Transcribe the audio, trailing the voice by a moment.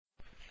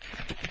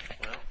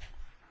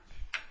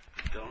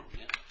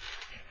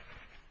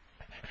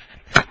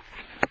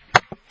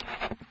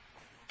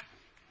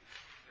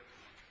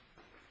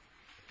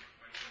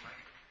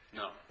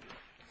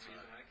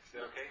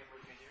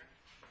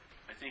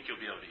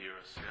hear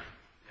us. Yeah.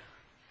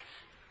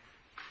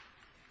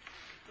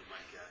 The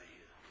mic out of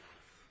here.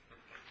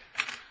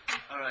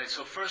 All right.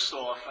 So first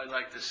off, I'd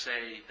like to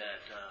say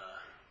that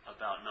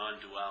about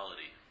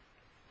non-duality,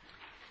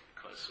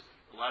 because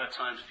a lot of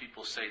times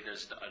people say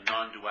there's a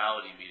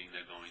non-duality meeting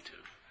they're going to.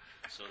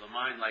 So the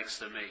mind likes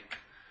to make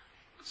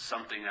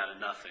something out of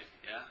nothing.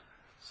 Yeah.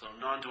 So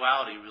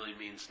non-duality really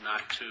means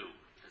not two.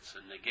 It's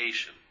a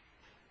negation.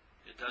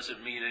 It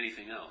doesn't mean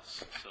anything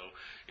else. So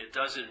it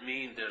doesn't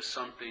mean there's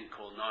something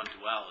called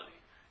non-duality.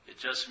 It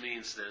just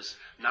means there's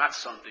not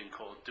something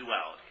called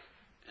duality.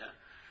 Yeah?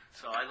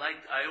 So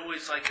I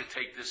always like to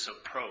take this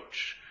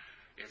approach.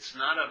 It's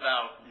not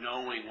about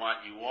knowing what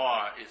you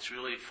are, it's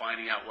really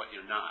finding out what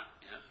you're not.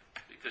 Yeah?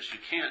 Because you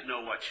can't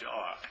know what you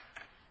are.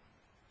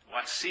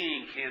 What's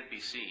seeing can't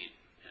be seen.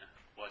 Yeah?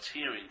 What's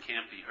hearing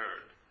can't be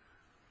heard.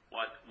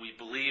 What we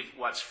believe,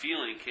 what's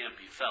feeling can't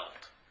be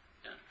felt.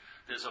 Yeah?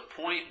 There's a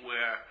point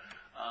where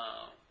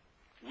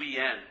we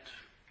end,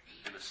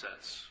 in a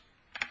sense.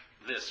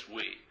 This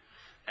we.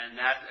 And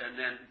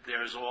then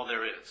there's all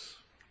there is.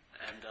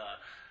 And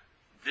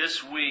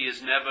this we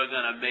is never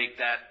going to make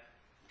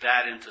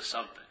that into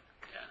something.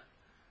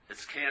 Yeah?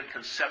 It can't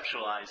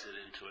conceptualize it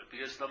into it.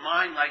 Because the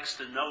mind likes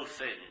to know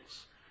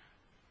things.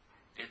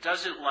 It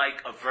doesn't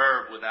like a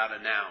verb without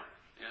a noun.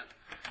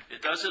 Yeah?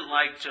 It doesn't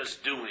like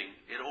just doing.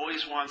 It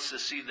always wants to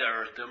see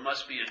there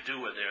must be a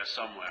doer there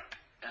somewhere.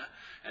 Yeah?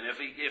 And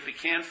if he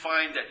can't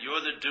find that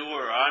you're the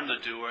doer or I'm the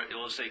doer, it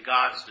will say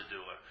God's the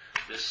doer.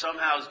 There's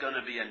somehow going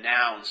to be a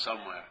noun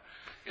somewhere.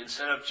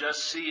 Instead of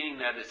just seeing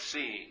that it's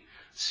seeing.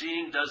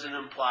 Seeing doesn't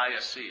imply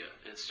a seer.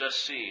 It's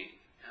just seeing.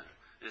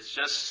 Yeah? It's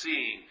just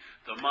seeing.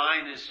 The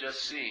mind is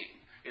just seeing.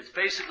 It's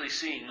basically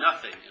seeing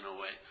nothing in a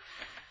way.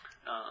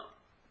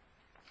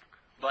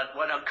 But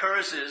what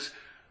occurs is,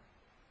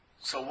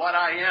 so what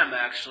I am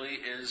actually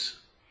is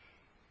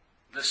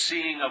the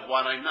seeing of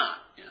what I'm not.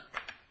 Yeah?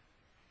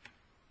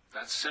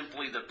 That's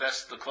simply the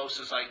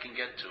closest I can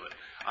get to it.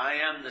 I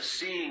am the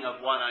seeing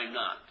of what I'm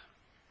not.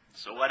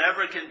 So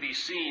whatever can be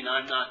seen,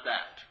 I'm not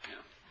that.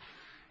 Yeah?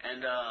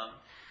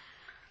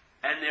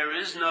 And there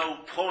is no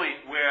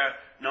point where,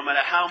 no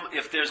matter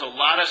if there's a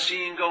lot of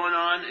seeing going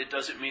on, it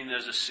doesn't mean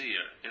there's a seer.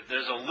 If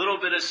there's a little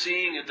bit of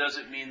seeing, it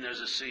doesn't mean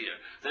there's a seer.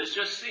 There's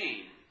just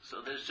seeing.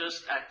 So there's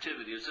just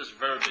activity. It's just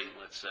verbing,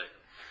 let's say.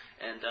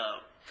 And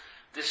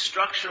this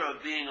structure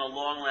of being a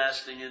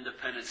long-lasting,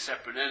 independent,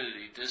 separate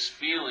entity, this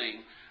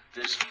feeling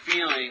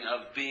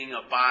of being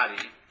a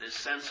body, this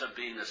sense of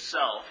being a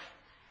self,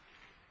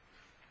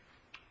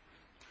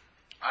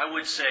 I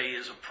would say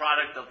is a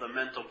product of the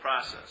mental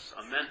process.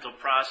 A mental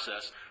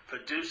process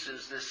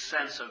produces this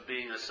sense of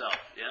being a self,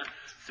 yeah,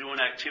 through an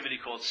activity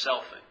called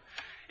selfing.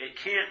 It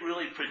can't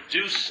really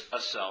produce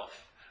a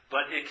self,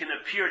 but it can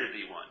appear to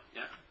be one,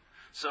 yeah.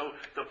 So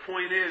the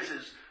point is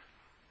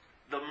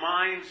the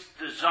mind's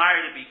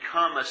desire to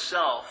become a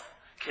self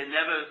can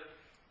never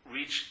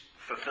reach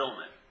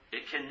fulfillment.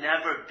 It can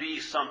never be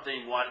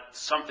something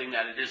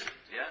that it isn't,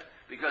 yeah?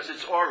 Because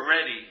it's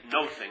already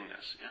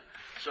nothingness, yeah?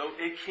 So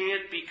it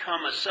can't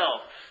become a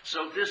self.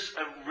 So this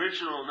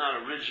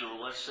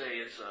let's say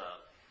it's a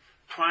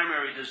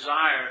primary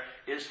desire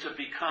is to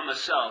become a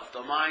self.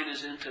 The mind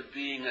is into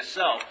being a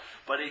self,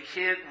 but it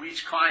can't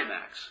reach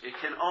climax. It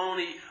can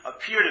only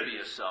appear to be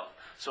a self.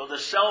 So the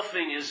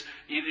selfing is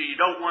either you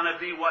don't want to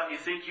be what you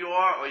think you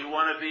are, or you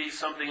want to be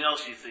something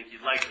else you think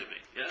you'd like to be.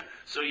 Yeah?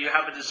 So you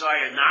have a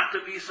desire not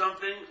to be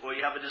something, or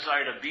you have a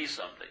desire to be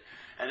something.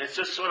 And it's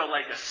just sort of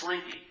like a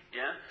slinky.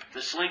 Yeah?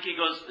 The slinky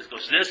goes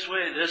this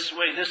way, this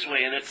way, this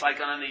way, and it's like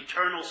on an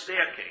eternal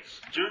staircase.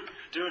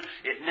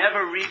 It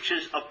never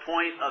reaches a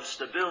point of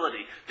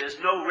stability. There's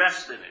no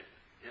rest in it.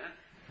 Yeah?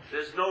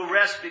 There's no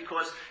rest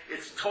because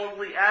it's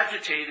totally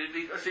agitated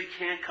because it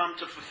can't come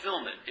to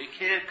fulfillment. It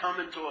can't come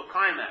into a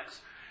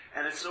climax.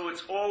 And so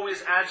it's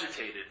always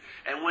agitated.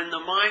 And when the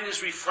mind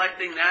is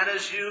reflecting that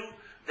as you,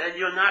 then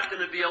you're not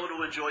going to be able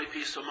to enjoy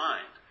peace of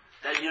mind.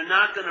 Then you're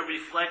not going to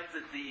reflect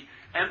the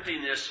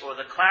emptiness or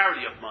the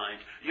clarity of mind.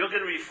 You're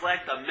going to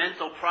reflect a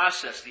mental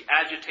process, the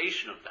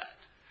agitation of that.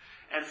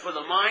 And for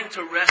the mind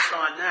to rest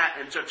on that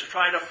and to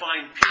try to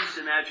find peace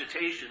in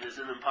agitation is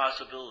an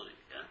impossibility.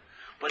 Yeah?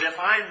 But if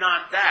I'm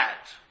not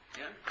that,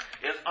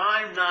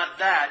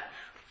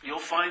 you'll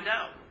find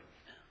out.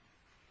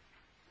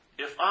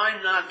 If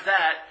I'm not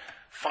that,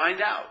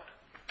 find out.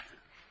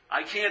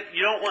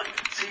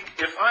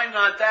 If I'm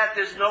not that,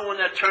 there's no one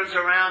that turns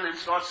around and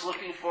starts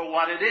looking for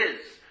what it is.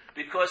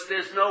 Because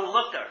there's no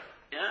looker.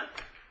 Yeah?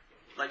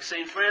 Like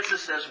St.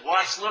 Francis says,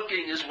 what's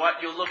looking is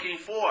what you're looking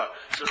for.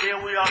 So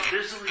here we are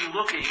busily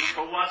looking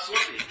for what's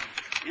looking.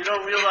 You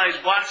don't realize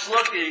what's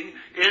looking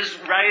is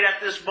right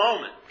at this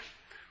moment.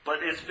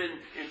 But it's been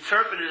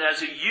interpreted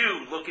as a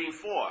you looking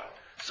for.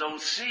 So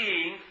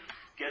seeing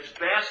gets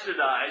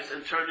bastardized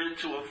and turned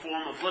into a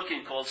form of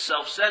looking called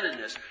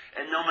self-centeredness.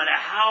 And no matter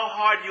how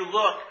hard you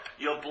look,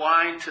 you're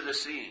blind to the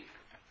seeing.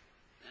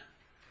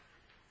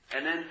 Yeah?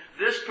 And then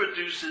this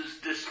produces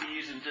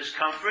dis-ease and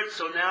discomfort,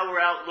 so now we're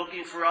out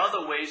looking for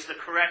other ways to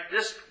correct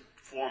this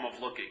form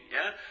of looking.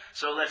 Yeah?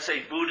 So let's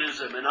say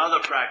Buddhism and other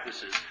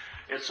practices.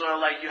 It's sort of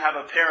like you have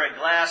a pair of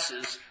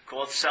glasses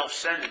called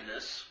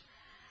self-centeredness,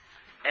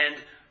 and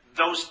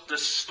those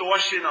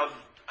distortion of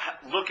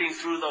looking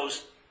through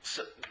those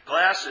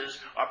glasses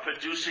are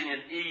producing an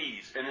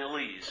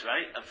ill-ease,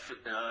 right?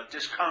 A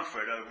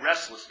discomfort, a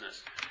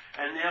restlessness.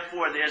 And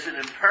therefore, there's an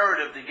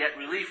imperative to get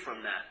relief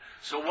from that.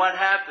 So what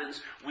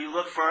happens? We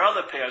look for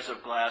other pairs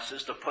of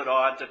glasses to put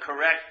on to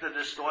correct the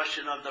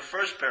distortion of the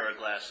first pair of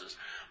glasses.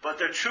 But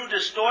the true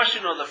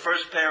distortion of the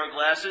first pair of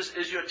glasses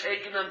is you're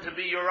taking them to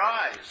be your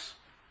eyes.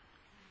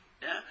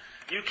 Yeah?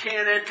 You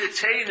can't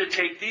entertain to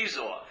take these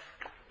off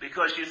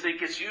because you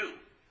think it's you.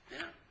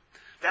 Yeah?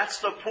 That's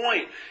the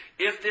point.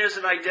 If there's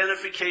an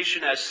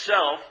identification as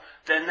self,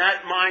 then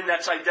that mind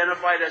that's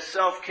identified as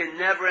self can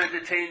never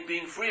entertain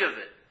being free of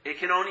it. It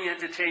can only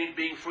entertain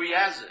being free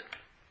as it.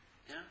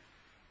 Yeah?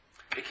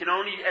 It can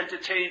only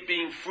entertain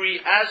being free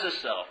as a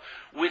self,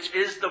 which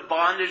is the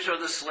bondage or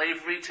the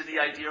slavery to the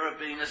idea of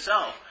being a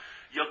self.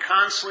 You're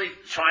constantly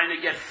trying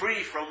to get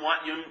free from what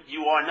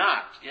you are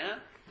not. Yeah?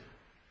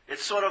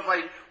 It's sort of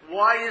like,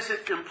 why is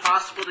it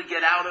impossible to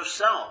get out of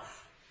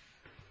self?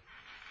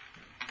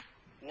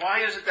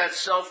 Why is it that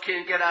self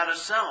can't get out of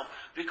self?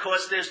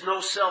 Because there's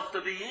no self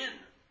to be in.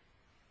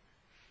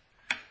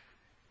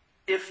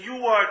 If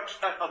you are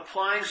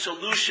applying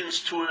solutions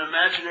to an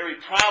imaginary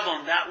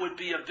problem, that would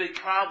be a big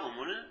problem,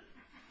 wouldn't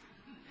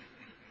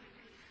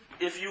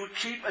it? If you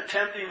keep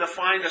attempting to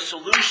find a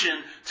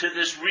solution to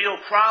this real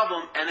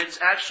problem, and it's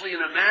actually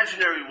an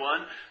imaginary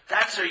one,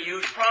 that's a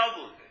huge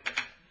problem.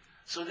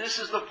 So this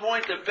is the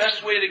point. The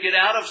best way to get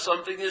out of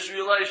something is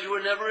realize you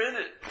were never in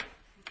it.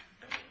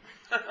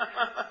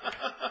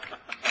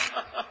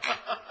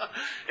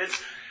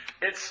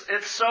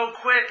 It's so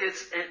quick.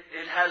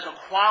 It has a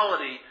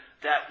quality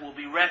that will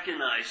be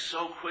recognized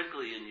so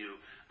quickly in you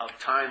of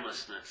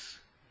timelessness,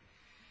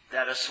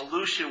 that a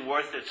solution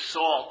worth its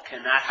salt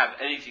cannot have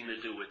anything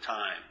to do with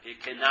time. It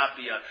cannot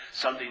be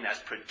something that's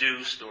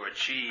produced or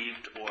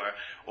achieved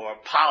or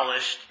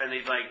polished,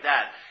 anything like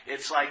that.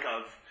 It's like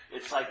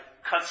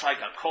cuts like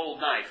a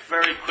cold knife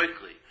very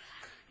quickly.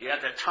 Yeah,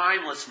 the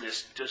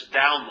timelessness just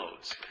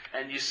downloads.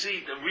 And you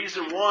see, the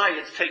reason why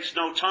it takes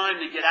no time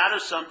to get out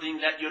of something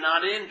that you're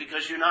not in,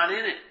 because you're not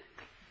in it.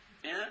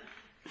 Yeah?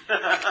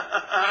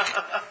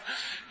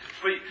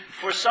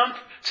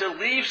 To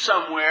leave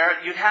somewhere,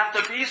 you'd have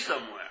to be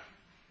somewhere.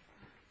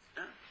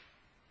 Yeah?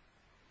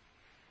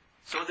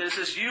 So there's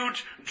this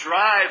huge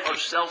drive of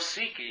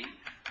self-seeking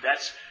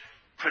that's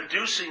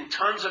producing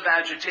tons of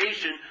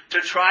agitation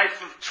to try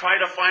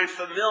to find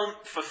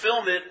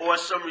fulfillment or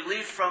some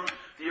relief from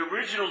the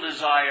original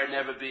desire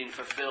never being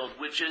fulfilled,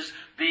 which is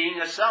being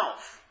a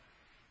self.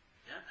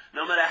 Yeah?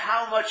 No matter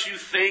how much you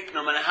think,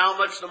 no matter how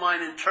much the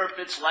mind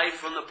interprets life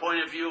from the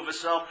point of view of a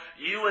self,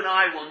 you and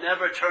I will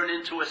never turn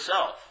into a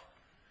self.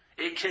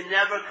 It can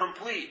never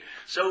complete.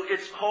 So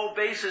its whole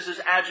basis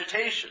is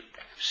agitation,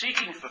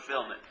 seeking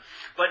fulfillment.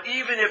 But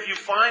even if you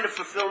find a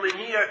fulfillment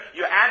here,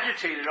 you're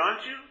agitated,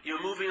 aren't you?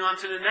 You're moving on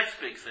to the next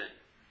big thing.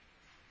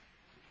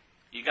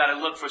 You got to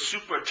look for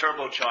super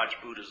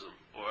turbocharged Buddhism.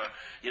 Or,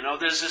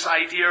 there's this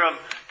idea of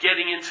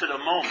getting into the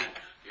moment.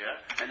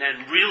 Yeah? And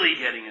then really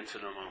getting into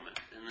the moment.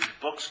 And there's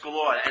books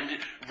galore. And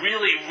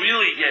really,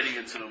 really getting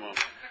into the moment.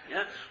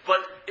 Yeah? But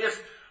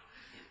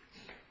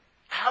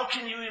how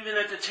can you even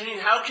entertain,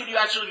 how can you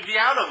actually be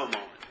out of a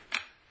moment?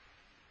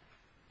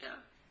 Yeah?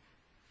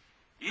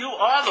 You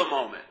are the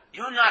moment.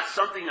 You're not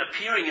something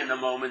appearing in the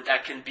moment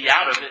that can be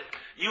out of it.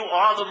 You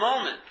are the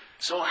moment.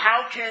 So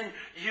how can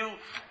you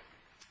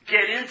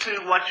get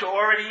into what you're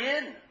already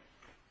in?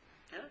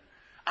 Yeah?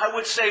 I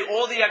would say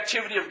all the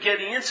activity of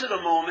getting into the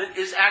moment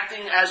is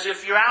acting as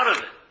if you're out of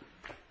it.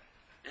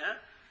 Yeah?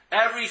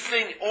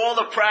 Everything, all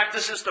the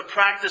practices to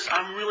practice,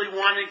 I'm really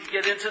wanting to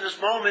get into this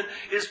moment,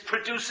 is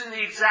producing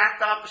the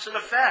exact opposite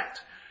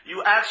effect.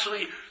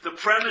 The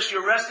premise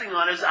you're resting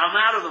on is, I'm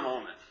out of the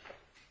moment.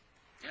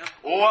 Yeah?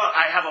 Or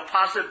I have a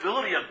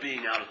possibility of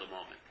being out of the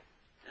moment.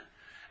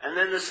 Yeah? And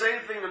then the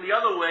same thing in the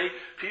other way,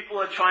 people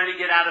are trying to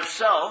get out of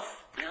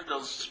self,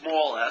 those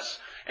small s,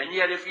 and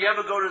yet if you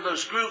ever go to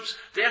those groups,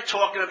 they're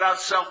talking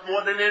about self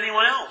more than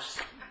anyone else.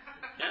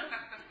 Yeah?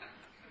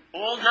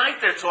 All night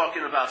they're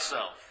talking about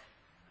self.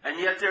 And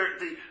yet the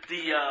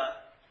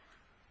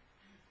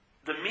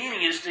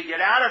meaning is to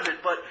get out of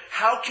it, but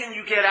how can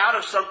you get out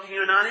of something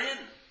you're not in?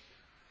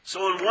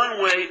 So in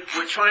one way,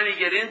 we're trying to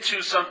get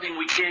into something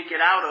we can't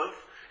get out of,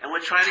 and we're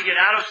trying to get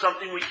out of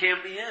something we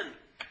can't be in.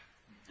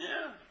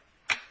 Yeah.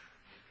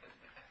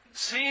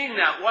 Seeing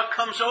that, what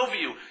comes over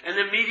you? An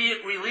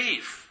immediate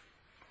relief.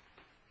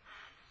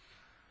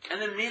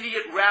 An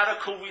immediate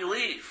radical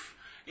relief.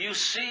 You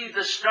see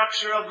the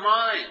structure of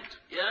mind.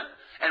 Yeah?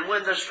 And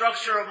when the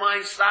structure of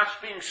mind stops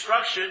being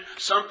structured,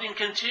 something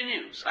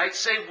continues. I'd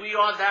say we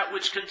are that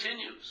which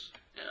continues.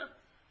 Yeah?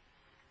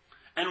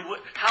 And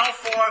how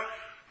far,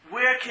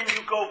 where can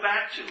you go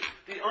back to?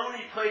 The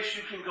only place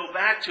you can go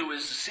back to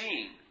is the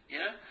seeing.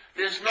 Yeah?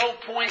 There's no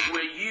point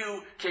where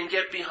you can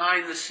get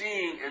behind the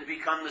seeing and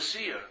become the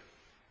seer.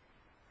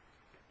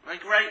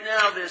 Like right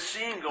now, there's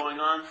seeing going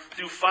on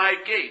through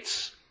 5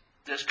 gates.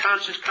 There's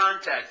conscious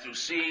contact through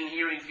seeing,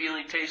 hearing,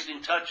 feeling,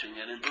 tasting, touching.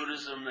 And in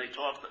Buddhism, they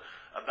talk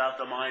about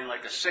the mind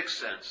like a sixth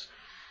sense.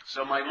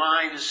 So my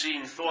mind is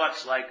seeing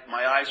thoughts like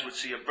my eyes would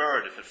see a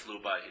bird if it flew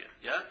by here.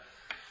 Yeah?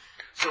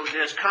 So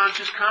there's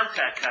conscious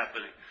contact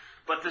happening.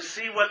 But to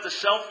see what the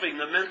selfing,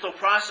 the mental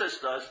process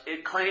does,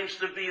 it claims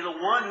to be the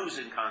one who's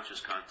in conscious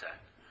contact.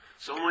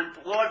 So when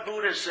Lord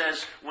Buddha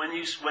says, when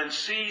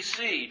see,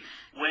 see,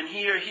 when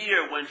hear,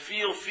 hear, when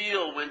feel,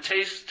 feel, when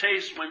taste,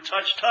 taste, when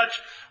touch,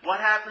 touch, what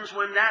happens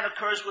when that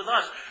occurs with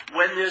us?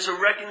 When there's a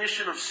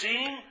recognition of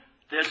seeing,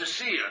 there's a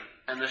seer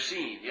and the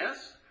seen,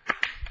 yes?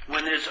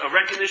 When there's a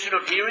recognition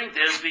of hearing,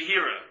 there's the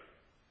hearer.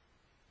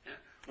 Yeah?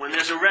 When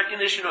there's a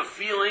recognition of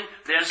feeling,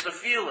 there's the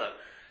feeler.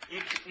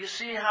 You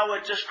see how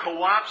it just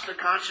co-opts the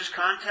conscious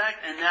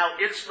contact, and now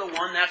it's the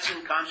one that's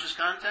in conscious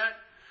contact?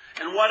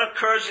 And what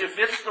occurs if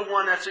it's the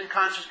one that's in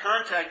conscious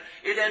contact?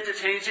 It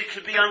entertains it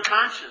could be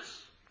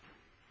unconscious.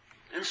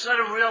 Instead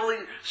of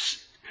really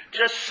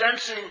just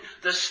sensing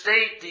the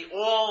state, the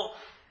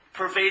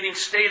all-pervading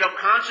state of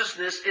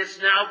consciousness, it's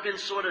now been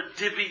sort of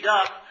divvied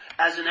up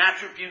as an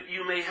attribute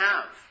you may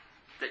have,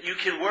 that you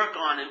can work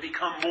on and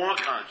become more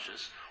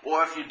conscious.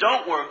 Or if you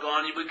don't work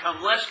on, you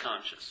become less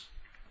conscious.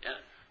 Yeah?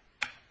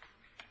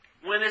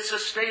 When it's a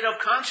state of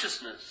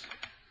consciousness.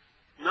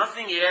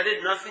 Nothing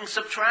added, nothing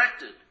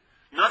subtracted.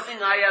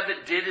 Nothing I ever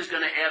did is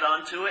going to add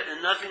on to it,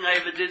 and nothing I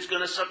ever did is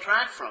going to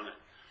subtract from it.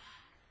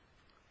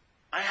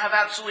 I have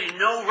absolutely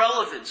no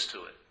relevance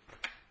to it.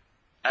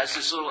 As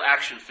this little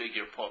action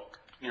figure,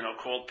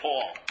 called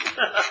Paul.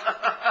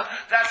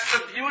 That's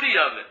the beauty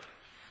of it.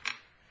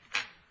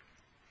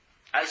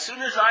 As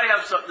soon as I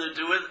have something to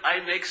do with it, I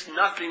mix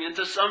nothing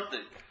into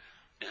something.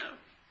 You know?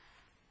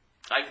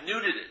 I've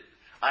neutered it.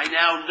 I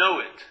now know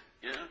it.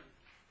 You know?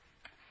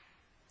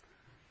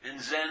 In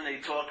Zen, they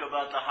talk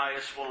about the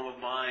highest form of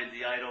mind,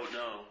 the I don't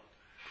know,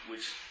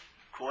 which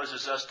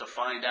causes us to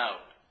find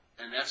out.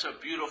 And that's a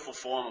beautiful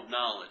form of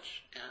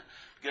knowledge. Yeah?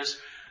 Because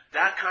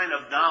that kind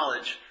of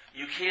knowledge,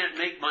 you can't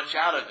make much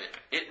out of it.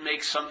 It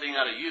makes something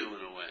out of you,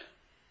 in a way.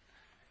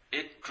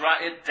 It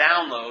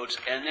downloads,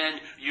 and then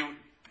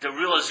the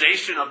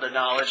realization of the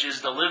knowledge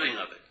is the living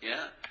of it.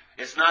 Yeah?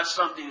 It's not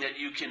something that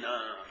you can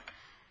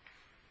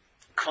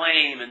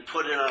claim and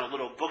put it on a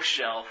little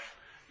bookshelf,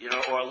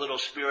 or a little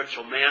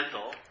spiritual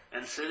mantle,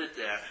 and sit it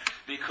there,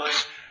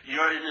 because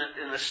you're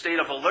in a state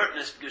of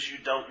alertness because you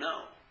don't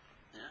know.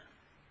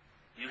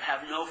 Yeah? You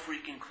have no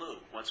freaking clue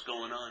what's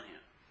going on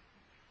here.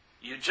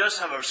 You just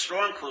have a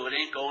strong clue it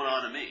ain't going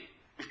on to me.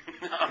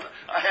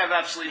 I have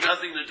absolutely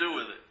nothing to do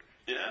with it.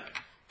 Yeah?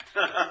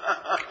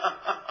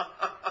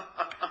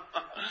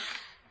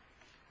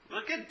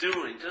 Look at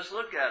doing. Just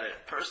look at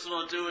it.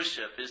 Personal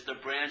doership is the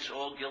branch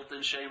all guilt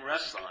and shame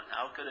rests on.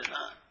 How could it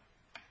not?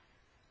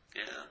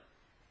 Yeah.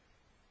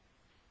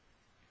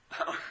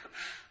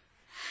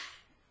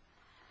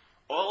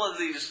 All of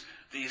these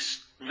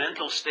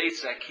mental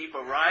states that keep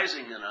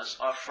arising in us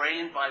are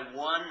framed by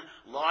one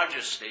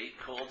larger state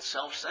called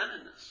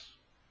self-centeredness.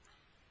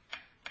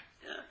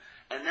 Yeah?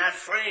 And that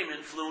frame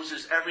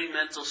influences every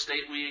mental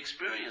state we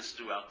experience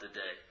throughout the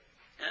day.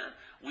 Yeah?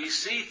 We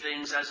see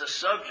things as a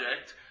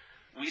subject.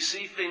 We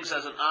see things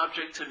as an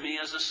object to me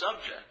as a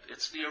subject.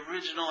 It's the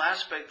original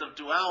aspect of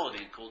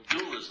duality called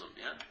dualism.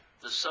 Yeah?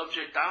 The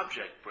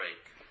subject-object break.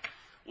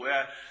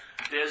 Where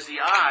there's the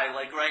I,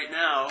 like right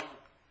now,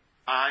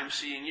 I'm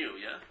seeing you,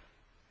 yeah?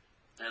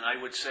 And I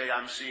would say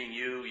I'm seeing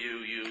you.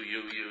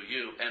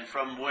 And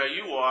from where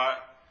you are,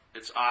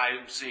 it's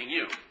I'm seeing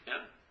you,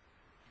 yeah?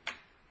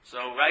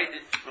 So right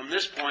from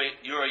this point,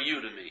 you're a you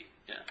to me,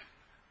 yeah?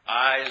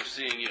 I am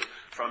seeing you.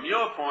 From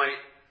your point,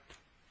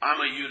 I'm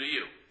a you to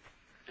you,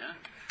 yeah?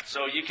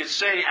 So you could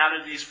say out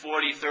of these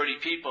 40, 30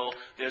 people,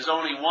 there's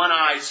only one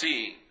I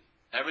seeing.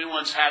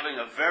 Everyone's having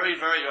a very,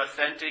 very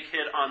authentic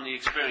hit on the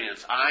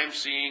experience. I'm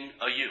seeing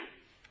a you,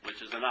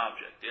 which is an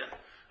object, yeah?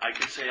 I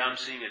could say I'm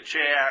seeing a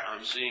chair,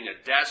 I'm seeing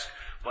a desk,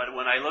 but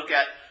when I look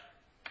at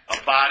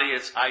a body,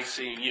 it's I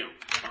seeing you,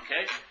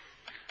 okay?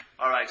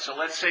 All right, so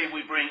let's say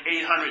we bring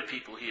 800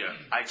 people here.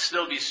 I'd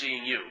still be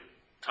seeing you.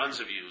 Tons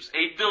of yous.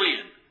 8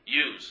 billion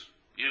yous.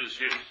 Yous,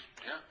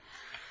 yeah?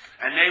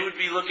 And they would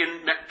be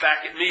looking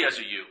back at me as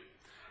a you.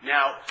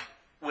 Now,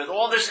 with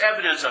all this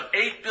evidence of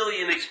 8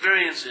 billion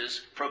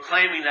experiences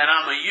proclaiming that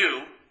I'm a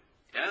you,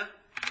 yeah,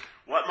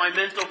 what my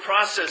mental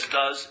process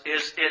does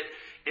is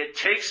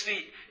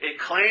it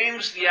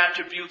claims the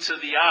attributes of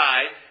the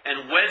I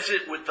and weds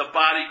it with the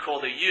body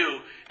called a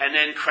you, and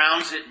then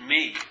crowns it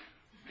me.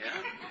 Yeah?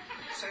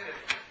 Say it.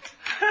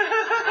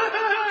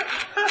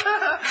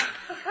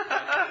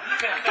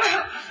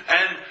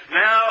 And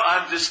now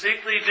I'm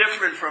distinctly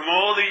different from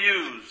all the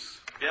yous.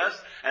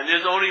 Yes? And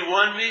there's only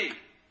one me.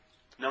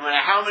 No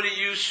matter how many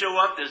yous show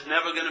up, there's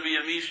never going to be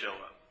a me show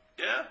up.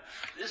 Yeah?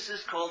 This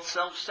is called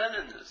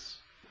self-centeredness.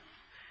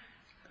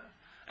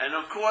 And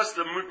of course,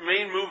 the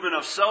main movement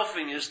of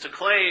selfing is to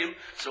claim.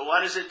 So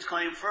what does it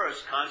claim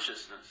first?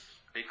 Consciousness.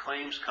 It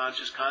claims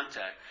conscious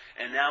contact.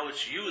 And now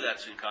it's you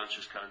that's in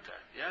conscious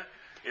contact. Yeah?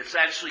 It's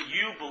actually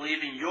you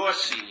believing you're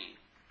seeing.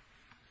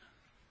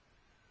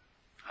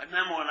 I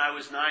remember when I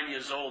was 9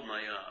 years old,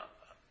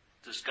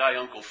 this guy,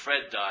 Uncle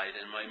Fred, died,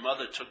 and my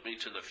mother took me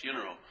to the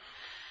funeral.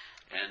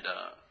 And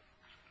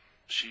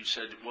she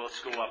said, well,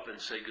 let's go up and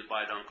say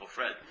goodbye to Uncle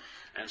Fred.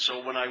 And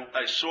so when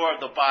I saw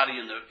the body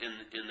in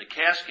the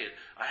casket,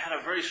 I had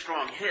a very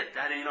strong hit.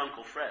 That ain't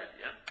Uncle Fred,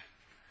 yeah?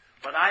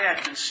 But I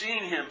had been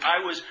seeing him. I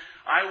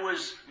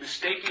was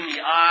mistaking the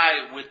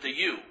I with the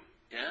U,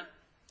 yeah?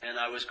 And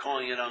I was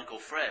calling it Uncle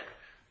Fred.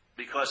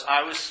 Because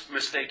I was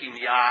mistaking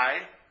the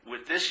I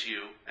with this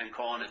U and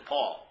calling it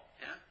Paul,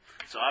 yeah?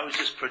 So I was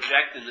just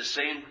projecting the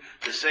same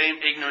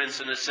ignorance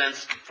in a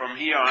sense from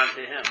here on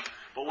to him.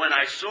 But when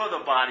I saw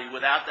the body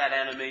without that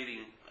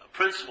animating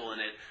principle in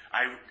it,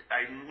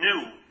 I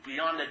knew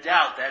beyond a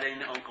doubt that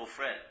ain't Uncle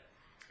Fred.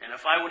 And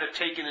if I would have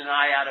taken an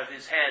eye out of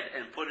his head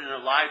and put it in a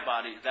live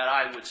body, that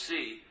eye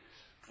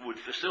would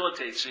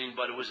facilitate seeing,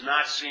 but it was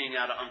not seeing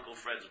out of Uncle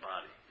Fred's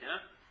body. Yeah?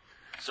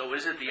 So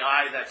is it the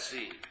eye that's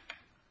seeing?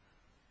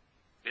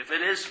 If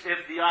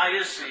the eye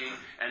is seeing,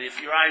 and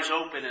if your eye's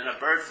open and a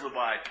bird flew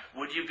by,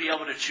 would you be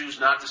able to choose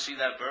not to see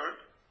that bird?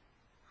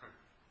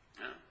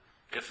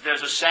 Yeah? If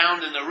there's a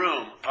sound in the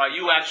room, are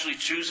you actually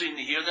choosing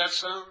to hear that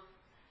sound?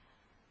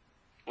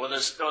 Or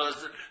does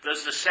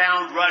the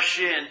sound rush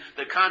in?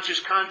 The conscious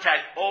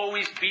contact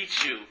always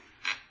beats you.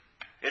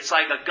 It's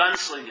like a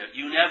gunslinger.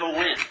 You never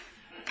win.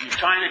 You're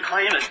trying to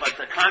claim it, but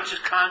the conscious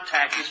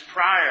contact is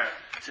prior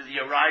to the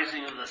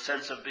arising of the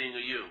sense of being a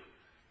you.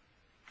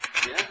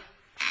 Yeah?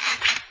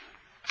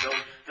 So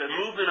the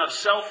movement of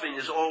selfing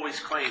is always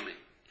claiming.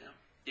 Yeah?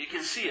 You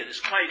can see it. It's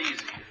quite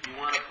easy. If you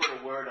want to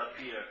put a word up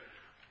here,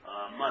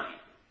 money,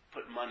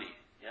 put money.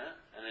 Yeah?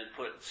 And then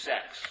put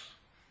sex.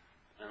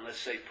 And let's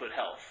say put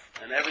health.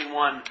 And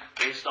everyone,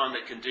 based on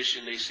the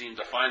condition they seem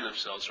to find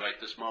themselves right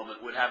this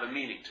moment, would have a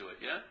meaning to it,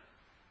 yeah?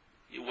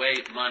 You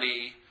weigh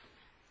money,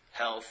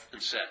 health, and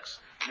sex.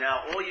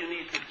 Now, all you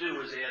need to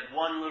do is add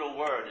one little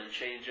word and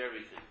change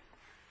everything.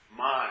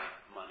 My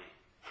money.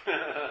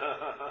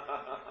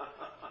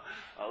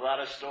 A lot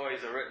of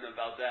stories are written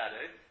about that,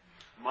 eh?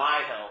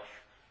 My health,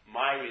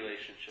 my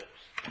relationships.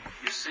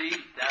 You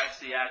see, that's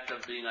the act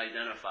of being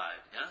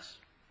identified, yes?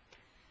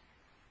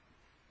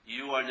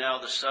 You are now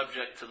the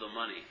subject to the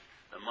money.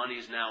 The money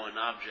is now an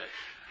object.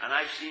 And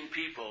I've seen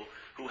people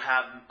who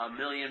have $1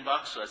 million,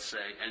 let's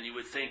say, and you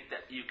would think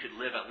that you could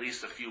live at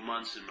least a few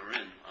months in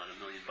Marin on $1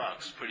 million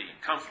pretty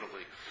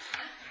comfortably.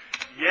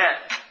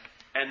 Yet,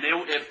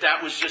 if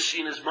that was just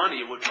seen as money,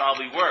 it would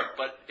probably work.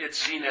 But it's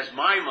seen as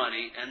my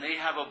money, and they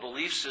have a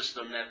belief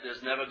system that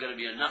there's never going to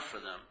be enough for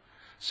them.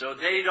 So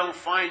they don't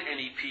find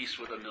any peace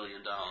with $1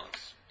 million.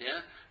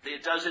 Yeah?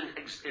 It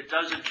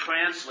doesn't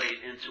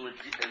translate into an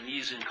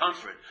ease and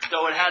comfort,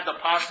 though it had the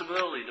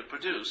possibility to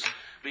produce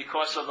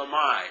because of the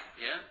my.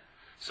 Yeah?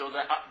 So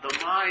the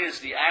my is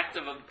the act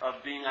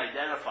of being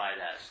identified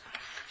as.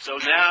 So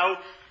now,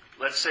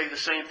 let's say the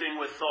same thing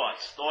with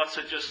thoughts. Thoughts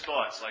are just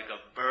thoughts. Like a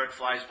bird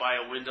flies by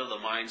a window, the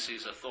mind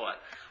sees a thought.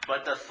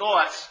 But the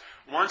thoughts,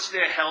 once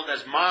they're held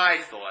as my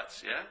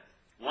thoughts, yeah?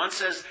 Once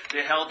as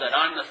they're held that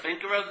I'm the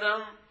thinker of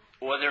them,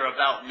 or they're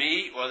about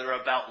me, or they're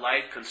about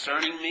life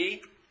concerning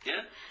me,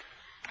 yeah?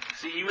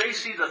 See, you may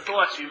see the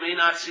thoughts, you may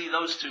not see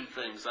those two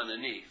things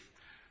underneath.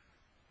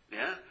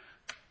 Yeah?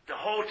 The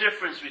whole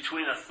difference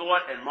between a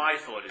thought and my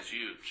thought is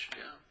huge.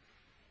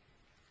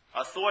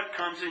 Yeah? A thought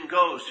comes and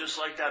goes, just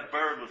like that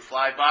bird would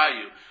fly by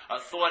you. A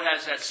thought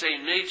has that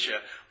same nature,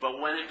 but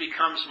when it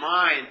becomes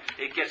mine,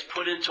 it gets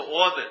put into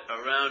orbit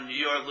around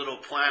your little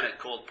planet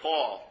called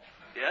Paul.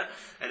 Yeah?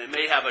 And it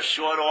may have a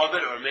short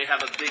orbit or it may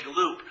have a big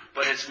loop,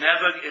 but it's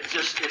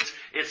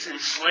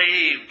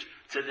enslaved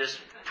to this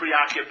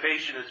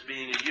preoccupation as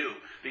being a you.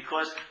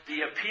 Because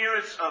the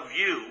appearance of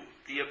you,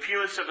 the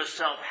appearance of a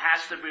self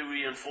has to be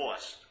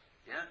reinforced.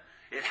 Yeah?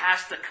 It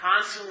has to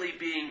constantly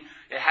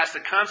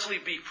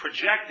be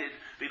projected,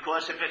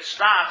 because if it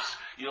stops,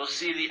 you'll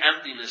see the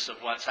emptiness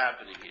of what's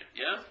happening here.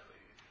 Yeah?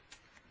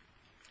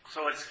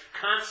 So it's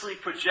constantly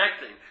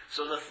projecting.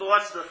 So the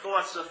thoughts,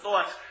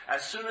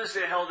 as soon as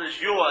they're held as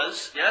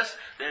yours, yes,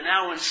 they're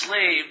now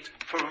enslaved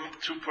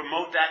to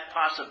promote that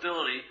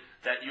possibility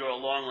that you're a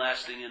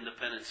long-lasting,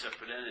 independent,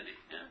 separate entity.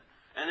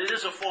 Yeah? And it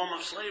is a form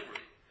of slavery.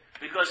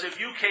 Because if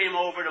you came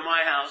over to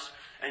my house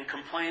and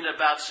complained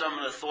about some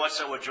of the thoughts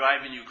that were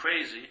driving you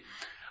crazy,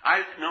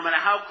 no matter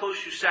how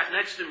close you sat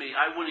next to me,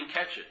 I wouldn't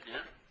catch it.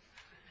 Yeah?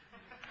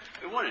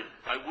 It wouldn't.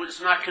 It's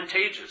not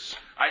contagious.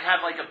 I'd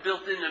have like a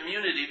built-in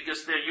immunity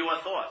because they're your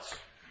thoughts.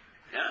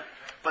 Yeah?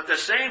 But the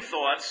same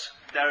thoughts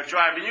that are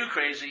driving you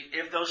crazy,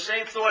 if those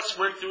same thoughts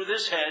went through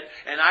this head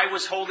and I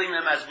was holding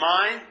them as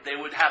mine, they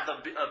would have the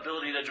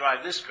ability to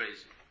drive this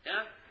crazy.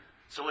 Yeah?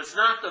 So it's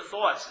not the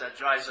thoughts that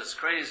drives us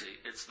crazy,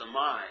 it's the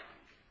mind.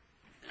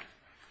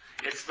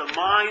 Yeah? It's the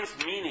mind's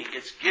meaning,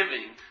 it's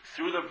giving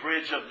through the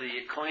bridge of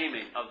the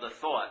claiming of the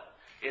thought.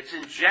 It's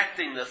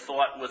injecting the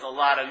thought with a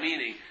lot of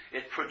meaning.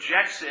 It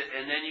projects it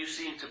and then you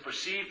seem to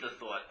perceive the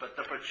thought, but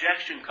the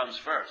projection comes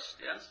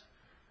first, yes?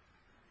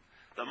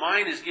 The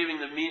mind is giving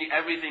the meaning,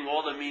 everything,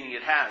 all the meaning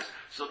it has.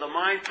 So the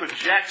mind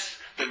projects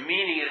the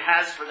meaning it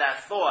has for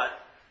that thought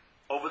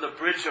over the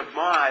bridge of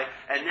my,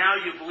 and now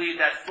you believe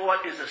that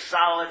thought is a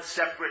solid,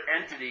 separate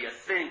entity, a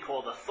thing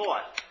called a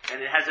thought,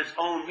 and it has its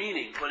own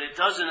meaning, but it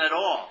doesn't at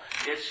all.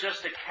 It's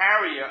just a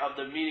carrier of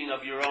the meaning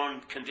of your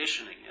own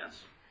conditioning,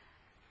 yes?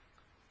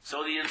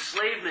 So the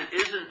enslavement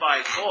isn't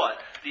by thought.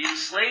 The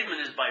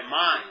enslavement is by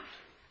mind,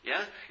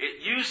 yeah?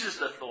 It uses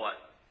the thought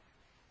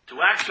to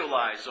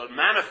actualize or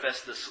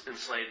manifest this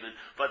enslavement,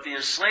 but the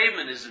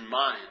enslavement is in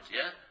mind,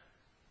 yeah?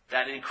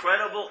 That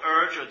incredible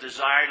urge or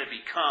desire to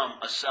become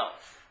a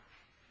self.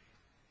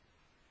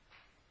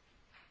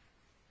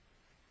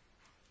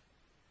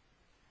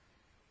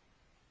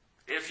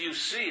 If you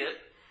see it,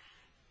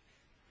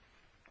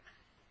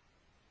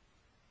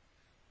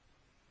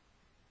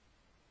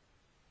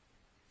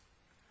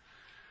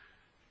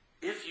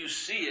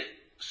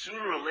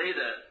 sooner or later,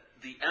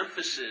 the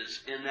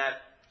emphasis in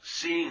that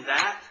seeing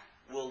that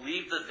will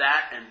leave the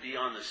that and be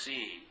on the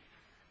seeing.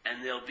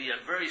 And there'll be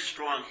a very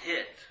strong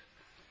hit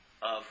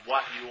of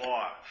what you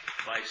are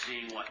by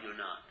seeing what you're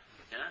not.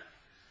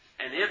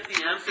 Yeah? And if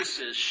the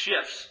emphasis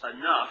shifts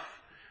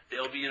enough,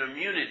 there'll be an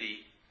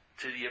immunity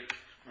to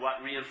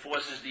what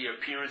reinforces the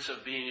appearance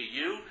of being a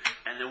you,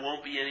 and there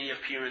won't be any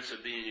appearance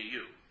of being a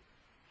you.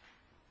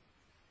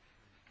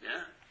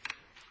 Yeah?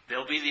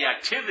 There'll be the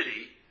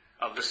activity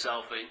of the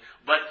selfing,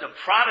 but the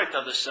product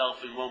of the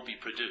selfing won't be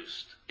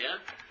produced. Yeah?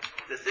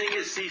 The thing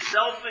is, see,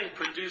 selfing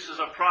produces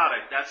a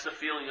product. That's the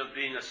feeling of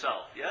being a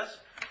self. Yes?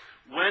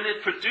 When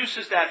it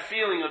produces that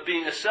feeling of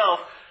being a self,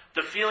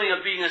 the feeling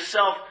of being a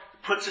self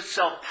puts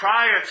itself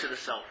prior to the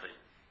selfing.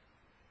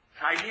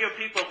 I hear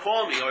people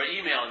call me or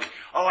email me,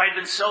 oh, I've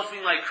been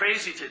selfing like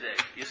crazy today.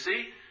 You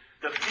see?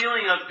 The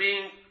feeling of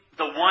being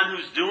the one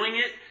who's doing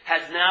it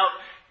has now,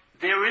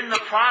 they're in the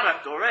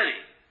product already.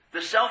 The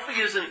selfing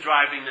isn't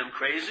driving them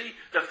crazy.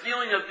 The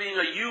feeling of being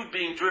a you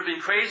being driven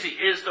crazy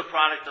is the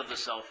product of the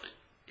selfing.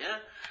 Yeah?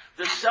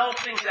 The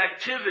selfing's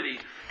activity.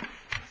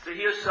 So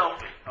here's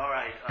selfing. All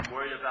right, I'm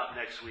worried about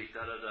next week.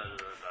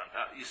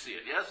 You see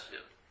it, yes? Yeah.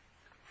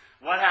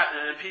 What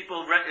happened? And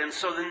people, and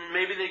so then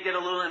maybe they get a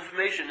little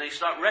information. They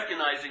start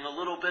recognizing a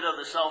little bit of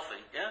the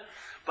selfing. Yeah?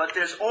 But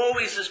there's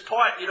always this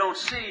part you don't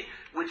see,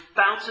 which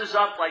bounces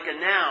up like a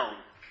noun.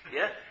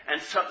 Yeah?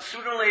 And so,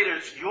 sooner or later,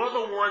 you're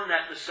the one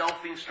that the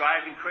selfing's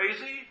driving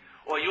crazy,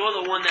 or you're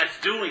the one that's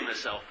doing the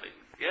selfing.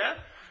 Yeah?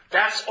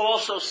 That's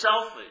also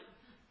selfing.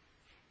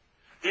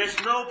 There's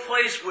no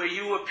place where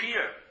you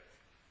appear.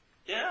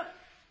 Yeah?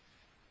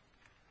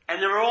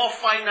 And they're all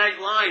finite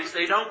lines.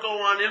 They don't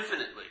go on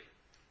infinitely.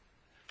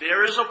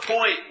 There is a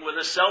point where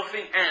the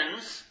selfing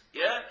ends,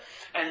 yeah?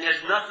 And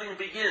there's nothing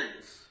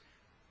begins.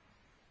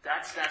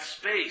 That's that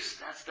space.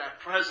 That's that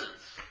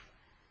presence.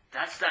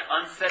 That's that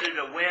unfettered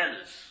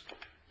awareness.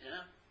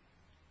 Yeah?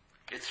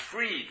 It's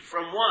freed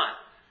from what?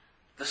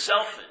 The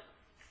selfing.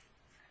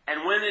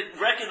 And when it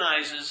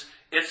recognizes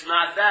it's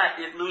not that,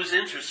 it loses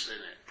interest in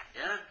it.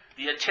 Yeah?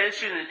 The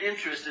attention and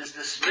interest is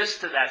dismissed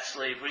to that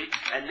slavery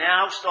and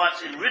now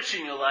starts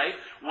enriching your life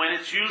when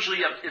it's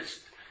usually, it's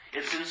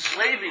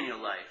enslaving your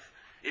life.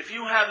 If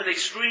you have an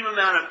extreme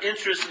amount of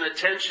interest and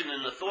attention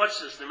in the thought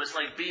system, it's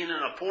like being in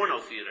a porno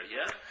theater,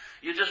 yeah?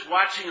 You're just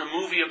watching a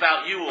movie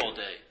about you all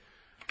day.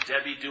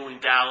 Debbie doing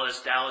Dallas,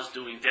 Dallas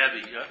doing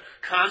Debbie, yeah?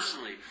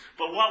 Constantly.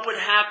 But what would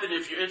happen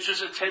if your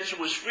interest and attention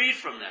was freed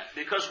from that?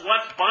 Because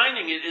what's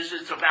binding it is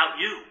it's about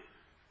you.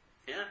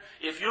 Yeah?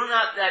 If you're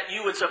not that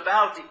you, it's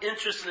about the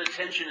interest and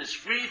attention is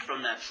freed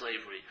from that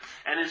slavery.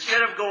 And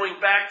instead of going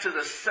back to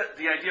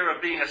the idea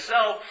of being a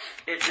self,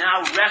 it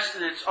now rests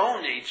in its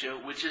own nature,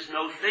 which is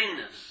no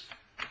thingness.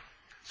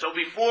 So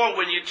before,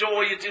 when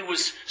all you did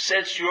was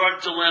sense your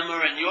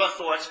dilemma and your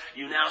thoughts,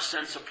 you now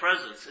sense a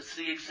presence. It's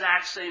the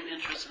exact same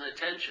interest and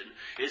attention.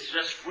 It's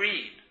just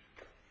freed.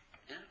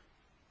 Yeah?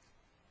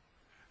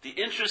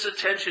 The interest and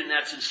attention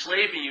that's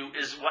enslaving you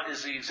is what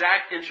is the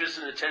exact interest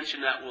and attention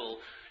that will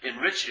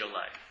enrich your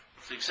life.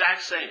 It's the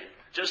exact same.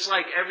 Just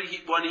like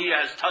everyone here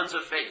has tons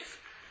of faith.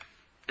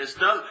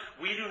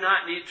 We do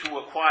not need to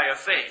acquire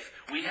faith.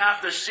 We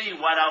have to see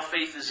what our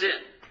faith is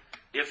in.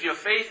 If your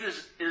faith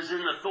is in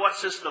the thought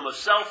system of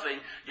selfing,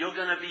 you're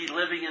going to be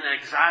living in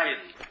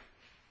anxiety.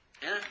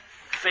 Yeah?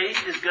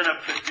 Faith is going to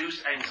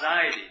produce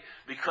anxiety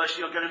because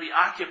you're going to be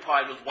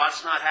occupied with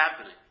what's not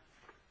happening.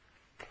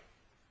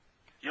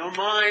 Your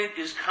mind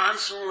is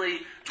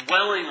constantly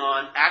dwelling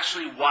on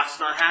actually what's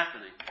not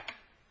happening.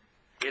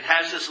 It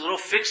has this little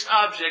fixed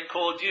object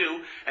called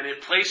you, and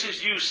it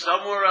places you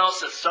somewhere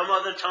else at some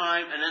other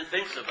time and then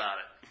thinks about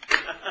it.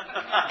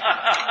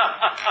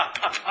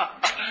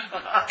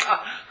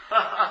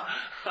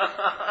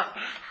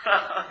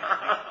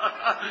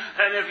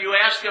 And if you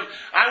ask them,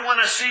 I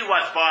want to see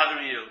what's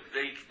bothering you,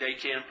 they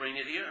can't bring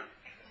it here.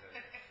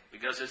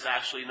 Because it's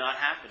actually not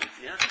happening.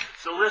 Yeah?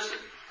 So listen,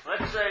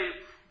 let's say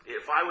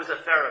if I was a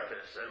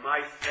therapist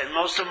and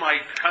most of my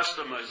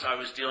customers I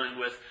was dealing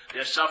with,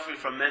 they're suffering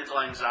from mental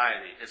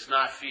anxiety. It's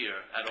not fear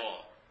at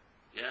all.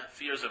 Yeah?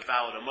 Fear is a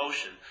valid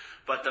emotion.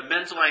 But the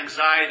mental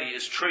anxiety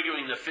is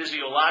triggering the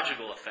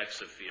physiological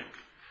effects of fear.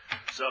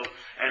 So,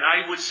 and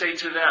I would say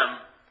to them,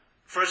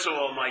 First of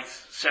all, my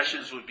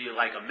sessions would be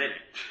like a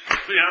minute,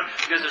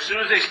 because as soon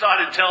as they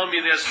started telling me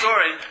their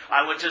story,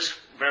 I would just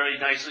very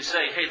nicely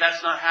say, hey,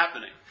 that's not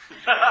happening.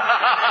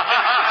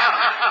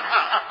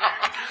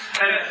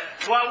 And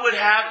what would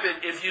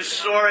happen if you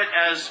saw it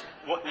as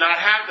not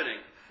happening?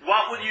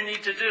 What would you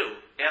need to do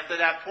after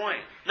that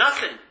point?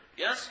 Nothing,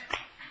 yes?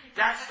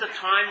 That's the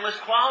timeless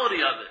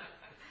quality of it.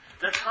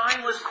 The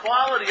timeless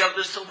quality of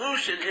the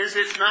solution is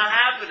it's not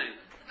happening.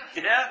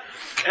 Yeah?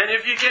 And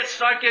if you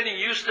start getting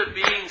used to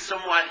being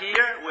somewhat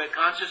here, where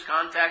conscious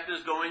contact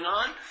is going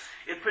on,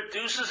 it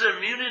produces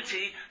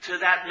immunity to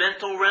that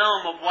mental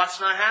realm of what's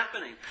not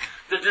happening.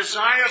 The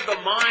desire of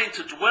the mind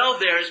to dwell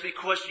there is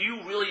because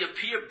you really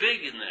appear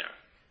big in there.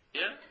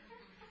 Yeah?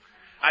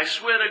 I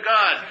swear to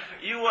God,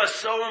 you are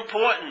so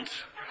important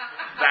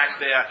back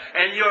there.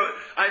 And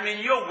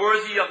you're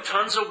worthy of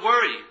tons of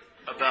worry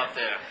about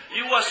there.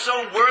 You are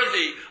so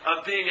worthy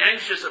of being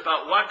anxious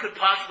about what could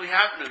possibly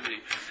happen to me.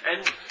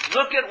 And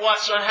look at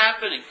what's not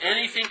happening.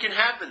 Anything can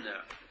happen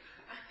there.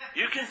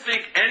 You can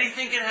think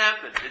anything can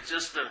happen. It's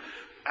just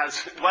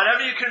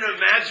whatever you can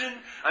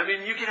imagine.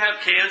 You can have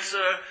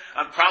cancer.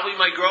 Probably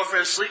my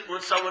girlfriend's sleeping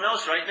with someone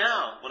else right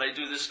now when I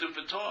do this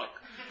stupid talk.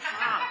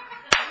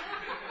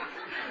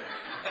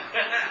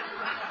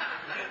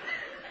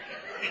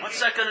 What's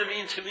that going to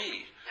mean to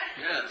me?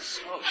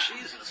 Yes. Oh,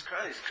 Jesus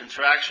Christ.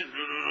 Contraction.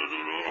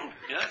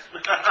 Yes.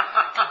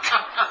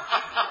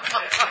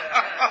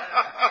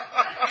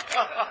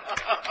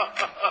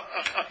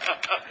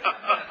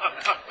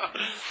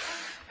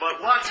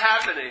 But what's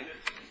happening,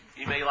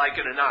 you may like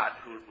it or not,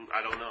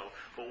 I don't know,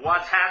 but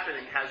what's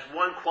happening has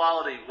one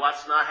quality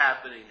what's not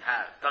happening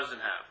doesn't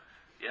have.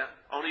 Yeah?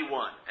 Only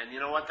one. And you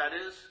know what that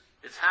is?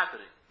 It's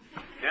happening.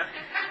 Yeah?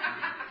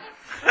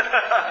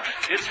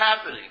 It's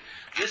happening.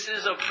 This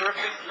is a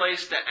perfect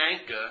place to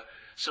anchor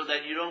so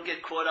that you don't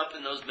get caught up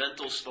in those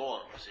mental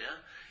storms. Yeah?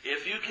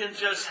 If you can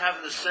just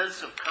have the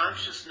sense of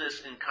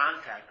consciousness in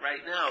contact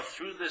right now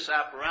through this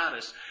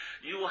apparatus,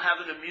 you will have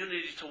an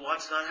immunity to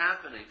what's not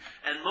happening.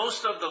 And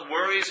most of the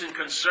worries and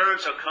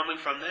concerns are coming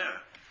from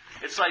there.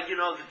 It's like,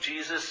 that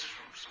Jesus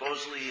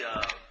supposedly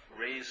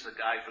raised the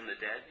guy from the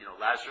dead,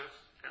 Lazarus.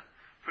 Yeah?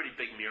 Pretty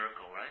big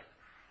miracle, right?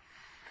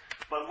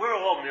 But we're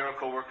all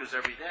miracle workers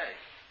every day.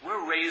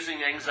 We're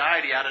raising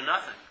anxiety out of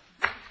nothing.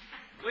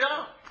 We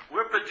are.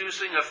 We're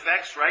producing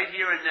effects right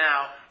here and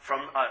now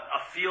from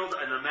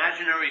an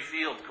imaginary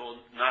field called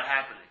not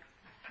happening.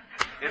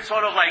 It's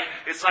sort of like,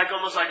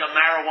 almost like a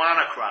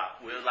marijuana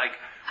crop.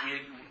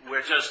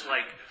 We're just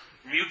like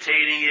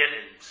mutating it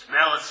and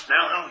smell.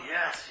 Oh,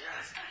 yes.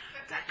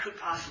 That could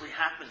possibly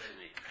happen to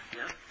me.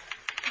 Yeah?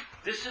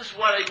 This is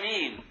what I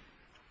mean.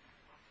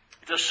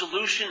 The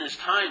solution is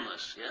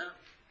timeless.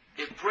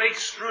 Yeah? It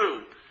breaks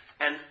through,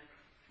 and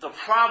the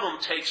problem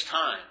takes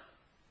time.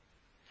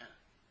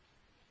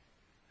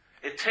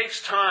 It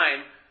takes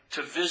time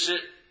to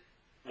visit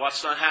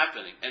what's not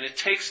happening. And it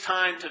takes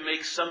time to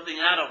make something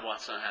out of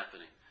what's not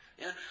happening.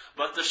 Yeah?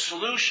 But the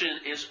solution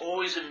is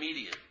always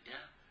immediate.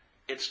 Yeah?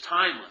 It's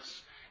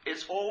timeless.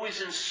 It's always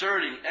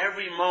inserting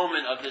every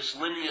moment of this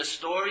linear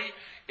story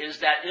is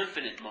that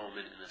infinite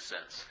moment in a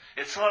sense.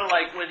 It's sort of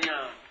like when you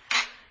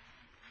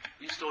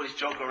used to always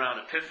joke around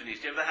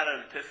epiphanies. You ever had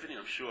an epiphany?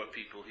 I'm sure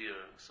people here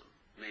some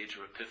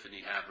major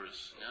epiphany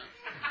havers.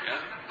 Yeah?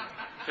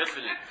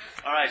 Epiphany.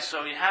 All right,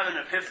 so you have an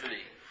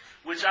epiphany,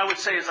 which I would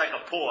say is like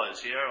a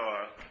pause here,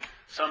 or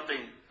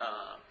something.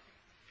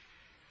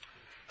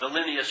 The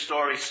linear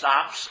story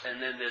stops,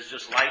 and then there's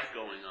just life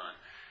going on.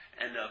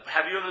 And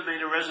have you ever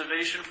made a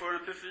reservation for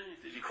an epiphany?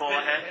 Did you call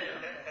ahead?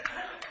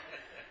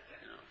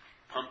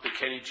 Pump the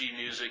Kenny G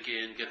music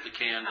in, get the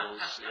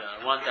candles.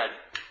 I want that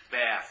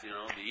bath,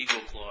 the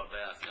eagle claw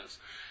bath. Yes.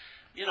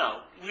 We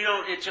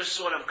don't. It just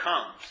sort of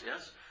comes.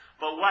 Yes.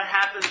 But what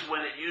happens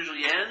when it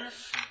usually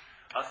ends?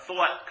 A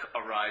thought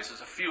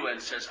arises, a few,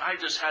 and says, I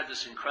just had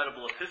this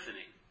incredible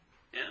epiphany.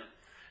 Yeah?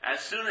 And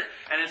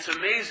it's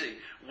amazing.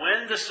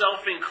 When the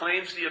selfing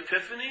claims the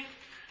epiphany,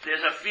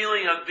 there's a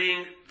feeling of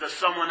being the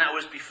someone that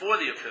was before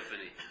the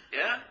epiphany.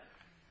 Yeah?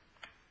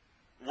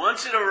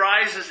 Once it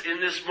arises in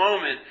this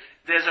moment,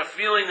 there's a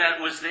feeling that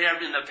was there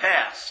in the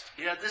past.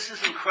 Yeah, this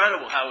is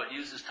incredible how it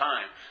uses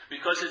time.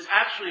 Because it's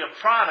actually a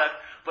product,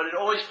 but it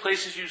always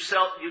places the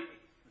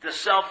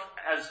self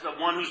as the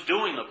one who's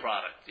doing the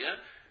product, yeah?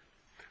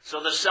 So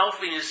the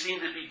selfing is seen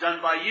to be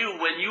done by you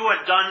when you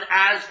are done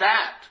as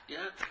that,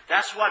 yeah?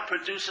 That's what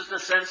produces the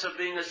sense of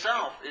being a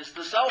self, is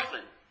the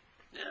selfing,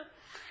 yeah?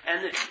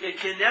 And it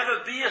can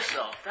never be a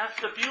self. That's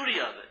the beauty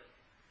of it.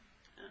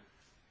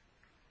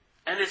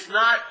 Yeah? And it's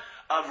not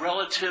a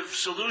relative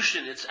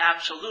solution, it's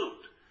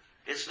absolute.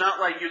 It's not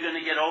like you're going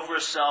to get over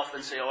a self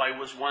and say, oh, I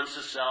was once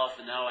a self,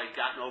 and now I've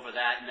gotten over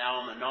that, and now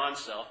I'm a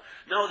non-self.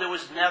 No, there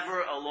was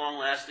never a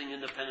long-lasting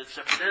independent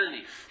separate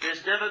entity.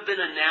 There's never been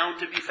a noun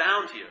to be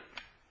found here.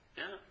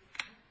 Yeah?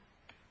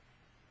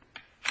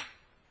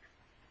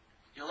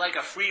 You're like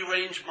a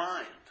free-range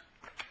mind.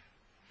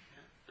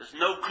 Yeah? There's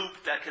no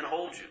coop that can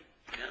hold you.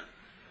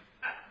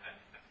 Yeah?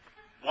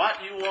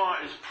 What you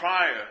are is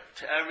prior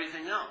to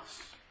everything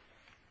else.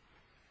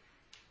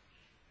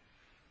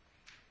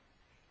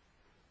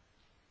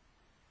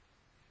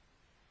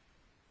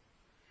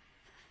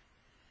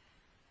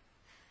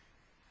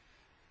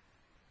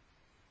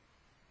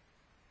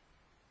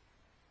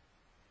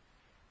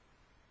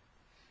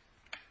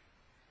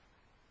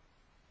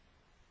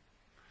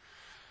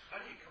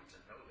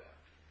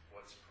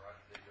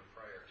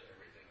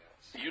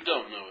 You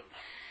don't know it.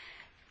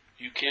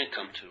 You can't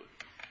come to it.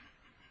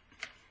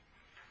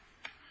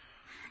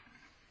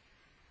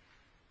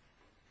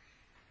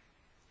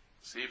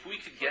 See, if we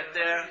could get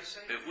there,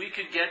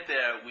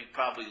 we'd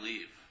probably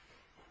leave.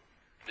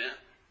 Yeah.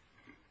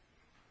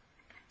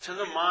 To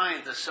the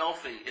mind, the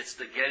selfing, it's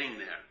the getting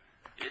there.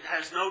 It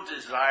has no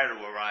desire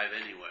to arrive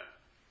anywhere.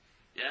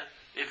 Yeah?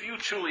 If you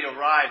truly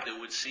arrived, it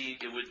would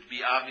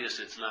be obvious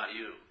it's not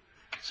you.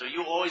 So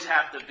you always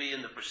have to be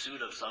in the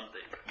pursuit of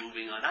something,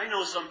 moving on. I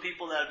know some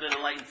people that have been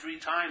enlightened 3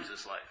 times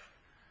this life.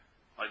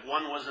 Like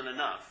one wasn't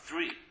enough.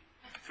 3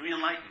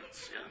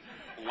 enlightenments. Yeah?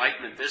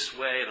 Enlightenment this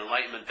way, and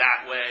enlightenment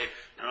that way.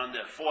 They're on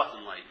their 4th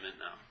enlightenment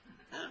now.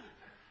 Yeah?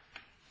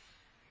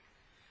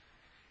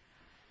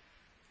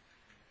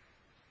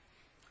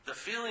 The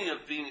feeling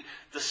of being,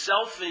 the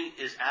selfing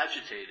is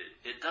agitated.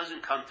 It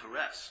doesn't come to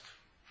rest.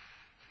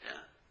 Yeah?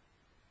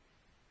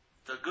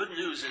 The good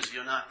news is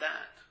you're not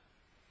that.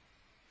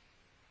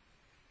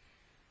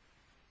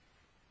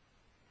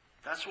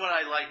 That's what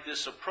I like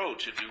this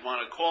approach, if you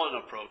want to call it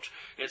an approach.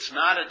 It's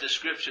not a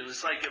description.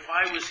 It's like if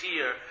I was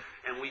here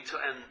and we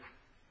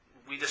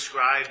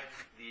described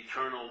the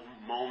eternal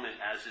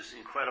moment as this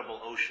incredible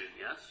ocean,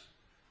 yes?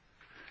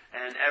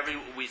 And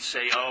we'd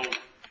say, oh,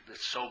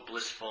 it's so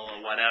blissful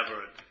or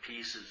whatever.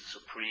 Peace is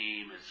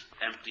supreme, it's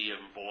empty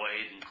and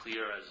void and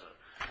clear as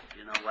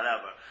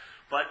whatever.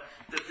 But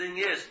the thing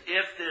is,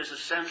 if there's a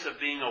sense of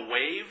being a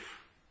wave,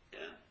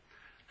 yeah,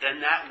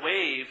 then that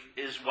wave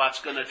is what's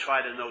going to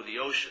try to know the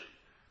ocean.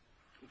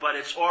 But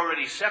it's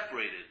already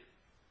separated,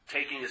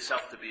 taking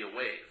itself to be a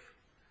wave.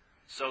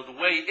 So the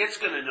way it's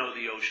going to know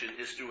the ocean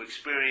is through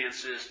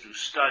experiences, through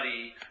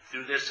study,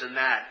 through this and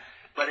that.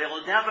 But it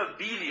will never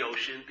be the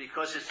ocean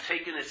because it's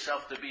taken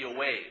itself to be a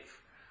wave.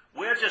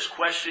 We're just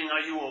questioning,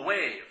 are you a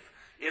wave?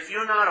 If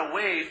you're not a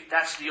wave,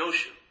 that's the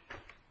ocean.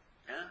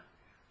 Yeah?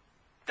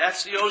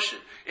 That's the ocean.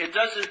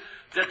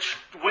 The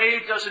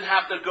wave doesn't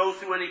have to go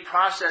through any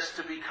process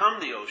to become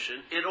the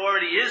ocean. It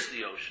already is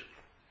the ocean.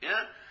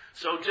 Yeah?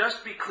 So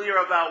just be clear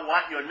about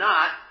what you're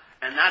not,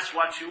 and that's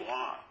what you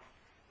are.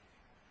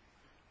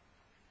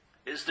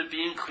 Is the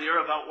being clear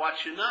about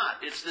what you're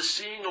not. It's the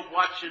seeing of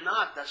what you're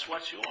not. That's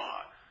what you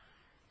are.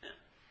 Yeah.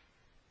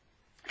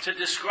 To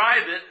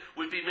describe it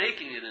would be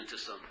making it into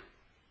something.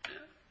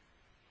 Yeah.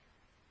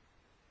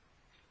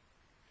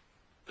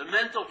 The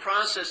mental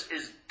process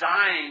is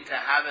dying to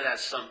have it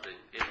as something.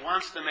 It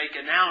wants to make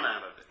a noun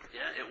out of it.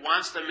 Yeah? It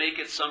wants to make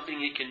it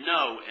something it can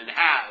know and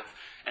have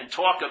and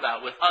talk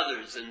about with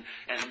others and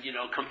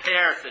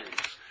compare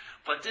things.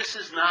 But this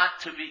is not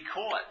to be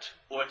caught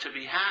or to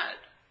be had.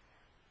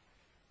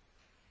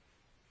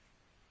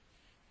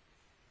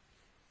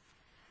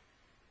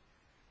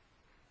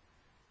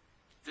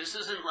 This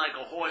isn't like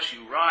a horse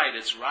you ride,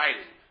 it's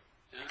riding.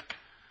 Yeah?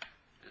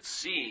 It's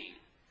seeing.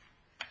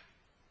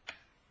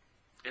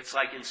 It's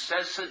like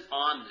incessant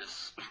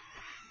onness.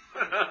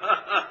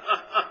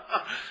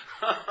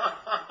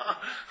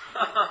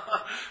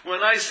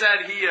 When I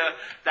sat here,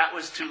 that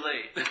was too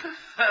late.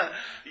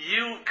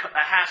 You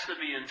has to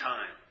be in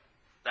time.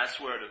 That's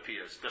where it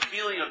appears. The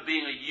feeling of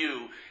being a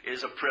you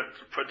is a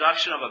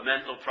production of a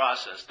mental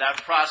process. That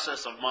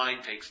process of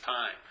mind takes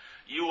time.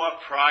 You are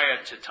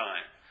prior to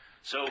time.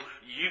 So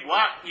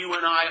what you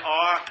and I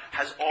are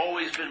has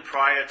always been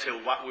prior to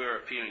what we're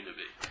appearing to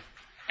be.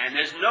 And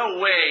there's no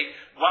way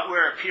what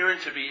we're appearing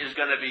to be is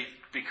going to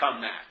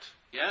become that.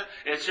 Yeah?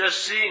 It's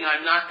just seeing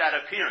I'm not that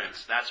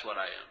appearance. That's what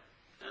I am.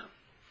 Yeah?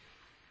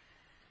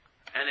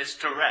 And it's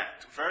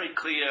direct, very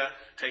clear,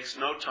 takes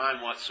no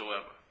time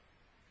whatsoever.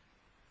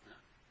 Yeah?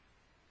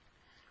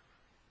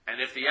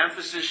 And if the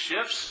emphasis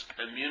shifts,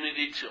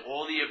 immunity to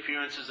all the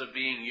appearances of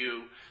being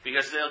you,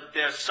 because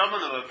there's some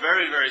of them are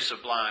very, very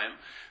sublime.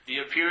 The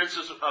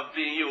appearances of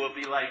being you will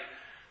be like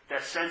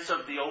that sense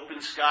of the open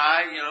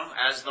sky,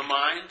 as the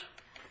mind.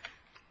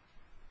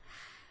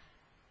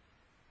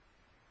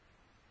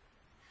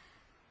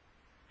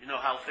 You know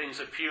how things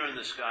appear in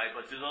the sky,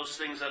 but do those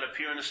things that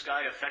appear in the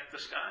sky affect the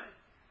sky?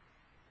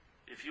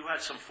 If you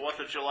had some 4th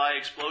of July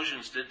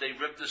explosions, did they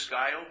rip the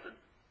sky open?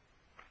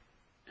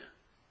 Yeah.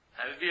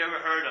 Have you ever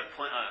heard a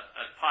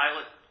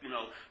pilot,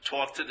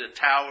 talk to the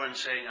tower and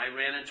saying, I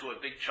ran into a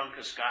big chunk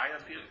of sky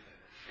up here?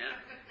 Yeah.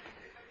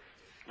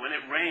 When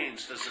it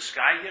rains, does the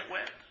sky get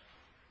wet?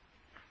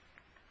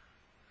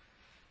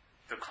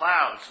 Do the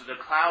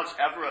clouds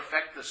ever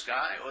affect the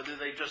sky, or do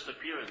they just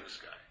appear in the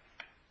sky?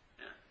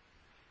 Yeah.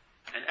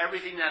 And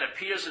everything that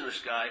appears in the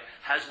sky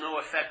has no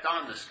effect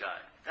on the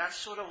sky. That's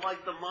sort of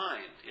like the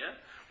mind, yeah?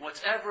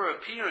 What's ever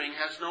appearing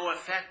has no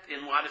effect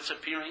in what it's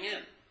appearing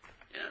in,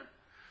 yeah?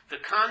 The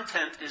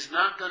content is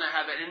not going to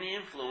have any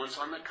influence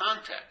on the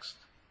context.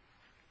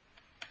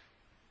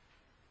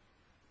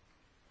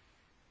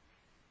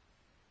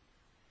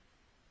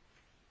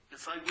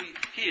 It's like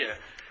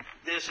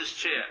there's this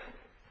chair,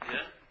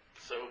 yeah?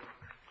 So,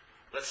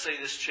 let's say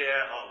this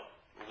chair, a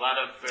lot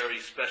of very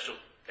special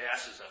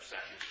asses have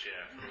sat in this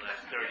chair for the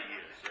last 30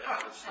 years.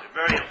 Yeah? It's a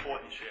very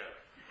important chair.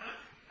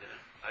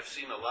 Yeah? I've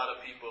seen a lot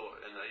of people,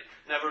 and I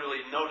never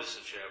really notice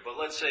a chair, but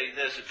let's say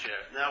there's a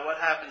chair. Now, what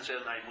happens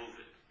when I move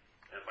it?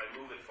 And if I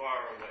move it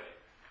far away,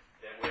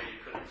 then where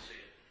you couldn't see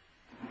it.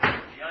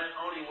 The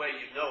only way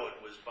you know it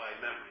was by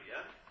memory,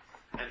 yeah?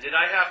 And did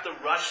I have to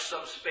rush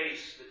some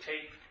space to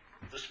take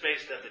the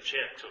space that the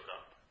chair took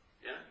up?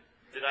 Yeah?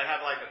 Did I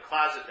have like a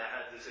closet that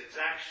had this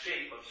exact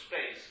shape of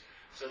space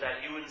so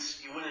that you wouldn't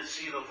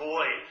see the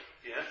void?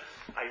 Yeah?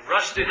 I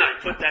rushed in, I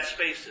put that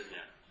space in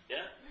there.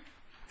 Yeah?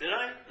 Did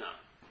I? No.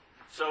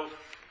 So,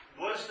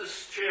 was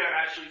this chair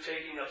actually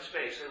taking up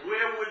space? And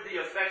where would the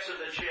effects of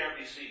the chair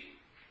be seen?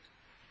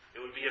 It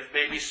would be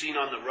maybe seen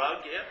on the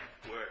rug, yeah,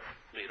 where it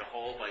made a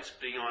hole by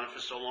being on it for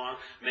so long.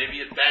 Maybe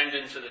it banged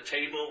into the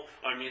table,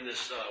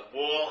 this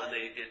wall, and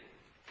it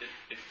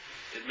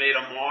made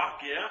a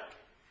mark, yeah?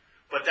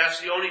 But that's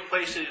the only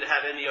place that it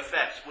had any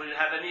effects. Would it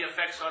have any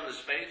effects on the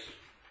space?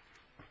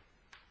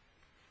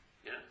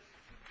 Yeah?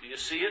 Do you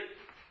see it?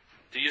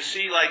 Do you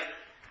see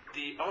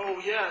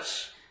oh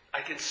yes,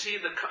 I can see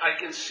the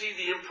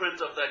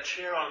imprint of that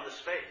chair on the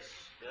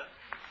space. Yeah?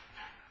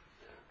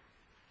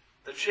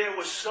 The chair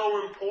was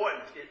so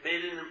important, it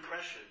made an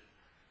impression.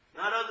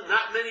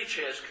 Not many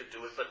chairs could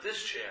do it, but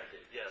this chair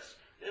did, yes.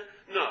 Yeah?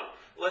 No.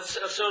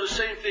 So the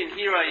same thing,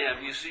 here I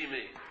am, you see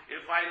me.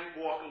 If I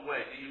walk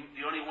away,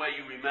 the only way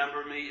you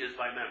remember me is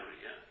by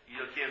memory, yeah?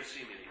 You can't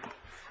see me anymore.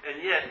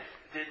 And yet,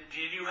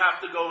 did you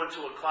have to go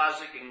into a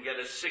closet and get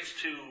a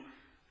 6'2"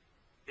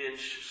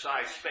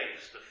 size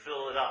space to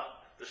fill it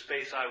up, the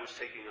space I was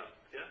taking up,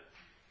 yeah?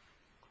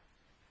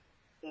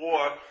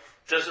 Or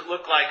does it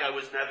look like I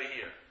was never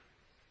here?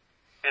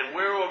 And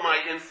where are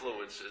my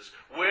influences?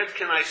 Where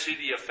can I see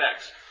the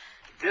effects?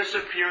 This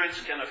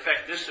appearance can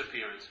affect this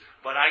appearance,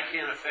 but I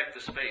can't affect the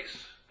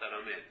space that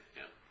I'm in.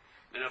 Yeah?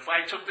 And if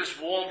I took this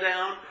wall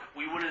down,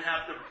 we wouldn't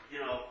have to,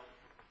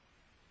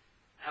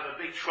 have a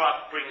big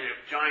truck bringing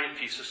a giant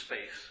piece of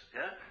space.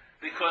 Yeah?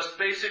 Because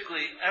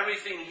basically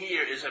everything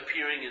here is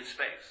appearing in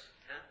space.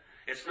 Yeah?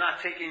 It's not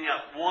taking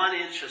up 1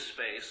 inch of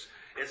space.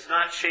 It's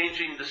not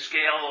changing the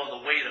scale or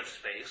the weight of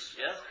space.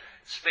 Yeah?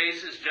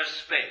 Space is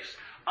just space,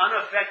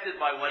 unaffected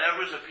by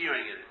whatever's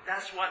appearing in it.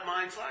 That's what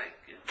mind's like.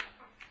 Yeah?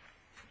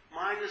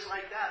 Mind is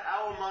like that.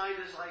 Our mind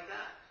is like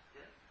that.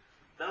 Yeah?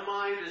 The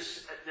mind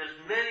is, there's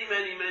many,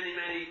 many, many,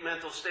 many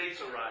mental states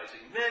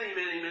arising. Many,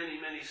 many, many,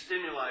 many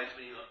stimuli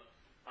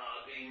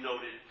being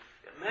noted.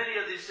 Many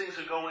of these things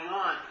are going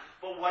on,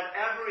 but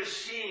whatever is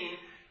seen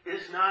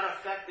is not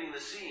affecting the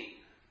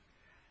seen.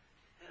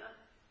 Yeah?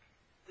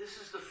 This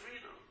is the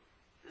freedom.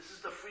 This is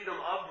the freedom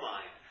of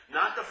mind.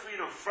 Not the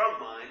freedom from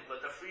mind,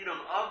 but the freedom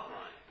of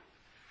mind.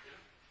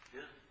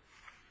 Yeah?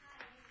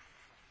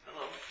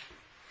 Hello.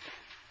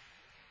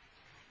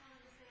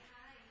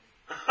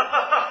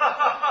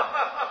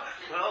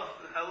 Well,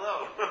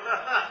 hello.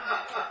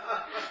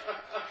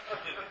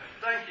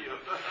 Thank you.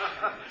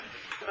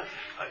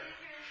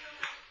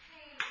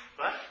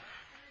 What?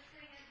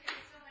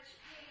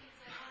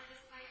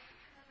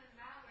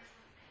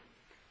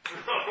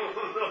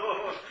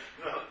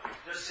 No.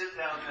 Just sit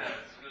down there.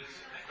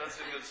 That's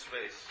a good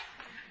space.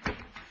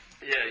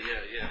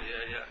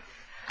 Yeah.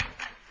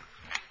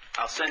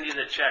 I'll send you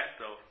the check,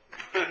 though.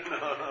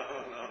 No.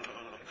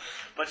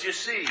 But you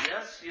see,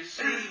 yes? You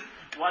see,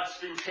 what's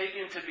been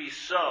taken to be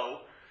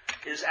so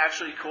is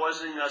actually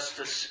causing us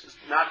to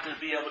not to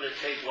be able to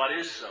take what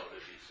is so to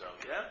be so,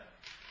 yeah?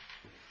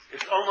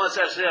 It's almost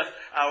as if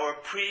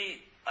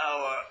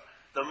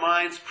the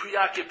mind's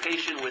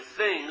preoccupation with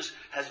things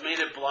has made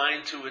it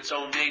blind to its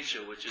own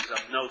nature, which is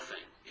of no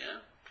thing,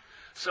 yeah?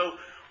 So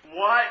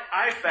what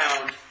I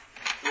found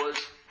was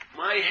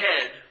my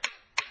head,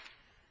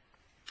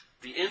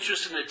 the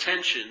interest and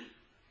attention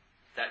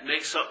that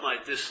makes up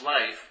this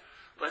life.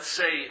 Let's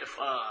say if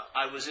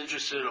I was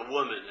interested in a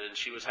woman and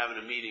she was having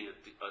a meeting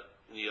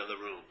in the other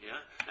room, yeah?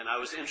 And I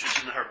was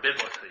interested in her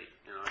biblically,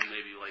 and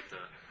maybe like to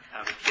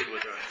have a kid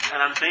with her.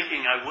 And I'm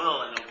thinking I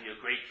will, and it'll be a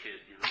great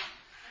kid,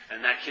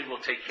 And that kid will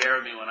take care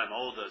of me when I'm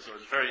older, so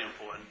it's very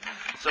important.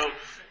 So,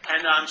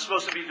 and I'm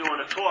supposed to be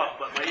doing a talk,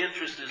 but my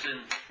interest is in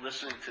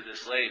listening to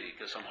this lady,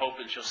 because I'm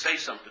hoping she'll say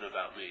something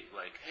about me,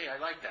 like, hey, I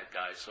like that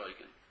guy, so I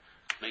can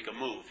make a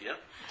move, yeah?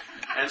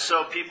 And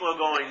so people are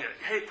going,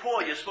 hey,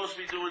 Paul, you're supposed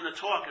to be doing the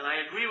talk, and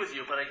I agree with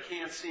you, but I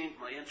can't see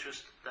my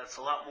interest. That's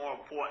a lot more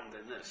important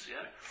than this,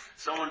 yeah?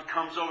 Someone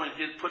comes over and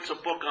puts a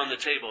book on the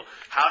table,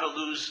 how to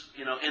lose,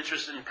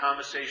 interest in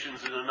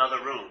conversations in another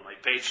room. I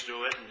page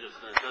through it, and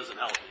it doesn't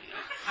help me,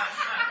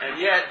 And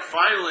yet,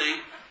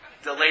 finally,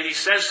 the lady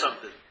says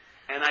something,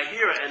 and I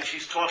hear it, and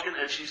she's talking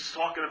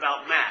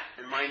about Matt,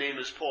 and my name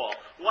is Paul.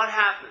 What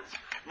happens?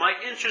 My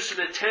interest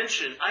and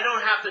attention, I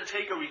don't have to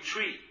take a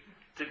retreat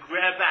to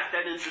grab back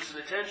that interest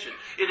and attention.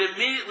 It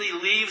immediately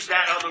leaves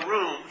that other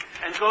room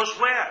and goes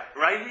where?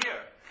 Right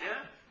here.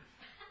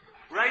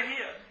 Yeah? Right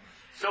here.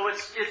 So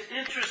its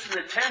interest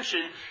and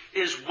attention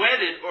is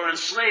wedded or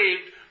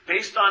enslaved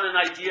based on an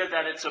idea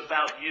that it's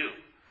about you.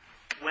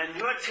 When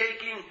you're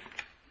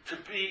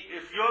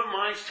if your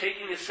mind's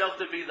taking itself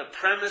to be the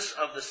premise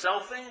of the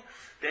selfing,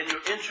 then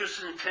your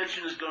interest and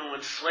attention is going to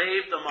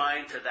enslave the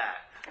mind to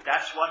that.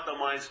 That's what the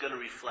mind's going to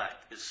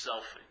reflect, is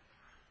selfing.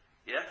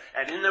 Yeah?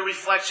 And in the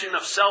reflection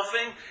of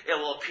selfing, it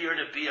will appear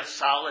to be a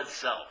solid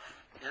self.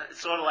 Yeah?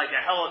 It's sort of like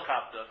a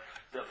helicopter,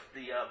 the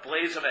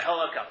blades of a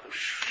helicopter.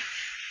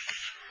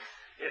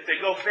 If they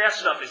go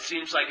fast enough, it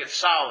seems like it's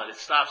solid. It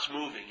stops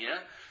moving, yeah?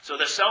 So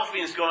the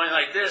selfie is going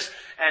like this,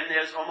 and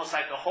there's almost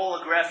like a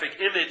holographic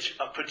image,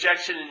 a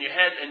projection in your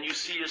head, and you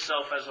see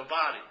yourself as a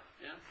body,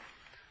 yeah?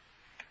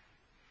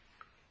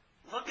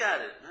 Look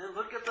at it, man.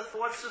 Look at the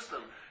thought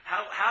system.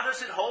 How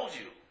does it hold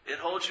you? It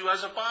holds you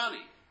as a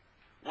body.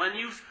 When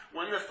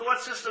the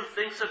thought system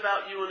thinks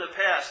about you in the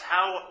past,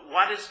 how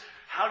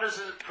does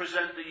it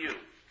present to you?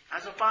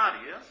 As a body,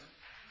 yes?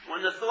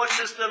 When the thought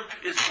system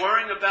is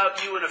worrying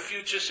about you in a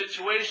future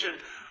situation,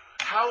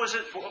 how is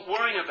it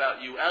worrying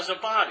about you as a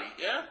body?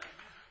 Yeah?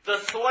 The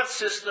thought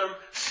system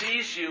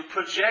sees you,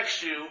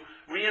 projects you,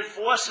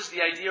 reinforces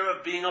the idea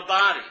of being a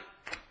body.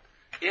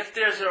 If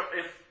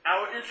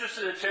our interest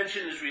and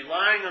attention is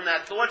relying on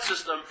that thought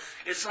system,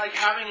 it's like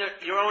having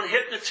your own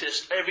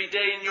hypnotist every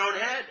day in your own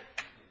head.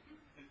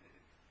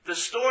 The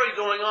story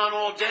going on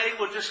all day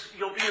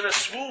you'll be in a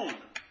swoon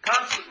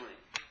constantly.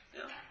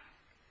 Yeah?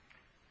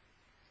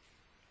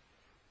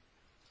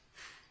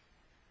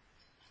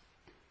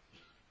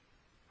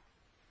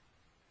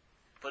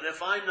 But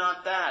if I'm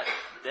not that,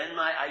 then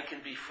I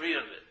can be free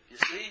of it. You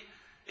see?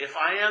 If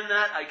I am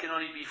that, I can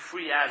only be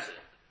free as it.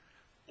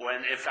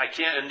 If I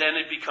can't, and then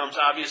it becomes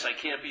obvious I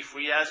can't be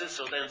free as it,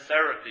 so then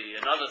therapy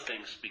and other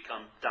things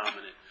become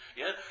dominant.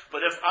 Yeah?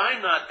 But if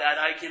I'm not that,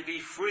 I can be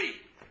free.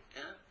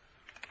 Yeah?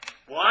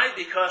 Why?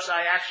 Because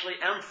I actually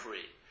am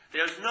free.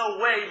 There's no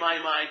way my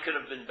mind could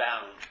have been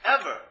bound.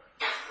 Ever.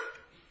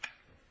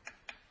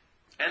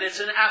 And it's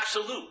an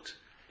absolute.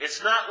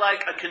 It's not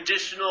like a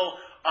conditional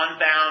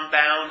unbound,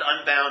 bound,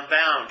 unbound,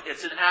 bound.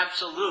 It's an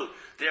absolute.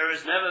 There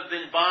has never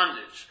been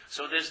bondage.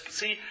 So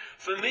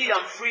for me,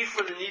 I'm free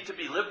from the need to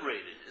be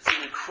liberated. It's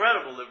an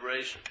incredible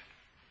liberation.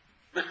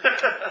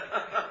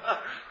 I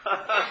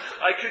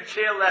could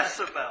care less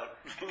about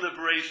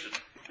liberation.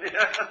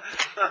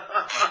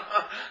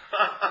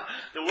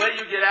 The way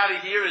you get out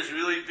of here is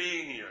really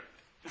being here.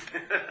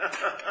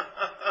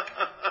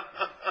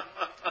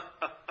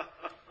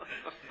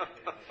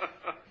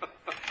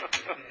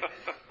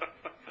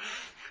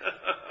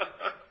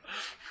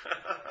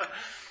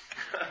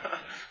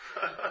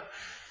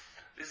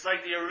 It's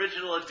like the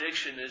original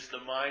addiction is the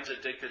mind's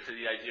addicted to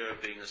the idea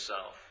of being a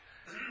self.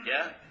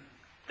 Yeah?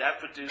 That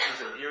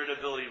produces an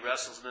irritability,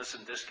 restlessness,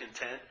 and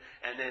discontent.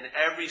 And then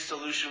every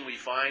solution we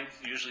find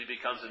usually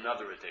becomes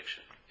another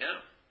addiction.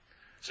 Yeah?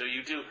 So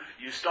you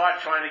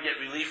start trying to get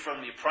relief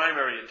from the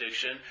primary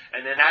addiction,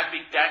 and then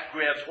that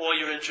grabs all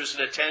your interest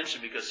and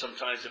attention because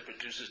sometimes it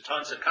produces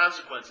tons of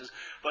consequences.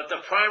 But the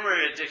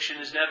primary addiction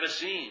is never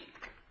seen.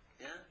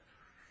 Yeah?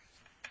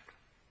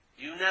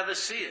 You never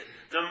see it.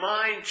 The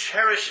mind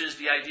cherishes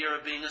the idea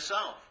of being a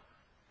self.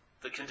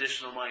 The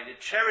conditional mind, it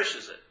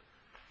cherishes it.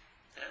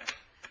 Yeah?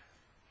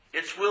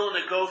 It's willing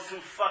to go through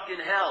fucking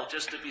hell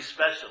just to be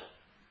special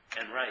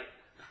and right.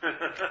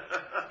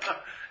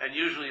 And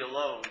usually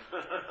alone.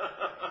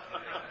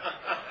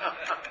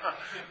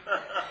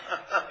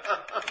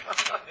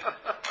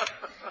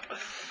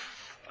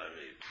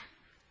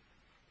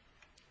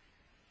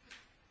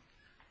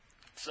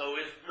 So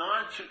if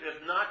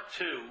not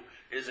two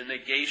is a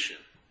negation,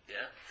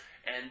 yeah,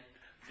 and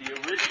the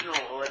original,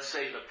 or let's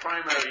say the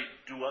primary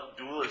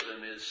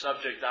dualism is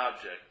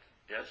subject-object,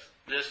 yes,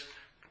 this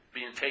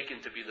being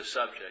taken to be the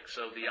subject.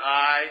 So the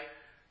I,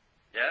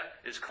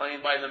 yeah, is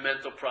claimed by the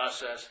mental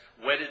process,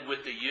 wedded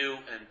with the you,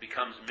 and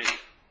becomes me.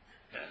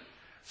 Yeah?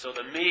 So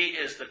the me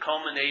is the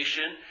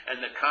culmination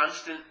and the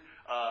constant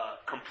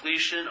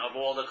completion of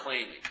all the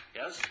claiming.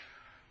 Yes?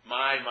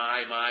 My.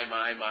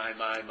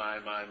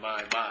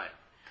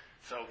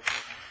 So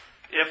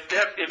if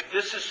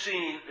this is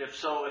seen,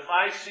 if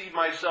I see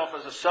myself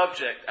as a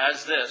subject,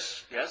 as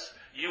this, yes,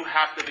 you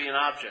have to be an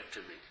object to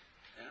me.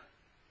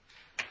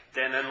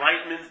 Then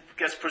enlightenment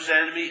gets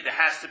presented to me, there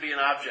has to be an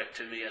object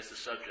to me as the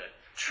subject.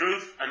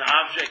 Truth, an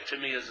object to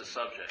me as a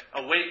subject.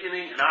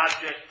 Awakening, an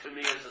object to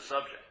me as a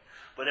subject.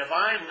 But if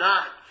I'm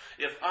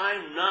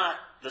not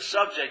the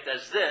subject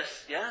as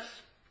this,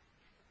 yes,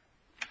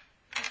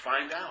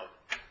 find out.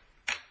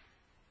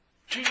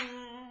 Ching!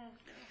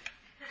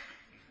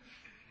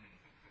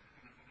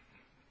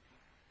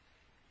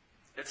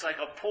 It's like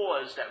a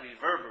pause that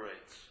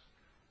reverberates.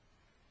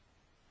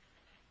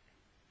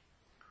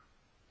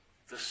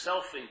 The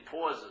selfing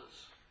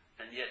pauses,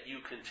 and yet you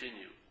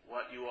continue.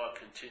 What you are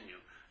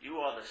continue. You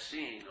are the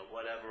seeing of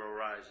whatever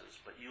arises,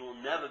 but you will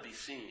never be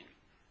seen.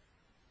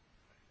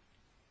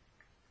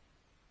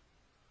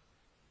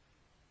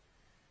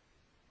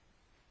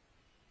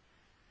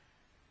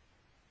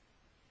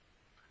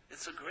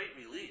 It's a great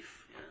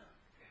relief, yeah.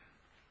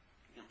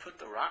 You can put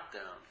the rock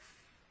down.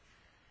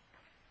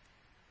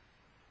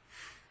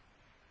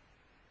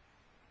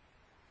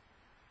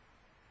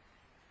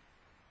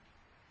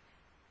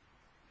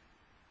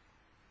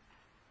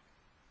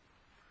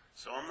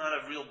 So I'm not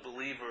a real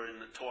believer in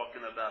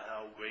talking about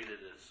how great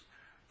it is,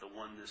 the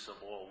oneness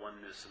of all,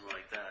 oneness and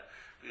like that.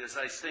 Because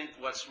I think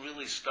what's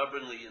really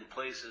stubbornly in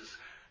place is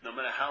no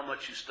matter how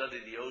much you study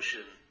the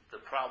ocean, The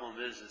problem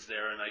is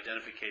there an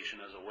identification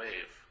as a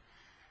wave.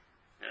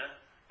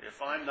 Yeah?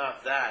 If I'm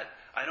not that,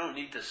 I don't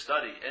need to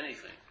study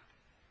anything.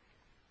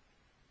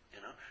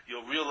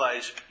 You'll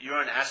realize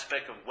you're an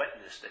aspect of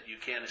wetness that you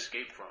can't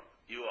escape from.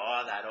 You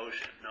are that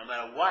ocean. No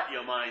matter what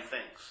your mind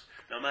thinks,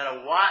 no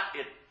matter what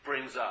it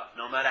brings up,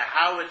 no matter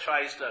how it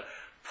tries to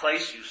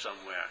place you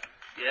somewhere,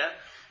 yeah?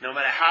 No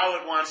matter how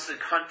it wants to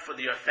hunt for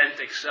the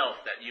authentic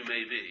self that you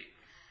may be,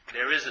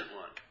 there isn't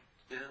one.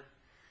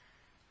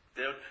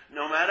 Yeah?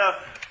 No matter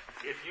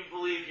if you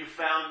believe you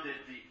found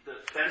the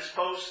fence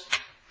post,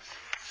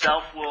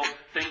 self will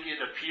think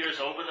it appears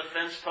over the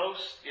fence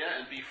post, yeah,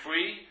 and be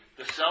free.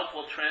 The self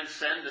will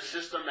transcend the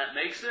system that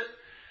makes it.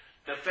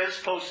 The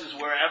fence post is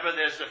wherever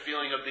there's the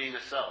feeling of being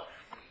a self.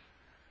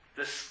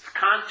 The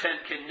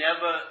content can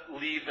never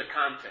leave the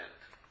content.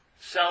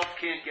 Self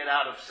can't get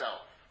out of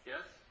self. Yes?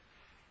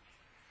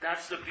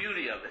 That's the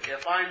beauty of it.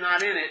 If I'm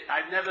not in it,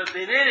 I've never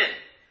been in it.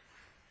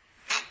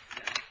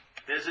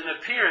 There's an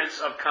appearance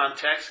of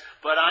context,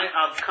 but I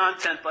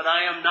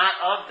am not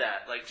of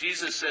that. Like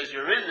Jesus says,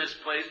 you're in this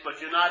place,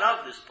 but you're not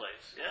of this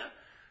place. Yeah?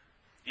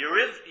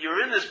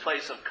 You're in this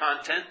place of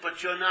content,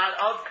 but you're not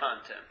of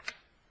content.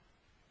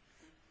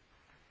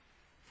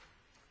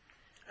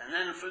 And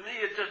then for me,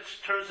 it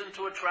just turns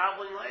into a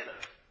traveling lighter,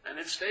 and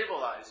it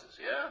stabilizes.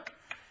 Yeah.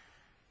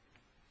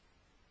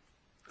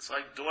 It's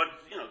like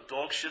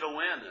dog shit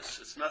awareness.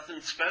 It's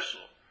nothing special.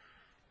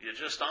 You're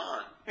just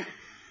on.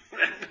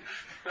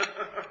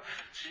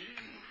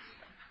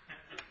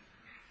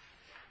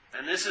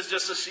 And this is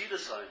just a seed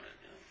assignment.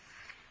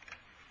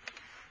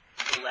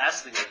 The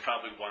last thing I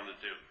probably want to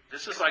do.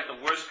 This is like the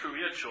worst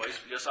career choice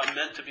because I'm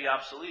meant to be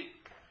obsolete.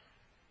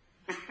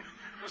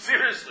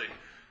 Seriously.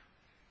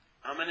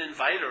 I'm an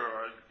inviter,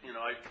 or,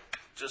 I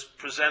just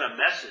present a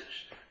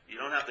message. You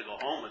don't have to go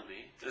home with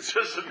me. It's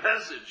just a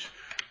message.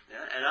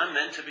 Yeah? And I'm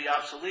meant to be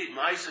obsolete.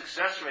 My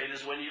success rate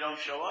is when you don't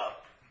show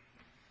up.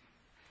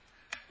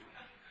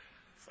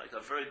 It's like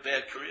a very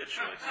bad career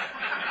choice.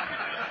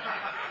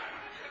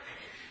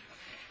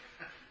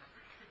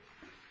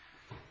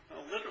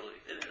 No, literally,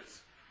 it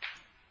is.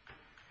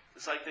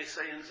 It's like they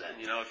say in Zen,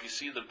 if you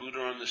see the Buddha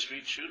on the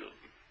street, shoot him.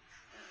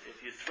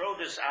 If you throw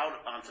this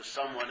out onto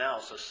someone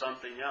else or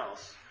something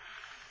else,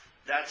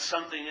 that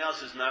something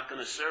else is not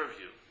going to serve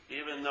you.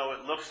 Even though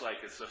it looks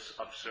like it's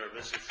of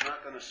service, it's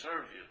not going to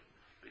serve you.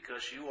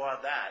 Because you are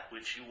that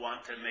which you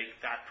want to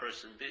make that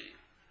person be.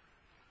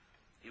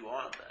 You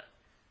are that.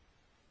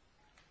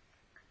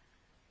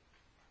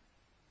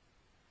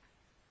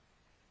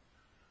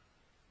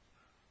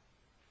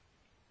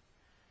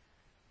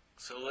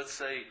 So let's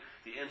say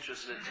the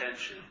interest and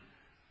attention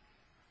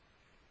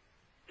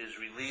is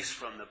released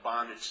from the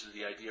bondage to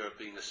the idea of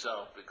being a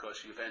self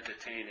because you've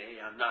entertained, hey,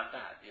 I'm not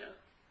that, yeah?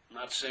 I'm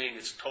not saying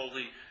it's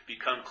totally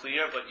become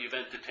clear, but you've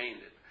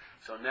entertained it.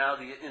 So now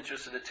the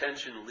interest and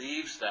attention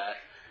leaves that,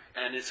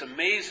 and it's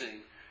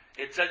amazing.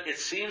 It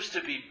seems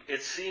to be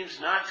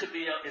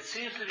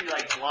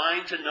like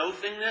blind to no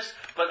thingness,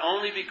 but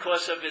only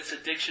because of its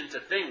addiction to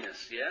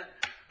thingness, yeah?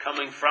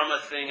 Coming from a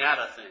thing at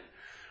a thing.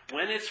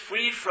 When it's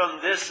freed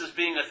from this as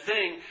being a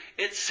thing,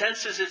 it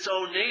senses its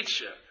own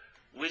nature,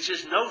 which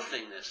is no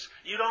thingness.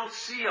 You don't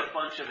see a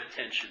bunch of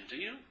attention, do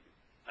you?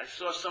 I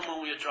saw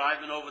someone we were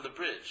driving over the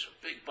bridge,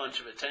 a big bunch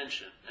of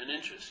attention and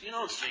interest. You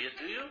don't see it,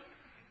 do you?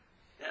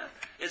 Yeah?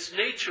 Its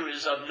nature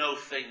is of no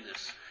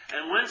thingness.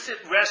 And once it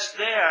rests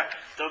there,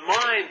 the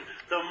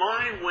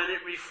mind, when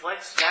it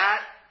reflects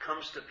that,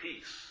 comes to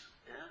peace.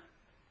 Yeah?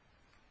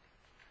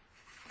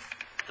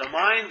 The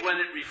mind, when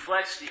it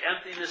reflects the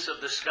emptiness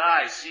of the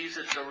sky, sees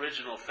its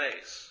original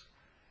face.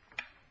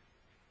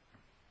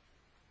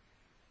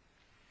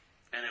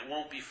 And it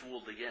won't be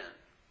fooled again.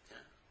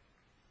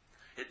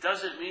 Yeah? It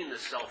doesn't mean the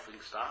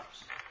selfing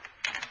stops.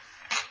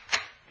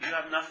 You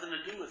have nothing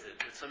to do with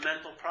it. It's a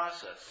mental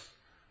process.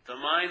 The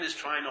mind is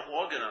trying to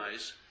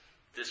organize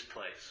this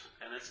place,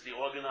 and it's the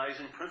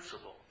organizing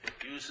principle. It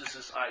uses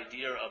this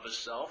idea of a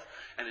self,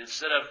 and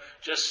instead of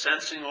just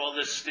sensing all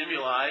this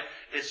stimuli,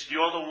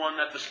 you're the one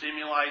that the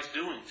stimuli is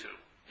doing to.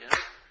 Yeah?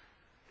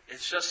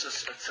 It's just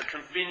it's a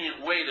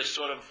convenient way to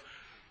sort of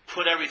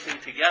put everything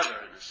together,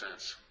 in a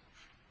sense,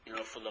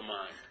 for the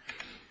mind.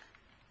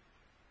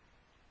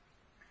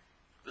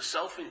 The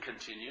selfing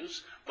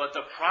continues, but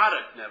the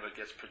product never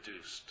gets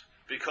produced,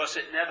 because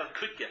it never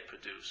could get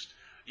produced.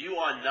 You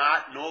are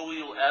not, nor will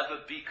you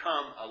ever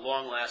become a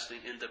long-lasting,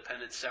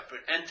 independent,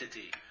 separate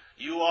entity.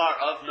 You are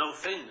of no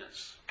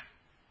thingness.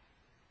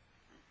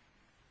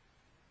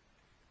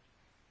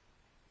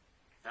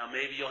 Now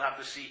maybe you'll have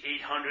to see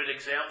 800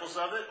 examples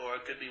of it, or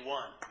it could be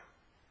one.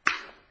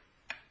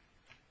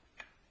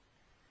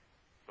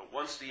 But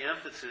once the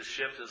emphasis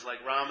shifts, it's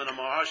like Ramana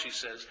Maharshi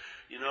says,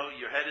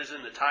 your head is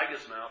in the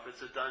tiger's mouth,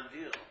 it's a done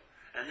deal.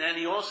 And then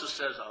he also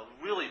says a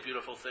really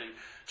beautiful thing,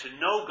 to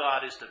know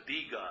God is to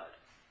be God.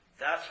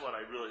 That's what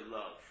I really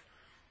love.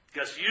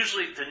 Because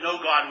usually to know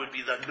God would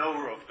be the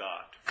knower of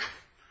God.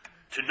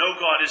 To know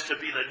God is to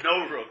be the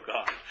knower of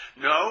God.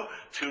 No,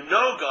 to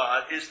know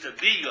God is to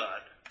be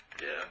God.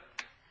 Yeah.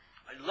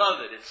 I love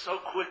it. It's so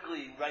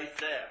quickly right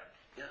there.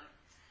 Yeah.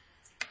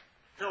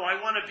 No,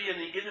 I want to be in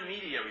the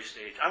intermediary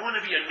stage. I want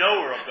to be a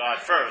knower of God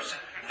first.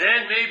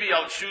 Then maybe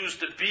I'll choose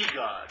to be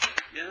God.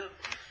 Yeah?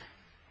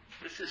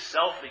 This is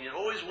selfing. It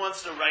always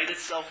wants to write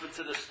itself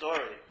into the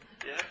story.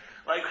 Yeah?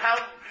 Like how,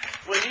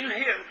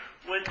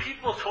 when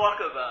people talk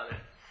about it,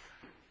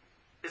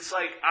 it's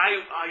like,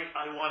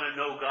 I want to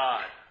know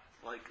God.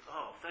 Like,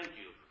 oh, thank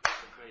you.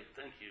 Great,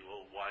 thank you,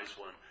 oh wise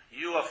one.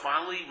 You are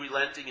finally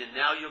relenting, and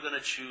now you're going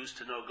to choose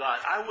to know God.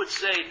 I would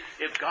say,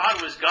 if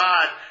God was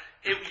God,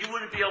 you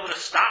wouldn't be able to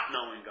stop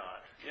knowing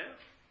God. Yeah?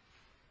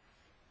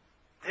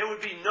 There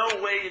would be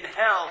no way in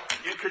hell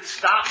you could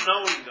stop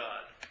knowing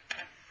God.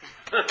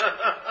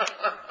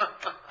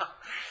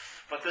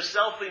 But the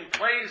selfing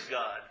plays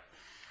God.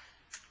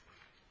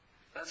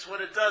 That's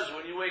what it does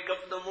when you wake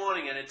up in the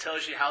morning and it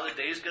tells you how the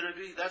day's going to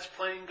be. That's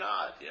playing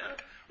God, yeah?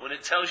 When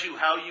it tells you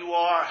how you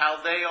are,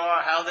 how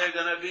they're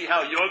going to be,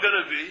 how you're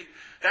going to be,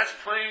 that's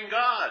playing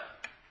God.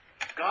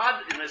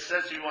 God, in the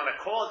sense you want to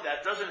call it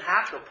that, doesn't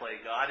have to play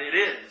God. It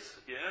is,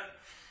 yeah?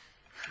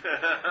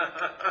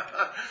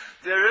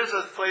 There is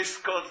a place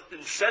called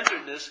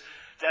centeredness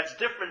that's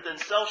different than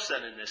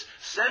self-centeredness.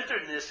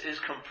 Centeredness is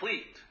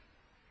complete.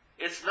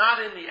 It's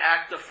not in the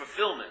act of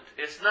fulfillment.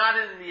 It's not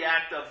in the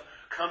act of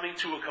coming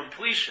to a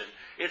completion.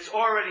 It's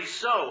already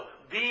so.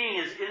 Being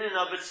is in and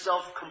of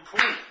itself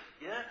complete.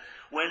 Yeah?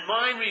 When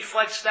mind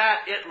reflects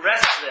that, it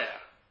rests there.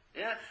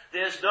 Yeah?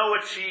 There's no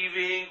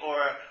achieving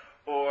or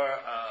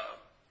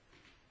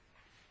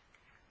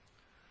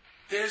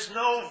there's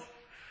no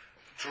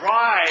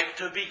drive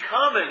to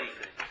become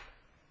anything.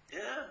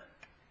 Yeah?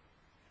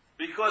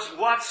 Because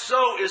what's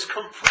so is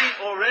complete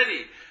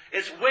already.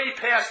 It's way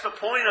past the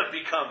point of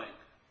becoming.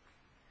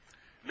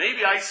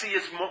 Maybe I see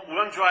its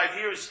one drive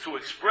here is to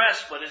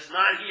express, but it's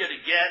not here to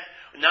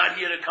get, not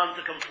here to come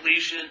to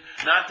completion,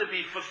 not to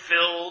be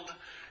fulfilled.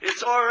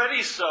 It's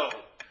already so.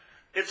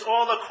 It's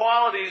all the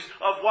qualities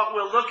of what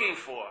we're looking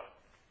for.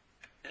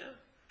 Yeah?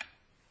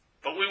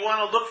 But we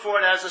want to look for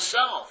it as a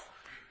self.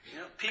 You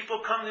know, people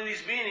come to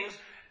these meetings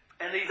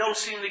and they don't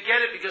seem to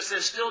get it because they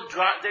still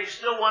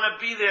want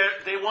to be there.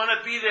 They want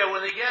to be there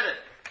when they get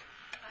it.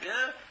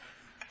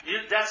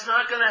 Yeah? That's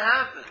not going to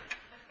happen.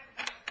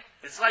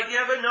 It's like, you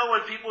ever know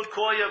when people would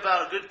call you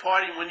about a good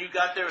party and when you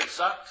got there it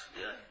sucked?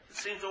 Yeah? It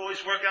seems to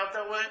always work out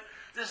that way.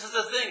 This is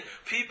the thing.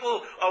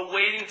 People are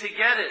waiting to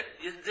get it.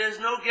 There's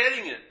no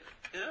getting it.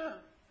 Yeah.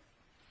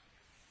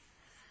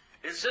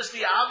 It's just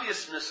the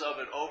obviousness of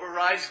it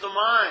overrides the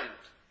mind.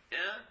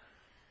 Yeah.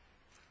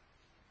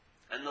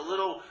 And the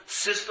little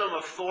system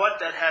of thought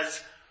that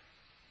has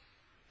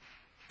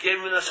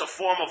given us a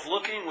form of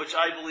looking, which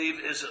I believe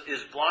is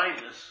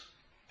blindness.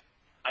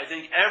 I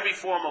think every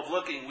form of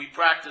looking we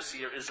practice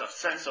here is a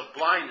sense of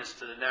blindness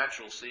to the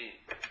natural seeing.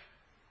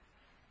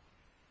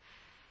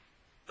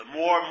 The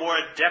more and more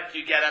adept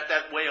you get at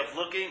that way of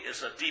looking,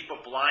 is a deeper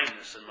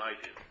blindness in my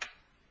view.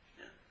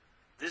 Yeah.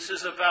 This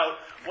is about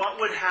what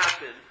would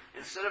happen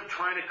instead of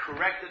trying to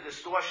correct the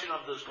distortion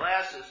of those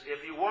glasses.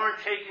 If you weren't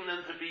taking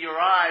them to be your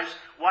eyes,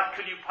 what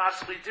could you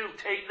possibly do?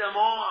 Take them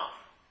off.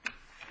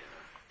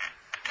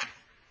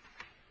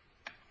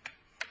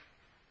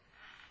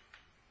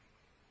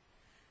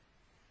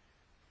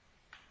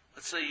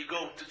 Let's say you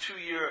go to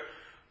 2-year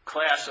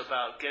class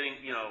about getting,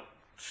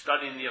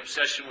 studying the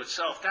obsession with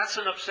self. That's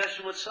an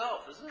obsession with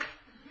self, isn't it?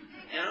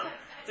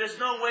 There's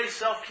no way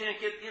self can't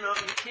get, you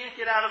can't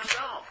get out of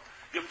self.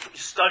 You're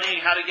studying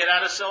how to get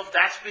out of self,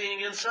 that's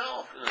being in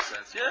self, in a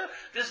sense. Yeah?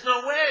 There's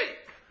no way.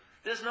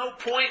 There's no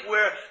point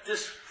where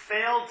this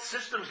failed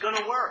system's going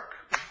to work.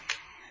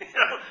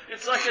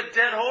 It's like a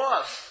dead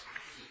horse.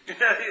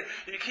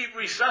 You keep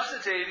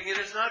resuscitating it,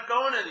 it's not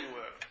going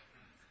anywhere.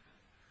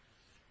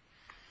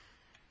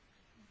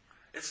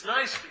 It's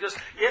nice because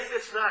if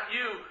it's not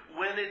you,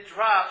 when it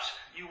drops,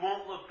 you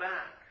won't look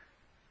back.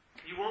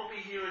 You won't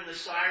be hearing the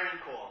siren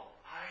call.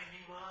 Hi,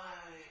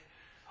 Nimai.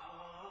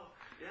 Oh,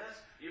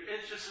 yes? Your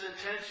interest and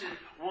intention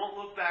won't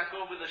look back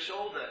over the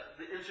shoulder.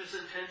 The interest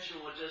and intention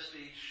will just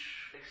be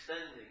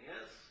extending,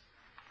 yes?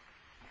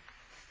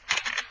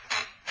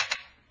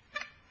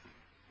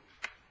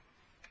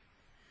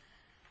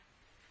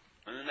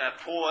 And in that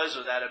pause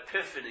or that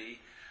epiphany,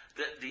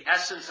 the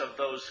essence of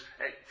those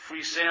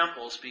free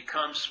samples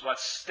becomes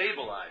what's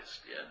stabilized,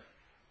 yeah?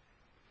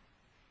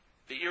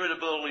 The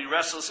irritability,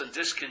 restless, and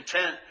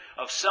discontent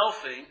of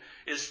selfing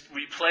is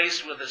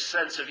replaced with a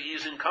sense of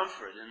ease and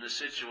comfort in the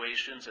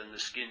situations and the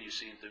skin you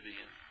seem to be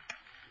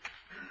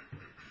in.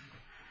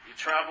 You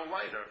travel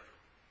lighter.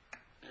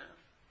 Yeah?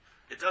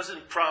 It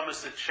doesn't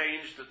promise to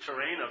change the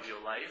terrain of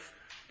your life.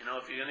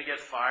 If you're going to get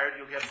fired,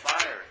 you'll get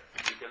fired.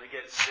 If you're going to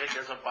get sick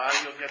as a body,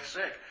 you'll get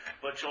sick.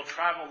 But you'll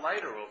travel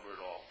lighter over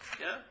it all.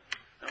 Yeah?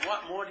 And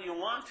what more do you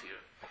want here?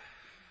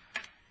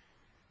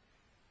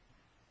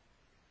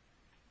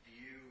 Do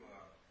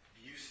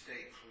you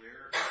stay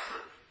clear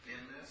in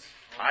this?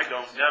 I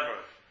don't,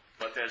 never.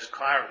 But there's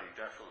clarity,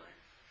 definitely.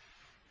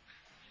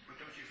 But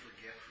don't you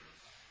forget?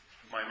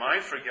 My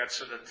mind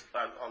forgets it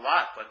a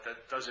lot, but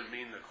that doesn't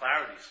mean the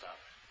clarity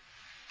stops.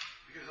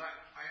 Because I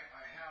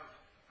have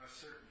a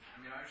certain...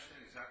 I understand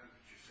exactly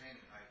what you're saying.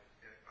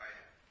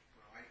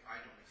 I I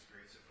don't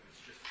experience it, but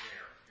it's just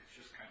there. It's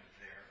just kind of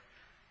there.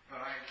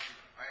 But I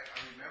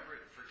remember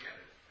it and forget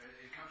it.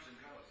 It comes and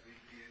goes.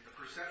 The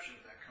perception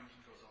of that comes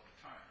and goes all the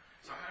time.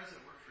 So how does it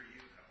work for you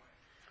that way?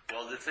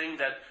 Well,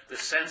 the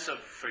sense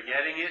of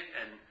forgetting it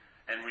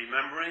and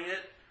remembering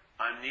it,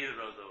 I'm neither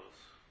of those.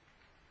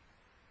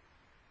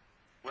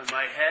 When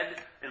my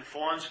head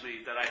informs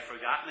me that I've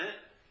forgotten it,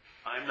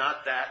 I'm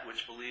not that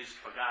which believes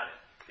forgot it.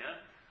 Yeah?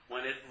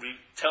 When it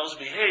tells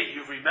me, hey,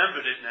 you've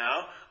remembered it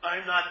now,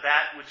 I'm not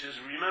that which is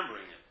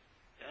remembering it.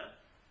 Yeah?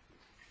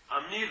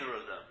 I'm neither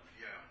of them.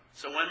 Yeah.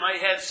 So when my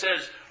head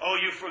says, oh,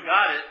 you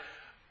forgot it,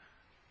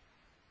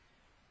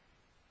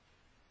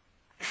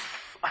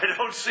 I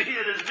don't see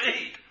it as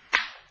me.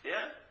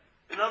 Yeah?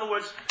 In other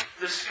words,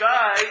 the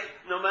sky,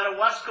 no matter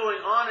what's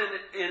going on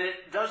in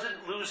it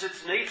doesn't lose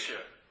its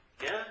nature.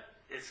 Yeah?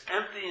 It's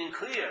empty and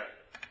clear.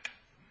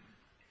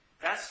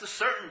 That's the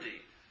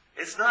certainty.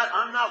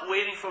 I'm not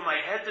waiting for my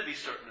head to be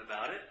certain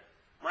about it.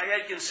 My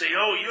head can say,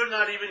 oh,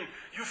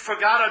 you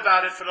forgot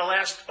about it for the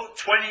last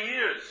 20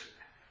 years.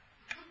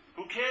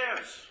 Who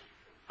cares?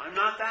 I'm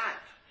not that.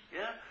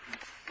 Yeah?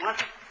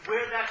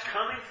 Where that's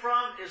coming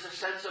from is a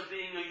sense of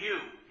being a you.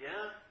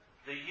 Yeah?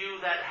 The you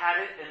that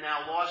had it and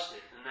now lost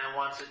it and now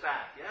wants it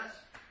back. Yes?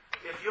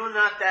 If you're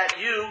not that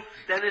you,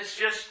 then it's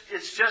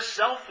just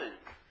selfing.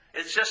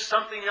 It's just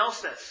something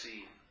else that's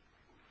seen.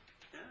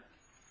 Yeah?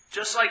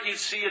 Just like you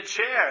see a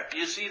chair. Do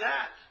you see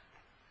that?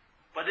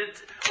 But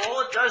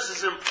all it does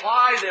is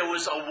imply there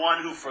was a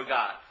one who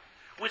forgot.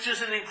 Which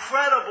is an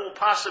incredible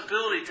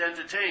possibility to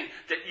entertain,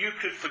 that you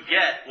could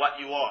forget what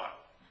you are.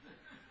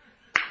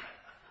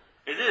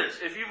 It is.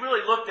 If you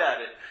really looked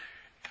at it,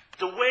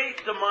 the way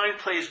the mind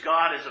plays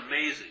God is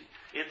amazing.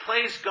 It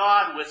plays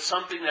God with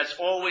something that's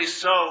always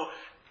so,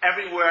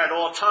 everywhere at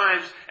all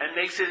times, and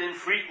makes it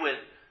infrequent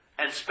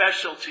and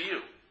special to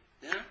you.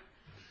 Yeah?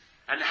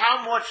 And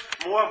how much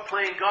more of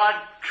playing God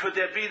could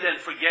there be than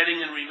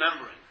forgetting and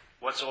remembering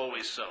what's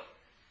always so?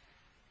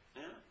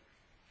 Yeah?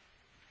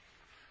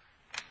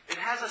 It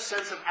has a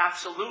sense of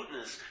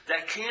absoluteness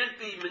that can't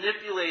be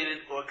manipulated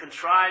or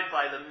contrived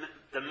by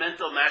the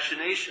mental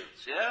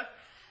machinations. Yeah?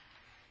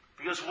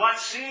 Because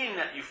what's seeing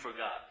that you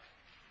forgot?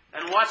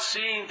 And what's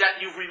seeing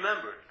that you've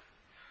remembered?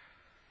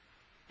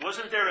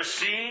 Wasn't there a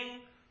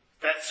seeing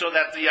so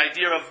that the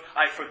idea of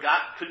I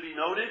forgot could be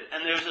noted?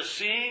 And there's a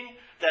seeing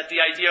that the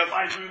idea of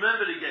I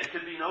remembered again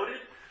could be noted?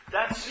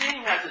 That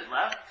seeing hasn't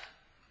left.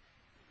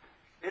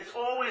 It's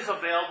always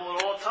available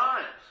at all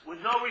times,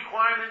 with no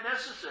requirement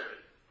necessary.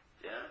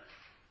 Yeah?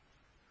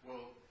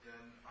 Well,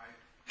 then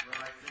when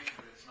I think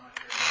that it's not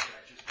there,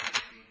 that just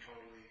being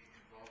totally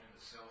involved in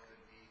the self that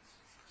needs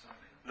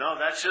something. No,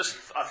 that's just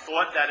a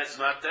thought that it's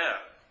not there.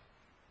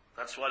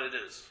 That's what it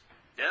is.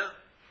 Yeah?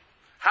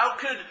 How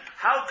could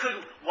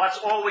what's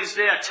always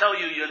there tell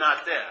you you're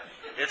not there?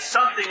 It's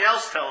something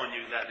else telling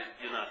you that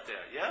you're not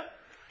there. Yeah?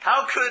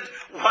 How could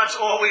what's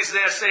always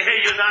there say,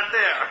 hey, you're not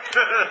there?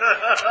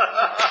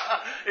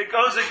 It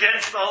goes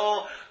against the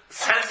whole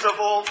sense of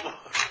all...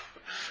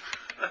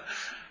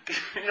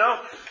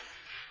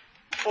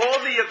 all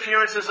the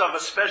appearances of a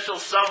special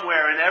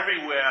somewhere and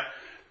everywhere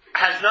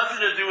has nothing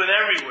to do with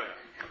everywhere.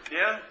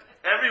 Yeah?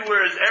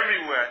 Everywhere is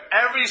everywhere.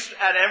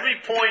 At every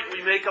point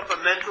we make up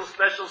a mental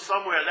special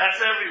somewhere. That's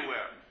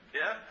everywhere.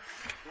 Yeah?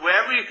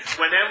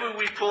 Whenever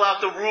we pull out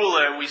the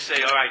ruler and we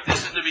say, all right,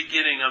 this is the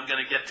beginning, I'm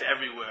going to get to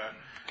everywhere.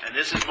 And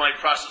this is my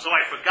process. Oh,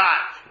 I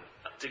forgot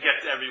to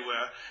get to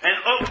everywhere. And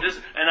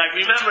and I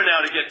remember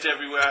now to get to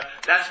everywhere.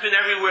 That's been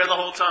everywhere the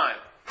whole time.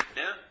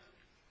 Yeah?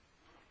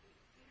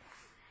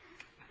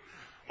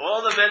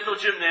 All the mental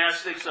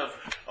gymnastics of,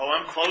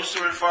 I'm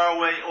closer and far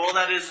away, all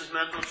that is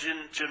mental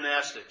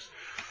gymnastics.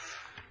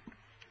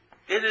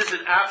 It is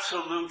an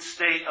absolute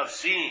state of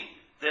seeing.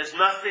 There's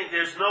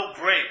no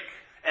break.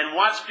 And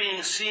what's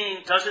being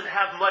seen doesn't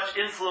have much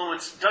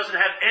influence, doesn't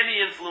have any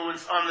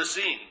influence on the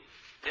seeing.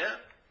 Yeah?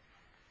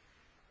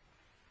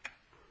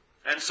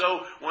 And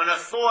so when a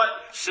thought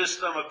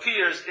system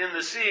appears in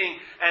the seeing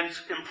and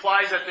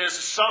implies that there's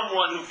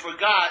someone who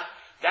forgot,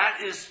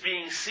 that is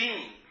being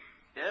seen.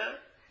 Yeah?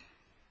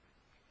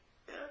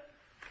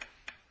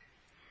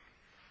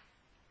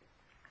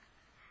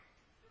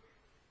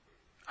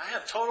 I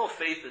have total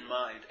faith in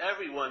mind.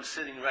 Everyone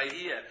sitting right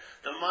here.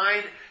 The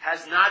mind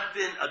has not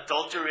been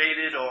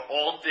adulterated or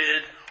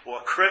altered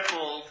or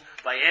crippled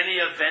by any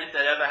event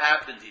that ever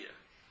happened here.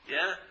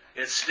 Yeah?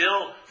 It's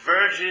still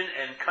virgin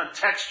and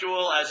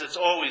contextual as it's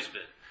always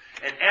been.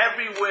 And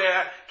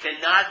everywhere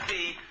cannot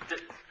be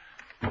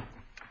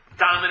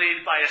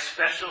dominated by a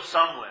special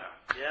somewhere.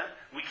 Yeah?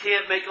 We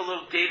can't make a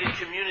little gated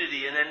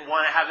community and then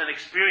want to have an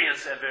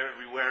experience of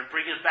everywhere and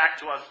bring it back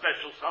to our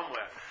special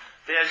somewhere.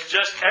 There's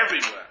just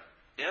everywhere.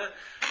 Yeah?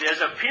 There's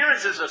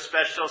appearances of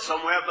special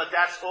somewhere, but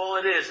that's all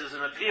it is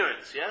an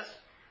appearance, yes?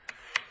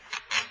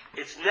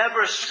 It's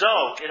never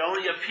so. It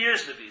only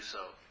appears to be so.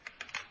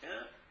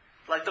 Yeah?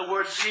 Like the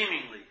word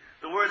seemingly.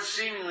 The word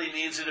seemingly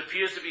means it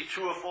appears to be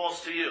true or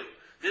false to you.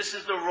 This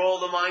is the role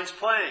the mind's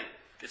playing.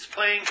 It's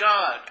playing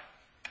God.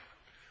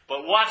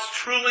 But what's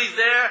truly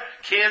there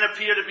can't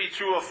appear to be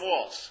true or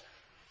false.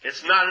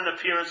 It's not an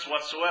appearance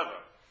whatsoever.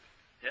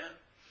 Yeah?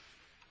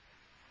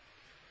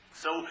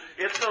 So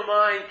if the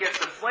mind gets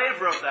a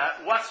flavor of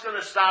that, what's going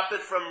to stop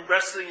it from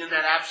resting in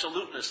that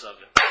absoluteness of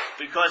it?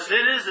 Because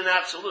it is an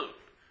absolute.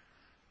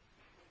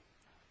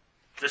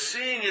 The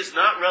seeing is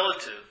not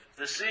relative.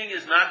 The seeing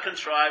is not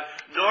contrived,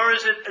 nor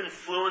is it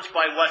influenced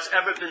by what's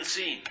ever been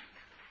seen.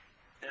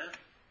 Yeah?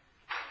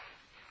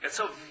 It's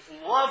a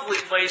lovely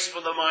place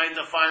for the mind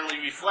to finally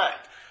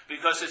reflect,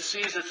 because it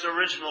sees its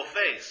original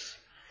face.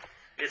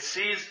 It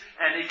sees,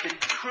 and it can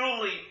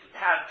truly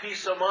have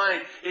peace of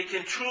mind. It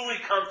can truly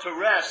come to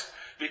rest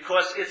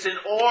because it's in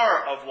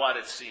awe of what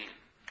it's seen.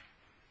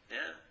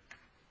 Yeah?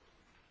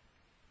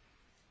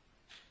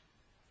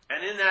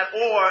 And in that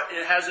awe,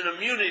 it has an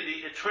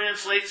immunity. It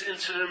translates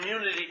into an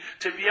immunity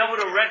to be able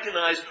to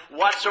recognize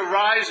what's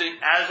arising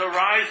as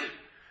arising,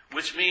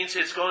 which means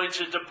it's going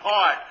to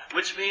depart,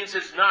 which means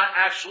it's not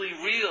actually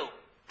real.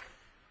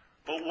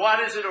 But what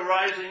is it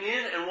arising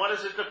in, and what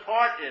does it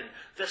depart in?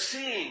 The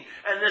seeing.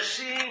 And the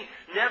seeing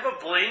never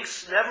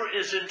blinks, never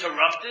is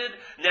interrupted,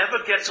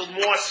 never gets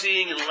more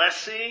seeing and less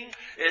seeing.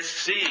 It's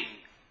seeing.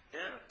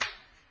 Yeah?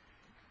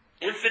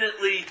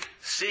 Infinitely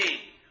seeing.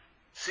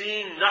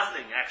 Seeing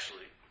nothing,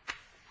 actually.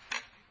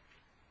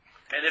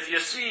 And if you're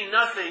seeing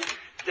nothing,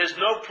 there's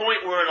no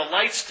point where it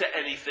alights to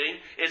anything.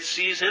 It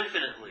sees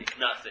infinitely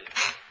nothing.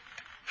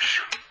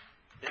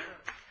 Yeah.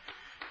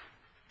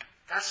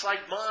 That's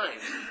like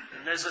mind.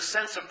 And there's a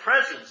sense of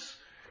presence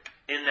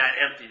in that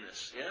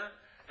emptiness. Yeah?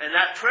 And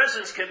that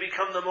presence can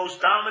become the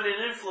most dominant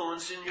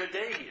influence in your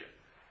day here.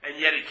 And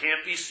yet it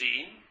can't be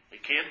seen.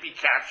 It can't be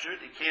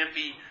captured. It can't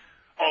be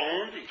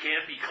owned. It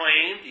can't be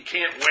claimed. You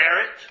can't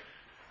wear it.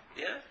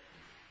 Yeah?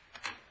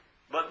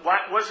 But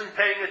what wasn't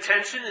paying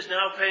attention is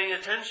now paying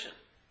attention.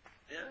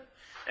 Yeah?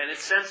 And it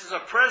senses a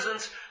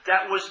presence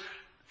that was,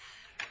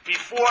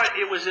 before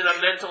it was in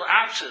a mental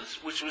absence,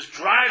 which was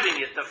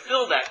driving it to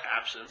fill that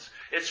absence.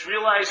 It's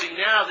realizing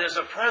now there's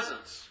a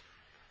presence.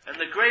 And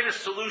the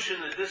greatest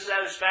solution to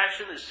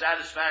dissatisfaction is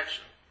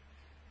satisfaction.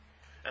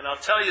 And I'll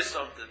tell you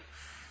something.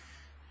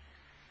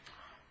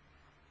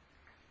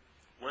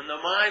 When the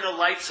mind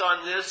alights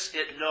on this,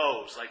 it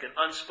knows, like an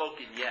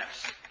unspoken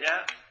yes.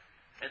 Yeah?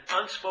 An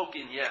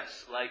unspoken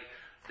yes. Like,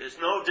 there's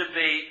no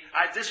debate.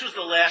 This was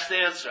the last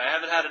answer. I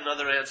haven't had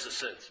another answer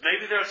since.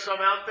 Maybe there are some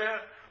out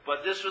there,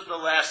 but this was the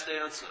last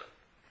answer.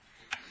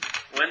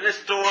 When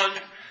this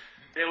dawned,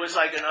 it was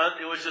like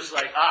it was just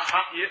like,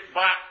 yeah.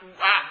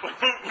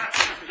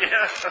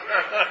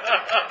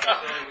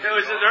 It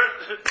was an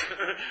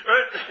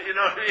earth, you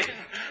know what I mean?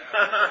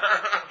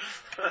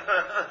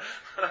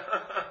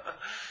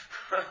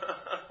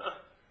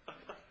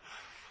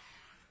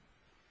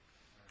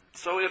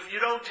 So if you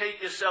don't take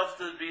yourself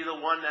to be the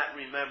one that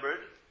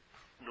remembered,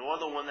 nor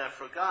the one that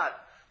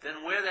forgot,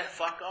 then where the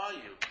fuck are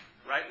you?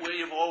 Right where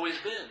you've always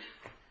been.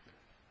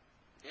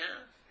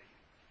 Yeah?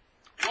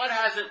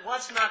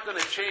 What's not going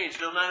to change,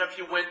 no matter if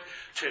you went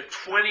to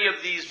 20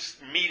 of these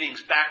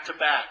meetings back to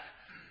back?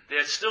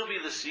 There'd still be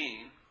the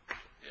seeing.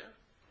 Yeah?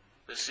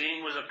 The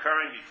seeing was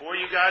occurring before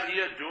you got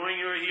here, during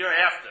you were here,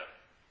 after.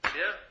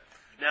 Yeah?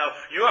 Now,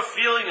 your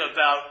feeling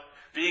about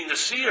being the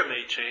seer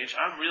may change.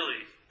 I'm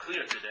really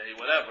clear today,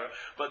 whatever.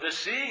 But the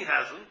seeing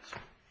hasn't.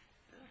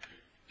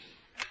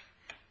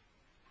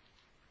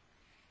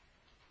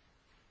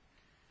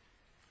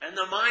 And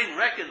the mind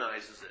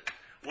recognizes it.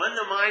 When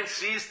the mind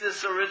sees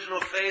this original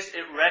face,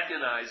 it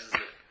recognizes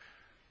it.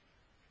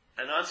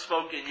 An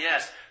unspoken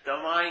yes. The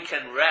mind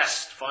can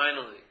rest,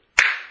 finally.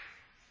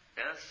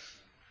 Yes?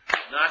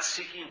 Not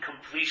seeking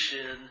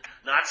completion,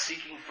 not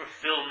seeking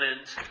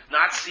fulfillment,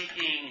 not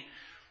seeking,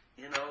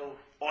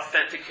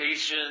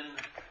 authentication.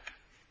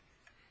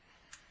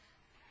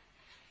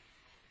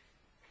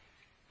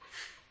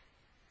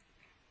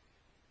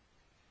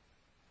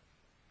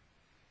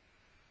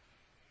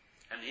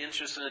 And the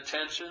interest and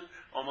attention,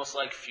 almost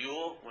like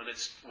fuel, when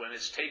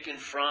it's taken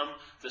from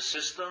the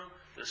system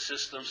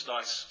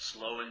starts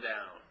slowing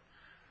down.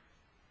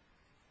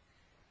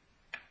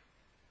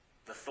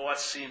 The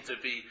thoughts seem to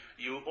be,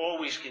 you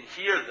always can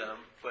hear them,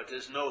 but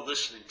there's no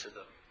listening to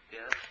them.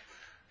 Yeah?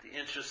 The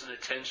interest and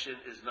attention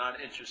is not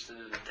interested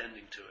in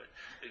attending to it,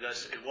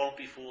 because it won't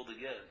be fooled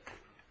again.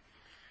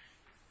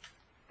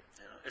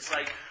 It's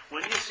like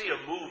when you see a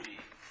movie,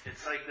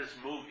 it's like this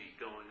movie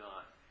going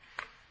on.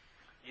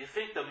 You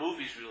think the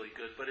movie's really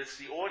good, but it's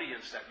the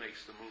audience that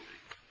makes the movie.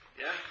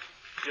 Yeah?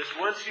 Just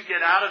once you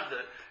get out of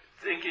the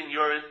thinking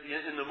you're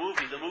in the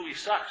movie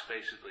sucks,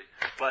 basically.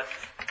 But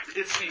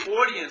it's the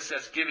audience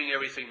that's giving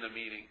everything the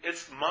meaning.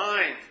 It's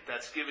mind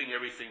that's giving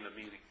everything the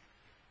meaning.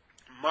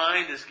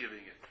 Mind is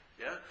giving it.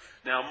 Yeah?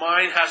 Now,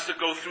 mind has to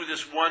go through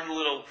this one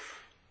little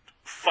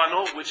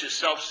funnel, which is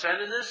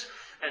self-centeredness,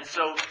 and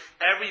so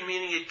every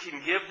meaning it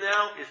can give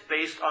now is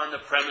based on the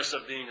premise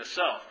of being a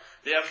self.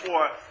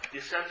 Therefore, the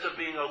sense of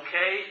being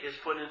okay is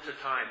put into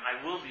time.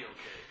 I will be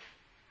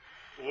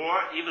okay.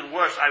 Or, even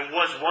worse, I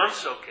was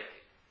once okay.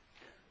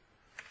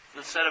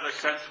 Instead of a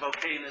sense of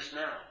okayness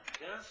now.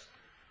 Yes?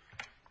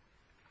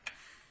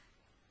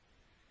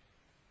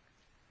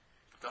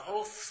 The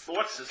whole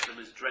thought system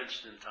is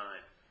drenched in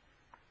time.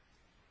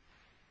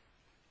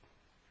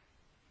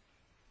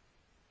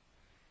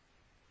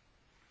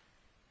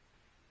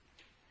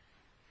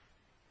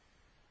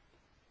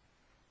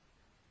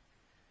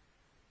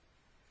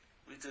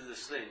 into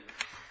this thing.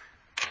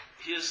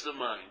 Here's the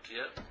mind,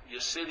 yeah? You're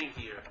sitting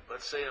here.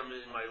 Let's say I'm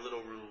in my little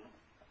room.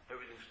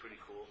 Everything's pretty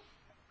cool.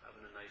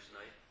 Having a nice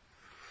night.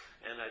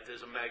 And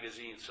there's a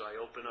magazine, so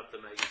I open up the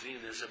magazine.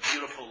 There's a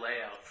beautiful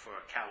layout for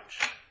a couch,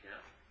 yeah?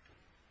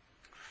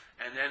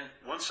 And then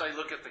once I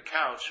look at the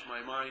couch,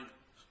 my mind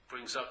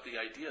brings up the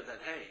idea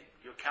that, hey,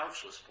 you're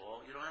couchless,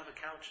 Paul. You don't have a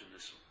couch in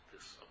this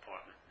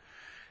apartment.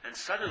 And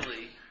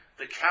suddenly,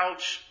 the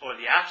couch, or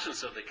the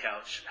absence of the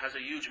couch, has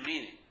a huge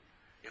meaning.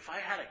 If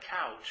I had a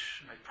couch,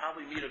 I'd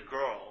probably meet a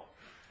girl,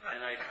 and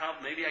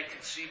maybe I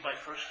could see my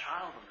first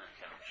child on that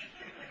couch.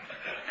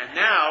 And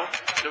now,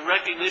 the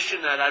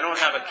recognition that I don't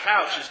have a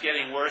couch is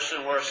getting worse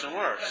and worse and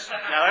worse.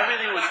 Now,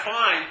 everything was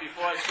fine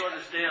before I saw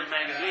this damn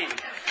magazine,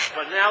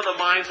 but now the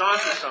mind's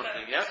onto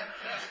something, yeah?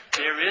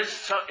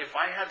 If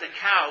I had the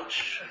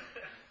couch,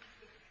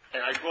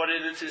 and I brought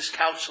it into this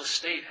couchless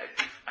state,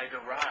 I'd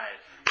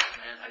arrive,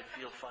 and I'd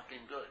feel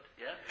fucking good,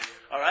 yeah?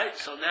 All right,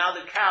 so now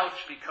the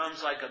couch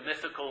becomes like a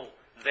mythical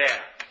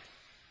there.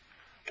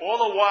 All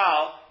the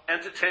while,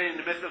 entertaining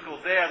the mythical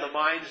there, the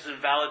mind is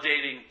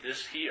invalidating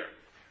this here.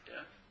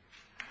 Yeah?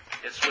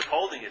 It's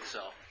withholding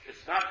itself.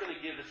 It's not going to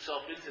give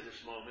itself into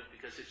this moment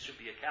because it should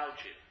be a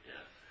couch here.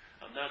 Yeah?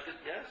 I'm not good.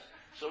 Yes?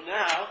 So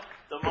now,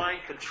 the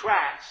mind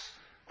contracts,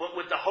 but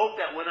with the hope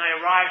that when I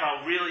arrive,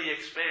 I'll really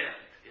expand.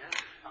 Yeah?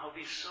 I'll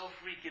be so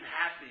freaking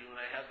happy when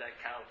I have that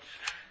couch.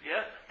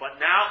 Yeah?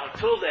 But now,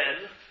 until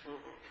then,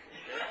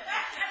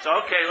 so,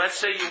 okay, let's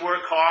say you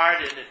work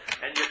hard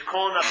and you're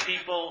calling up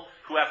people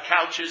who have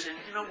couches, and,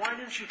 why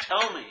didn't you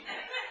tell me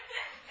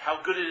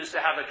how good it is to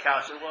have a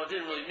couch? And, well, it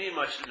didn't really mean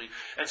much to me.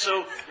 And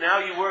so now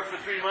you work for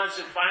 3 months,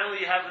 and finally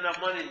you have enough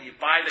money, and you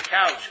buy the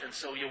couch, and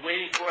so you're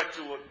waiting for it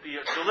to be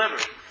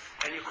delivered.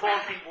 And you're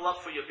calling people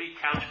up for your big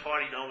couch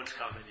party, no one's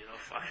coming,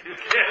 fuck, who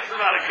cares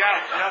about a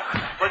couch,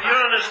 But you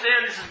don't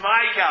understand, this is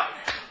my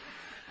couch.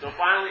 So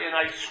finally, and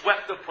I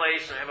swept the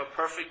place, and I have a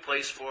perfect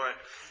place for it.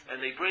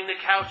 And they bring the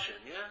couch in,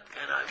 yeah?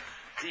 And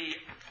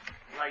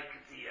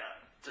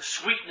the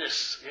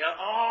sweetness, yeah?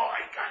 Oh,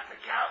 I got the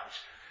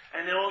couch.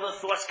 And then all the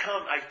thoughts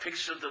come. I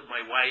pictured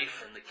my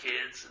wife and the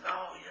kids, and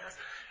oh, yes.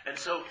 And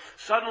so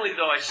suddenly,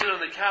 though, I sit on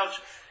the couch,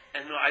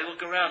 and I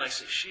look around, I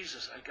say,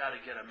 Jesus, I got to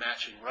get a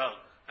matching rug.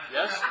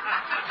 Yes?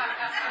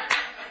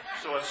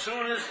 So as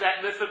soon as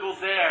that mythical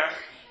there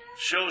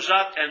shows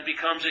up and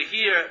becomes a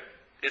here,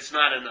 it's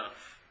not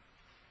enough.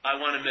 I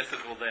want a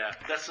mythical there.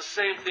 That's the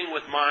same thing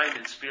with mind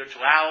and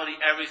spirituality,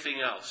 everything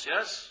else,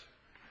 yes?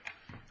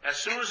 As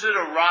soon as it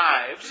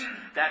arrives,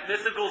 that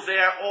mythical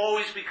there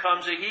always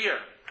becomes a here.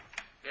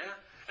 Yeah?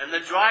 And the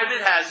drive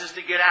it has is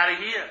to get out of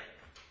here.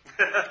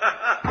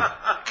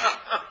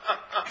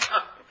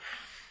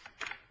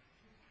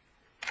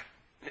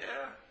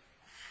 Yeah.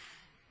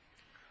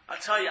 I'll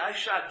tell you, I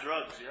shot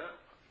drugs, yeah?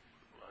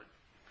 Well, I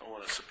don't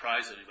want to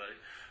surprise anybody.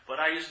 But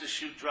I used to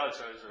shoot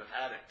drugs. I was an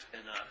addict.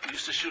 And I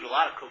used to shoot a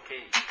lot of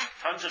cocaine.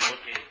 Tons of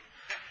cocaine.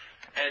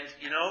 And,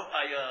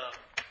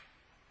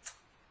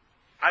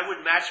 I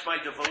would match my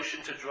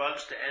devotion to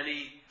drugs to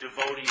any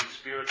devotee in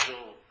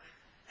spiritual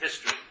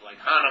history, like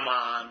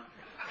Hanuman,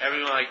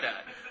 everyone like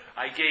that.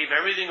 I gave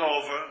everything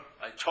over.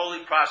 I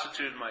totally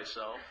prostituted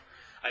myself.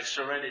 I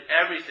surrendered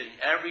everything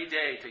every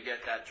day to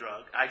get that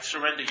drug. I'd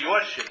surrender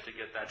your shit to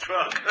get that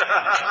drug.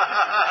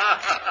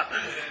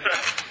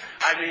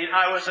 I mean,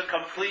 I was a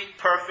complete,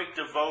 perfect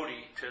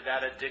devotee to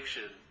that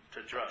addiction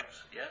to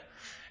drugs. Yeah?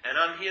 And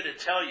I'm here to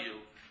tell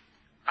you,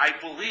 I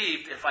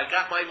believed if I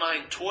got my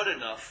mind taught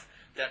enough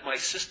that my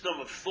system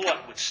of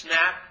thought would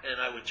snap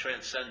and I would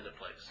transcend the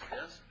place.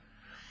 Yes?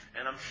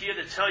 And I'm here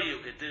to tell you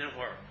it didn't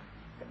work.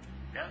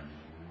 Yeah?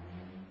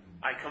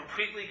 I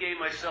completely gave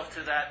myself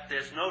to that.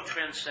 There's no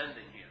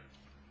transcending here.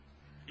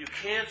 You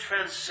can't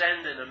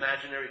transcend an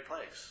imaginary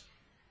place.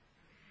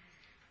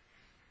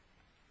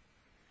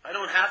 I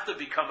don't have to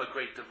become a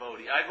great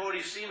devotee. I've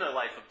already seen a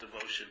life of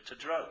devotion to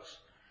drugs.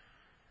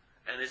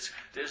 And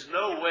there's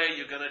no way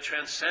you're going to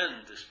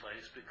transcend this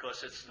place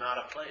because it's not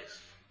a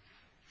place.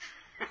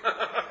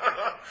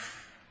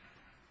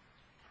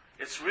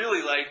 It's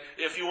really like,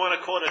 if you want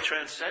to call it a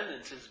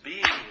transcendence, it's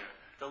being here.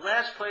 The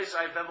last place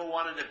I've ever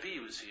wanted to be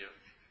was here.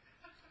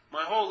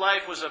 My whole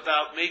life was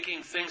about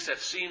making things that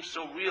seemed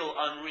so real,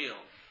 unreal.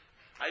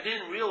 I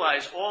didn't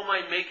realize all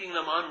my making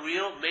them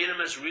unreal made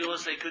them as real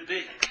as they could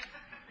be.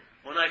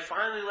 When I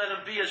finally let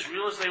them be as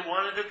real as they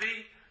wanted to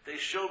be, they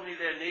showed me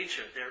their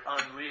nature. They're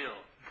unreal.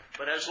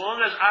 But as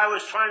long as I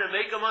was trying to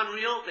make them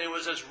unreal, they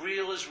was as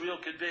real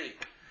could be.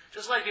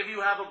 Just like if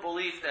you have a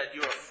belief that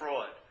you're a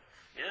fraud,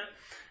 yeah,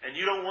 and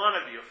you don't want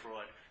to be a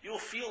fraud, you'll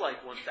feel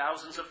like one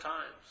thousands of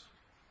times.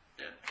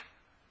 Yeah.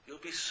 You'll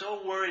be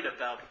so worried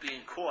about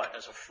being caught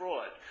as a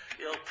fraud.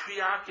 It'll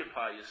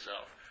preoccupy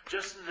yourself.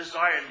 Just the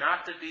desire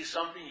not to be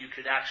something you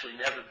could actually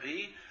never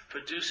be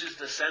produces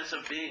the sense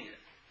of being it.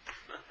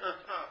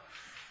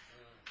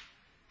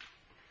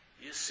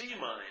 You see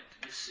mind.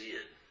 You see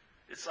it.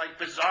 It's like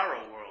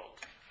bizarro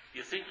world.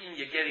 You're thinking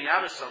you're getting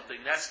out of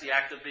something. That's the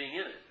act of being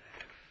in it.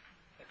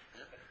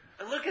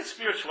 And look at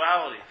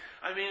spirituality.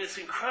 I mean, it's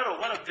incredible.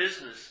 What a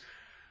business.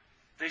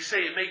 They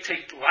say it may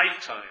take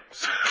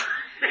lifetimes.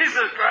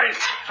 Jesus Christ,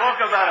 talk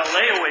about a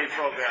layaway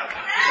program.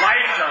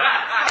 Lifetime.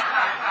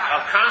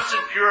 A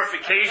constant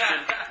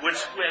purification, when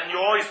you're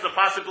always the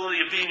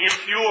possibility of being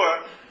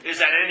impure,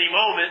 is at any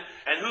moment.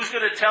 And who's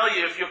going to tell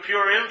you if you're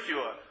pure or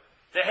impure?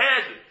 The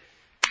head.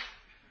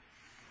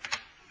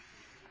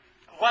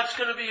 What's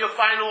going to be your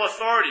final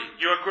authority?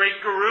 Your great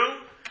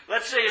guru?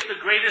 Let's say if the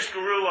greatest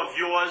guru of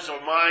yours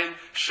or mine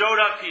showed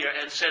up here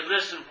and said,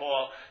 listen,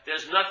 Paul,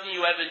 there's nothing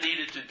you ever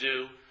needed to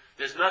do.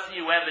 There's nothing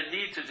you ever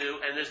need to do,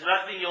 and there's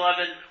nothing will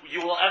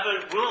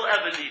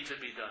ever need to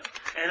be done.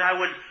 And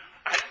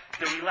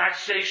the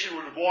relaxation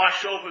would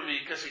wash over me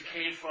because it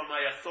came from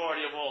my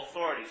authority of all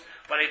authorities.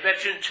 But I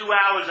bet you in 2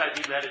 hours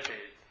I'd be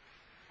meditating.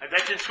 I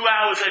bet you in 2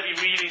 hours I'd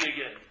be reading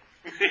again.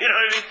 You know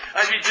what I mean?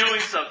 I'd be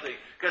doing something.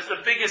 Because the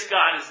biggest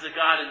God is the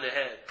God in the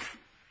head.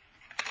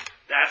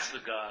 That's the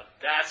God.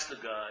 That's the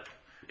God.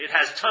 It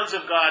has tons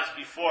of gods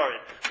before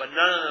it, but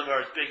none of them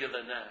are as bigger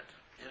than that.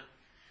 Yeah?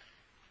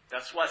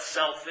 That's what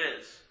self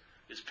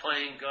is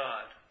playing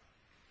God.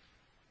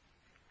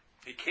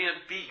 It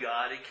can't be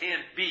God. It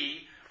can't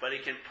be, but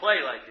it can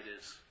play like it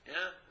is.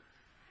 Yeah?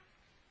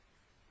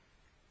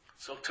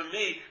 So to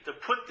me, to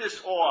put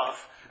this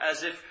off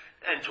as if,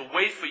 and to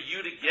wait for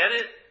you to get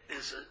it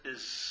is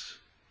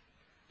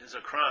a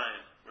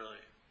crime,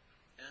 really.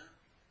 Yeah?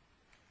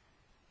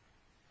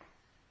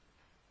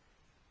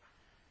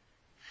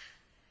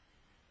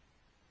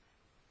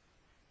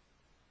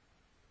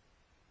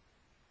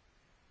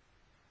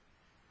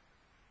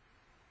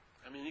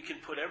 I mean, you can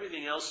put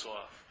everything else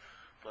off,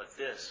 but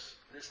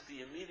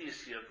the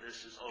immediacy of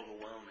this is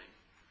overwhelming.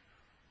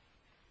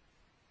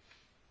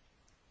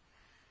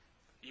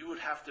 You would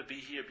have to be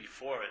here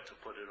before it to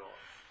put it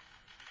off.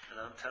 And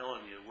I'm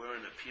telling you, we're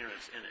an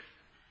appearance in it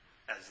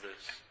as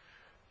this.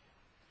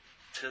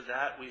 To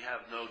that we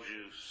have no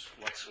juice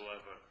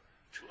whatsoever.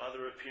 To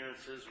other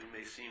appearances we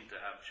may seem to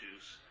have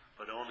juice,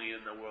 but only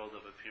in the world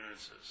of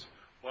appearances.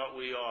 What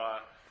we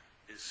are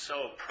is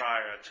so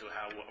prior to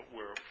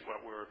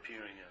what we're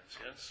appearing as,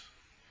 yes?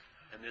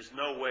 And there's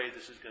no way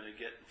this is going to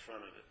get in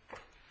front of it.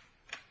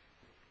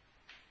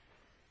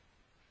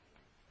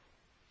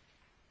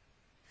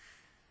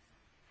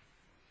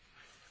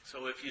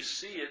 So if you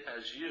see it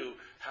as you,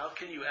 how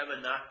can you ever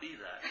not be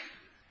that?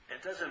 It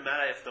doesn't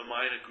matter if the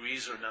mind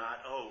agrees or not.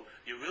 Oh,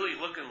 you're really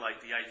looking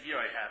like the idea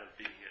I had of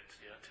being it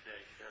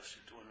today. Yes,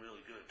 you're doing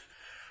really good.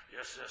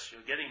 Yes,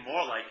 you're getting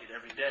more like it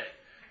every day.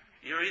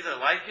 You're either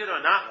like it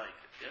or not like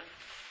it. Yeah?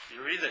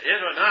 You're either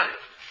it or not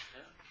it.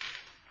 Yeah?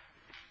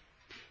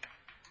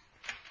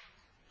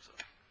 So,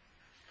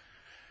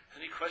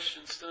 any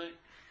questions tonight?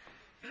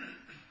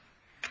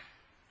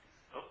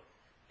 Oh,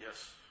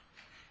 yes.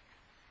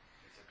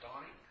 It's a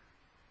dawning.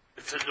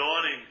 It's a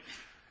dawning.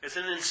 It's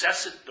an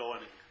incessant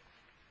dawning.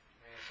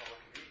 Man, it's all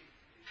it can be.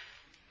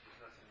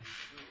 There's nothing you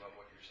can do about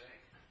what you're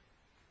saying.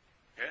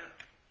 Yeah.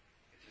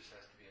 It just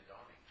has to be a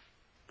dawning.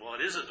 Well,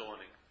 it is a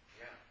dawning.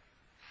 Yeah.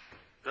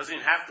 Doesn't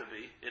even have to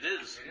be. It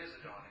is. It is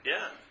a dawning.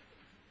 Yeah.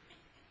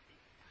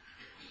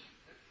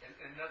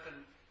 And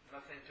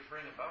nothing to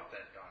bring about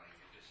that dawning.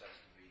 It just has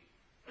to be.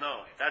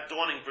 No, that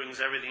dawning brings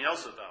everything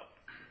else about.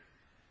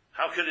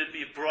 How could it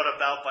be brought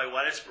about by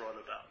what it's brought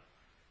about?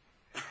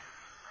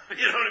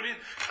 You know what I mean?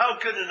 How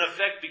could an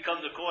effect become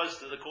the cause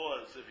to the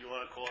cause, if you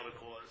want to call it a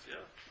cause?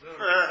 Yeah.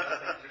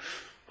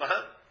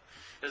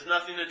 There's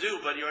nothing to do,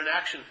 but you're an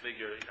action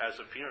figure as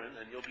appearing,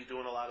 and you'll be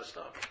doing a lot of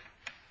stuff.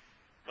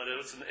 But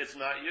it's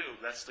not you.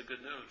 That's the good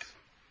news.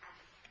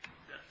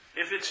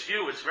 Yeah. If it's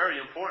you, it's very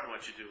important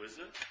what you do, isn't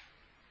it?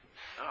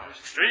 Oh,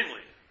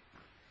 extremely.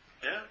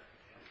 Yeah?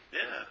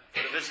 Yeah.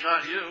 But if it's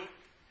not you,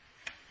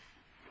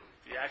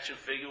 the action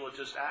figure will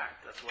just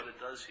act. That's what it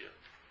does here.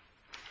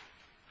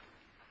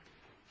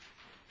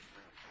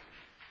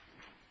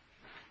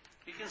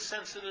 You can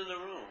sense it in the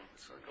room.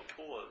 It's like a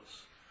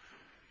pause.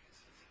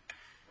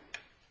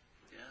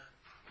 Yeah?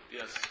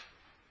 Yes?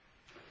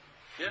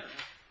 Yeah?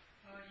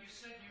 You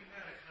said you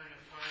had a kind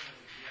of final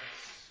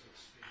yes, so to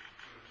speak,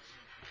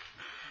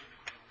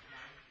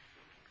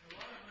 for a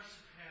lot of us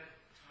have had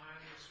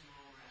timeless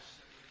moments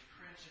that were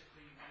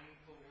intrinsically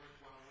meaningful,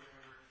 worthwhile,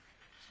 whatever.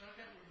 It's not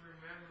that we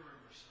remember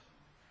them or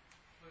something,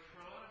 but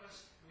for a lot of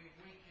us, we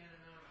wink in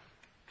and out of it.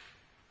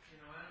 You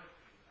know, I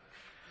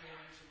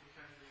don't use it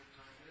kind of all the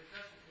time, but it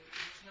doesn't.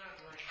 It's not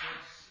like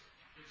this.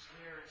 It's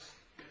there.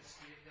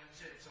 That's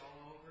it. It's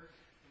all over.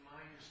 The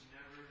mind has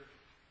never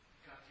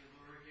got the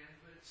allure again,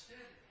 but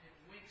instead it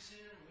winks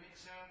in,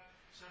 winks out.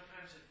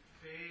 Sometimes it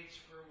fades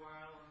for a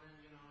while, and then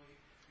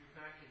you're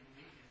back in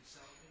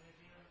selfing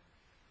again.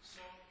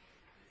 So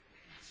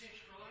it seems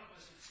for a lot of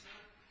us, it's not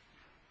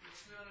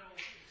a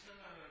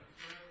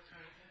forever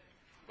kind of thing.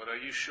 But are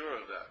you sure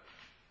of that?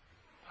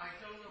 I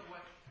don't know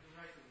what the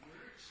right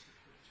words to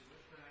put to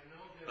it, but I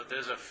know that. But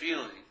there's a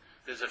feeling.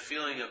 There's a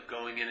feeling of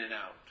going in and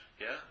out.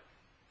 Yeah?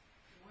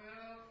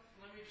 Well,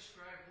 let me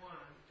describe one.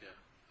 Yeah.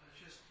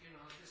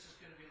 This is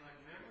going to be like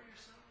memory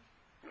or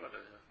something. What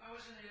is it? I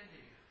was in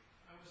India.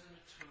 I was in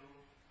a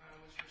tomb. I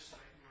was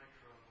reciting my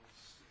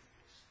troubles.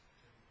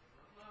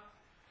 Blah, blah,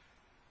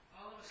 blah.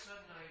 All of a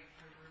sudden, I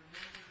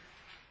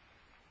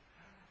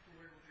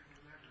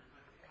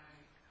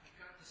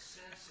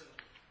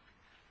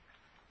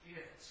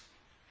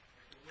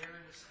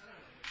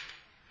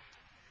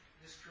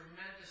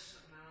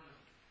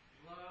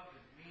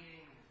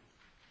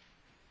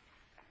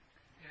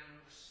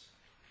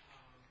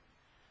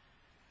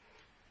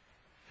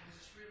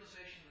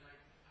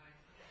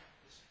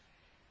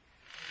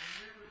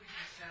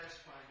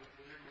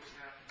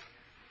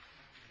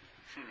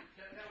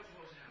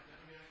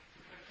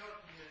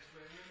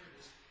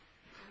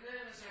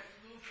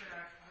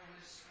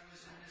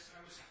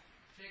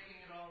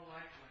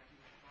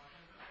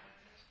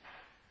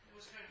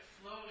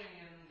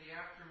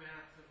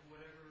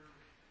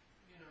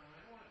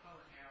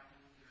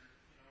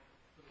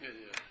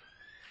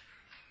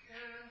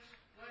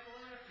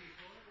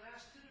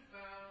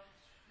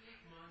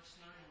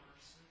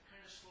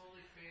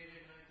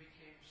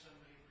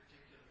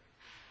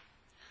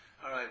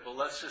but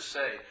let's just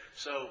say,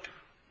 so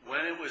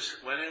when it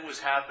was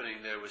happening,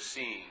 there was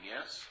seeing,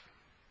 yes?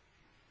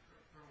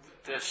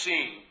 The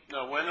seeing.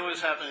 No, when it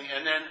was happening,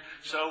 and then,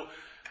 so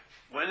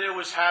when it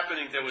was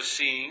happening, there was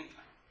seeing,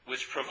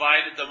 which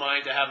provided the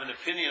mind to have an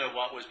opinion of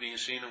what was being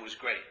seen and was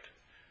great.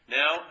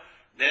 Now,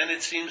 then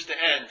it seems to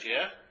end,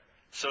 yeah?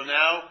 So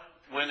now,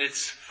 when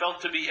it's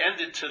felt to be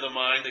ended to the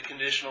mind, the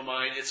conditional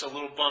mind, it's a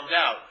little bummed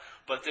out.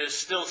 But there's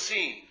still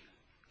seeing,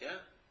 yeah?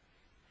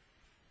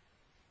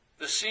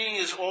 The seeing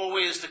is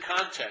always the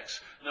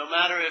context. No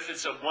matter if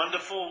it's a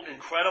wonderful,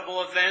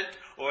 incredible event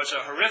or it's a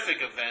horrific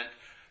event,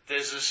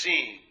 there's a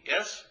seeing,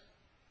 yes?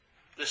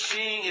 The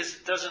seeing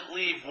doesn't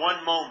leave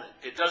one moment.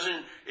 It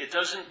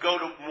doesn't go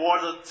to more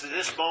to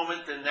this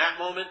moment than that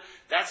moment.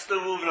 That's the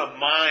movement of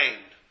mind.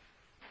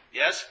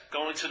 Yes?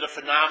 Going to the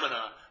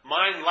phenomena.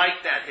 Mind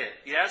like that hit.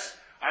 Yes?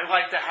 I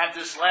like to have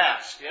this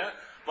last. Yeah?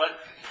 But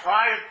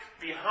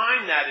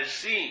behind that is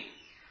seeing.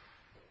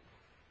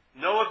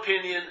 No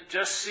opinion,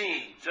 just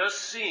seeing. Just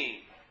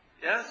seeing.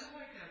 Yes? I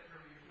like that from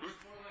you. It's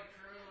more like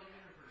parallel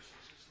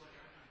universes. It's like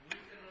I'm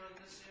blinking on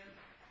this end,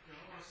 and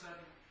all of a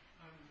sudden,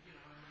 I'm in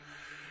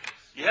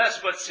this.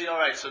 Yes, but see, all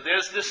right, so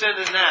there's this end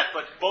and that,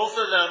 but both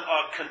of them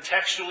are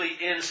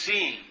contextually in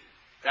seeing.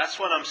 That's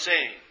what I'm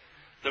saying.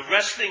 The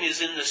resting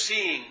is in the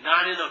seeing,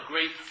 not in a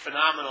great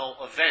phenomenal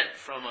event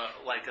from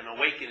like an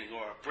awakening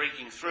or a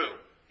breaking through.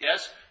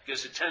 Yes?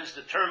 Because it tends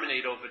to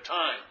terminate over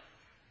time.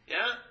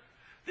 Yeah?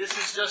 This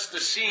is just the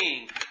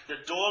seeing, the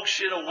dog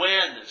shit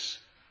awareness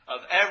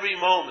of every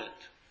moment.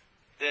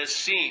 There's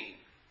seeing.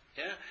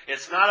 Yeah?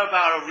 It's not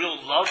about a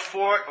real love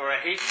for it or a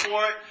hate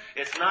for it.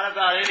 It's not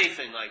about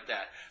anything like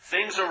that.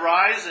 Things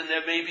arise and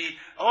there may be,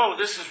 oh,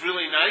 this is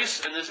really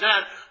nice and there's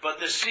that, but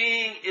the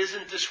seeing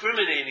isn't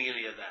discriminating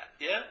any of that.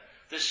 Yeah?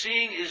 The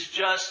seeing is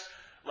just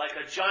like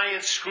a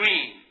giant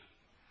screen.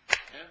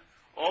 Yeah?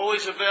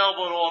 Always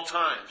available at all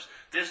times.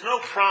 There's no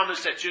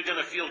promise that you're going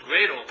to feel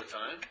great all the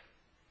time.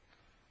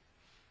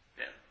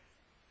 Yeah.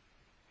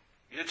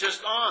 You're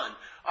just on.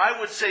 I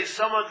would say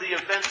some of the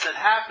events that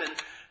happen,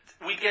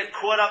 we get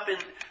caught up in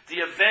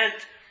the event,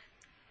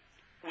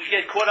 we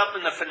get caught up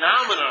in the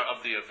phenomena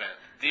of the event.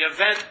 The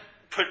event,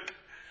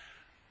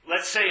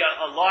 let's say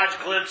a large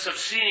glimpse of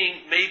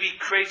seeing maybe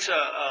creates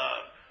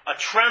a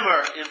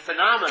tremor in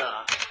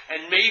phenomena,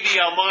 and maybe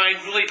our mind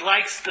really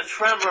likes the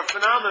tremor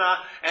phenomena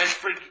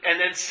and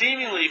then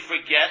seemingly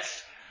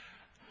forgets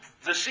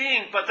the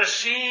seeing, but the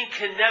seeing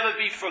can never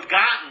be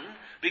forgotten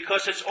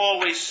because it's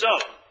always so.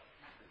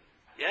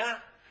 Yeah?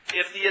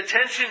 If the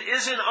attention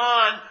isn't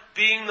on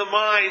being the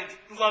mind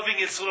loving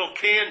its little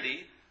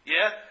candy,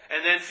 yeah,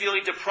 and then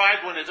feeling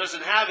deprived when it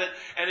doesn't have it,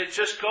 and it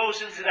just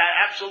goes into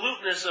that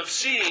absoluteness of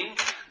seeing,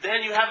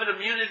 then you have an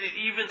immunity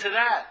even to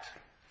that.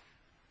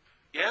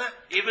 Yeah?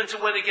 Even to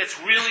when it gets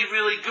really,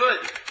 really good,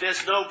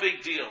 there's no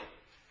big deal.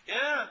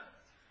 Yeah?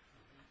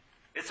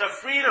 It's a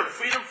freedom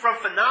from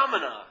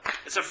phenomena.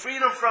 It's a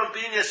freedom from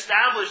being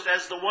established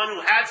as the one who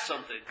had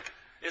something.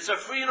 It's a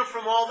freedom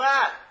from all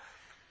that.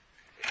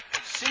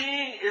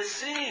 Seeing is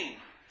seeing.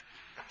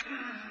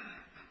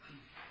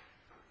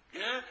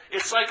 Yeah?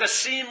 It's like a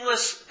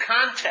seamless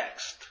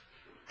context.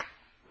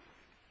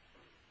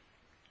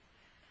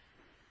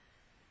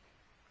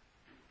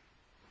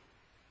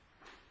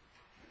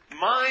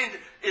 Mind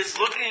is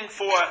looking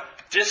for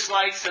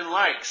dislikes and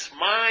likes.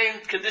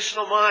 Mind,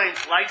 conditional mind,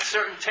 likes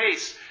certain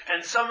tastes.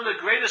 And some of the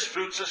greatest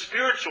fruits are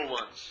spiritual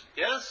ones.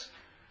 Yes?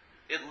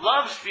 It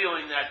loves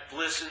feeling that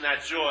bliss and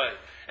that joy.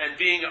 And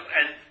being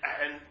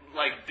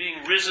like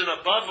being risen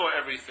above or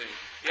everything.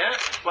 Yeah?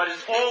 But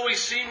it's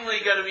always seemingly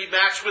going to be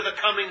matched with a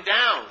coming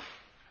down.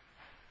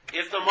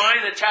 If the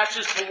mind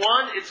attaches to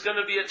one, it's going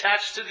to be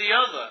attached to the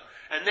other.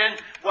 And then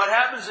what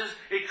happens is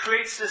it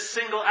creates this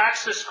single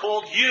axis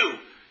called you.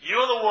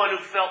 You're the one who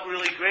felt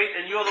really great,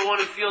 and you're the one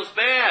who feels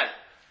bad.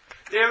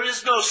 There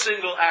is no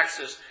single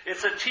axis.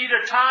 It's a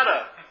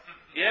teeter-totter.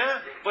 Yeah?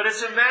 But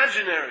it's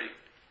imaginary.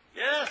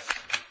 Yes.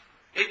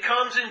 It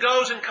comes and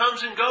goes and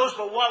comes and goes,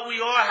 but what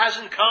we are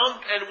hasn't come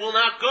and will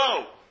not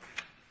go.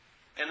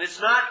 And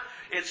it's not,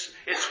 its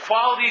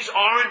qualities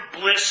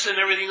aren't bliss and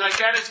everything like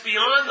that. It's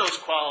beyond those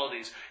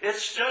qualities.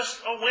 It's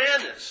just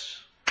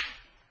awareness.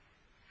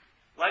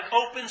 Like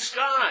open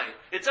sky.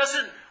 It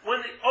doesn't, when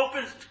it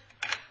opens,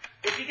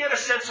 if you get a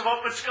sense of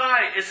open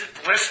sky, is it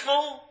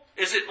blissful?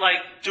 Is it like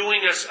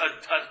doing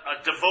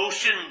a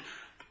devotion,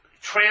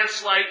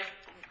 trance-like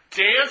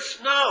dance?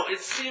 No, it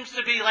seems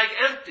to be like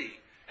empty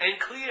and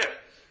clear.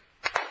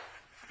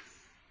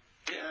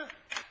 Yeah.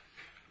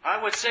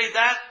 I would say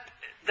that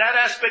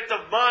aspect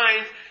of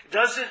mind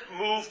doesn't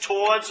move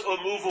towards or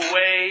move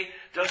away,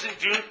 doesn't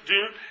do,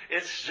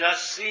 it's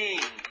just seeing.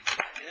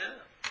 Yeah.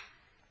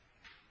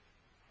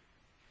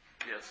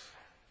 Yes.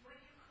 Would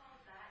you call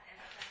that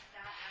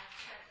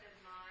aspect of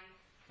mind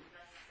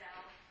the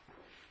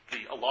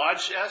self? A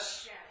large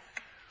S? Yes.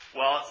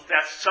 Well,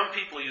 some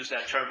people use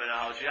that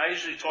terminology. I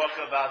usually talk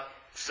about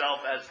self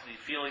as the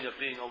feeling of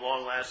being a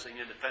long-lasting,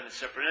 independent,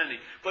 separate entity.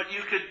 But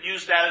you could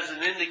use that as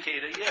an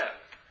indicator,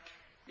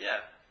 yeah.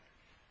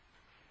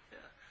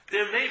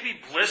 There may be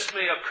bliss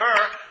may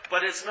occur,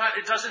 but it's not.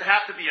 It doesn't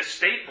have to be a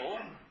staple.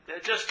 They're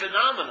just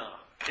phenomena.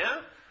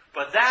 Yeah,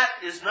 but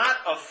that is not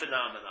a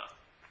phenomena.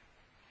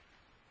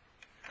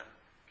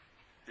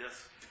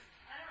 Yes.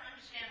 I don't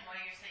understand why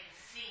you're saying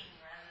seeing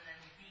rather than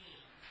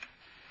being.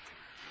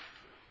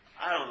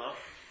 I don't know.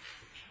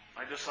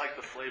 I just like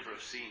the flavor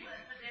of seeing.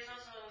 But there's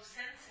also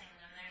sensing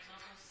and there's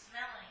also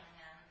smelling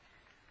and.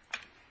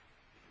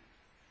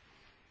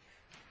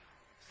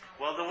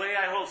 So Well, the way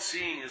I hold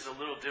seeing is a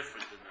little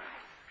different than that.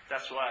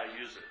 That's why I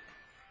use it.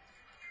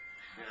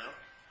 You know,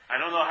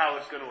 I don't know how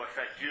it's going to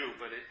affect you,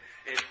 but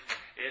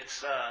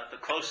it's the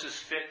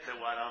closest fit to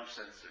what I'm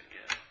sensing.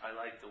 Yeah, I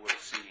like the word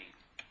seeing.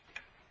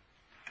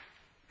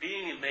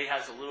 Being may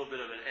has a little bit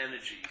of an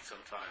energy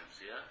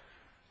sometimes. Yeah,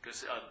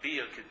 because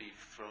being could be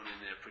thrown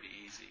in there pretty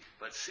easy,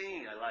 but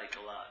seeing I like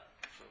a lot.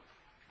 So,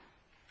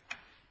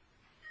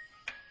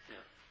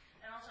 yeah.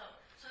 and also,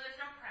 so there's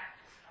no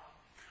practice at all.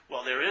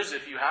 Well, there is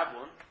if you have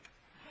one.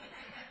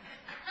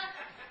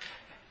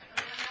 So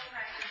there's no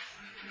practice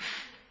to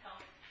help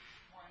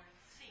one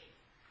see,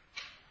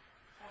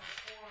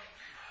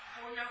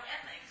 or no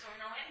ethics, or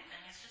no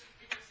anything.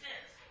 It just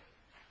is.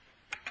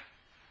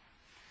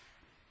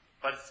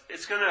 But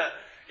it's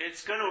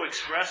gonna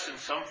express in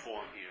some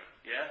form here,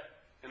 yeah?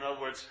 In other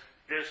words,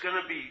 there's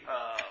gonna be,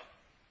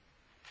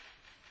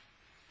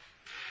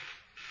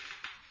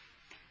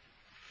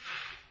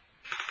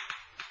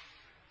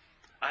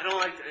 I don't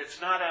like,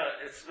 it's not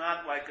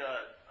like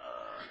a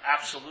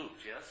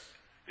absolute, yes?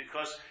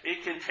 Because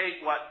it can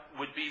take what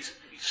would be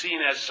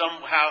seen as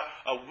somehow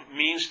a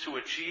means to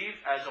achieve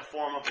as a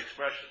form of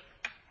expression,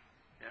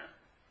 yeah?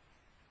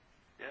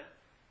 Yeah?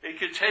 It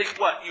could take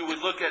what you would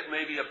look at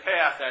maybe a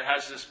path that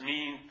has this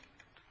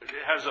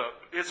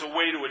it's a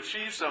way to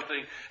achieve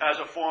something as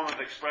a form of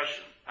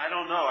expression. I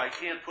don't know. I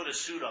can't put a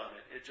suit on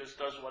it. It just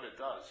does what it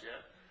does,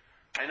 yeah?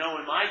 I know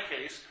in my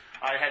case,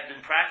 I had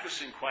been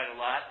practicing quite a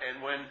lot,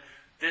 and when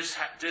this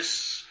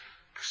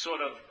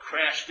sort of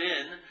crashed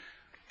in,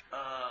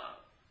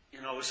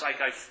 it's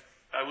like I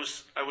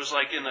was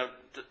like in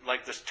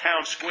this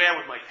town square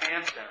with my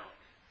pants down.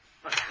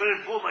 I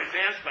couldn't pull my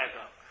pants back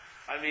up.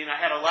 I mean, I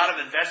had a lot of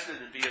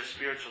investment in being a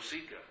spiritual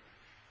seeker.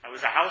 I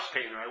was a house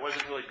painter. I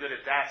wasn't really good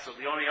at that, so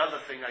the only other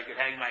thing I could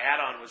hang my hat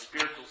on was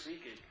spiritual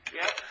seeking.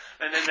 Yeah,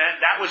 and then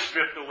that was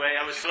stripped away.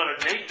 I was sort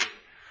of naked.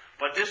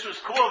 But this was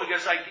cool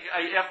because I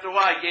after a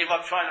while I gave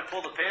up trying to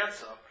pull the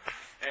pants up,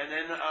 and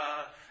then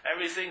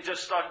everything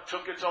just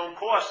took its own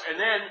course. And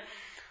then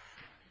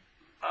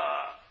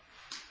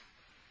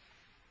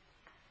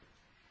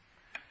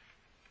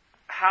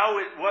how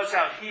it was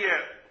out here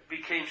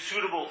became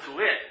suitable to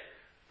it.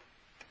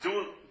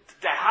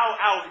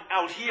 How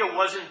out here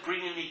wasn't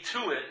bringing me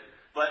to it,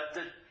 but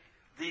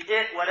the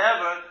it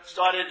whatever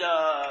started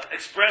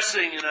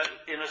expressing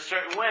in a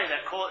certain way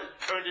that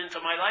turned into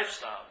my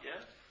lifestyle. Yeah,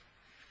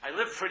 I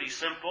live pretty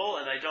simple,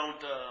 and I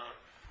don't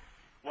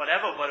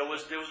whatever, but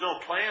there was no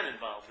plan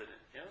involved in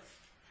it. Yes,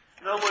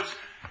 in other words,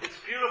 it's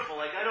beautiful.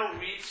 Like I don't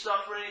read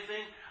stuff or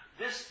anything.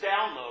 This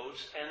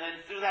downloads, and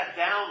then through that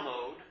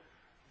download,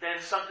 then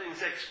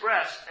something's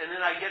expressed, and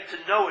then I get to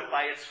know it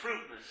by its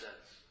fruit in a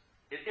sense.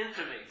 It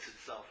intimates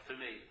itself to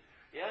me.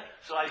 Yeah?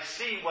 So I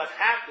see what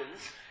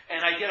happens,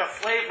 and I get a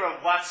flavor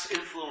of what's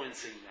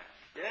influencing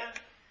that. Yeah?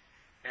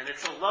 And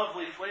it's a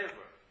lovely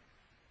flavor.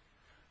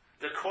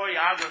 The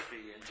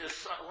choreography and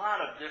just a lot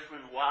of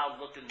different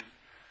wild-looking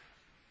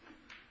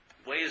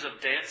ways of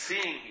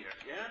seeing here.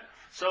 Yeah?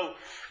 So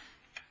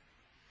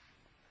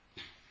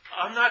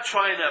I'm not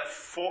trying to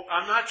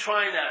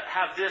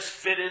have this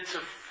fit into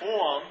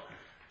form.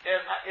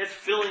 It's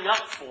filling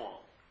up form.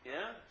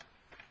 Yeah?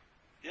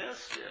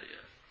 Yes? Yeah.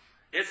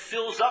 It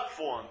fills up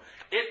form.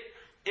 It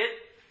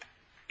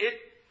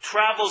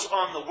travels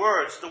on the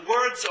words. The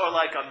words are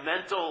like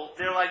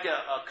they're like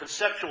a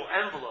conceptual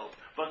envelope.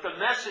 But the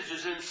message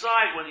is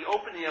inside when you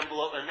open the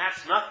envelope, and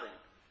that's nothing.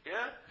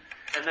 Yeah?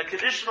 And the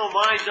conditional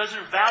mind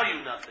doesn't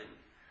value nothing.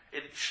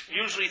 It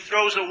usually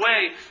throws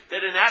away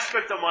that an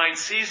aspect of mind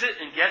sees it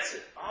and gets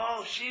it.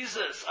 Oh,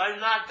 Jesus, I'm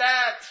not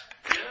that.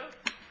 Yeah?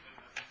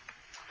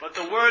 But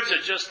the words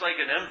are just like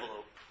an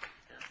envelope.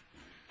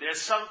 There's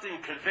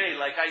something conveyed,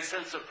 like I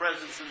sense a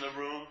presence in the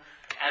room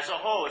as a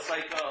whole. It's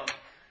like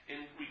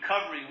in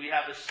recovery we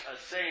have a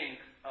saying,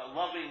 a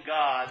loving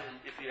God, and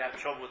if you have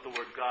trouble with the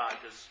word God,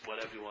 just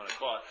whatever you want to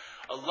call it,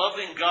 a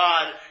loving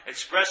God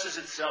expresses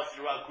itself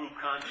throughout group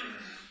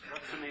consciousness.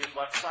 That to me is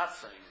what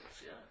satsang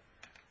is, yeah?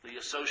 The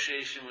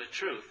association with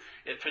truth.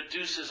 It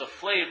produces a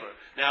flavor.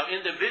 Now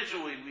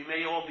individually we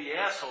may all be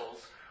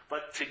assholes,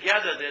 but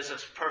together there's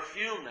this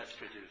perfume that's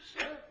produced,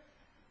 yeah?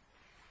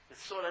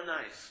 It's sort of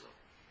nice. So.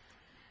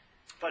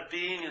 But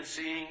being and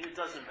seeing, it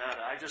doesn't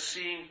matter.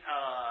 Seeing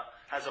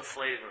has a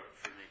flavor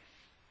for me.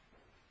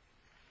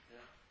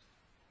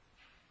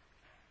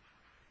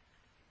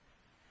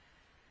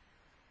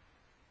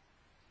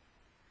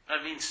 Yeah.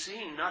 I mean,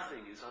 seeing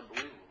nothing is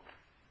unbelievable.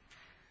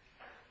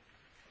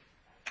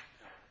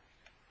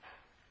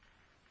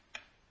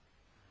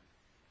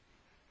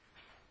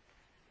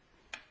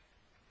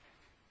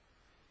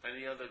 Yeah.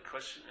 Any other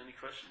question? Any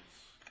questions?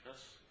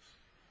 Yes.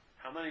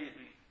 How many?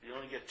 You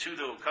only get 2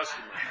 to a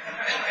customer.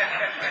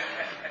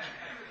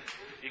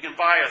 You can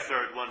buy a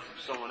third one from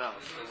someone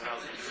else. Someone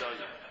else can sell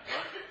you.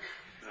 Huh?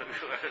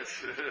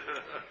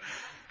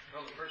 No,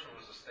 the first one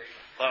was a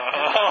statement. All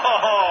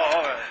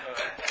right.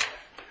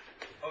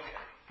 Okay.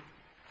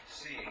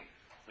 Seeing,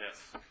 Yes.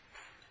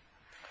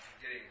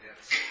 getting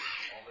that's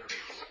all there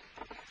is.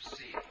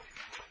 Seeing.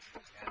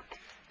 And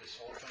this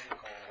whole thing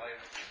called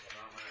life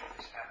phenomena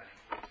is happening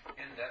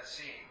in that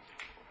seeing.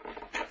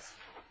 Yes.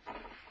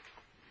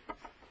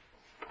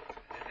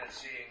 In that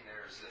seeing,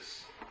 there's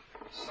this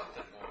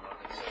something going on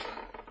that says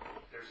that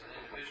there's an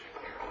individual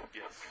here,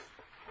 Yes.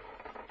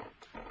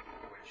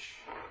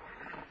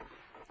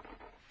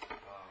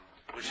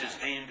 Which is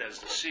deemed as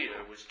the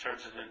seer, which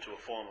turns it into a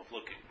form of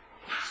looking,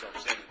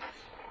 self-centeredness.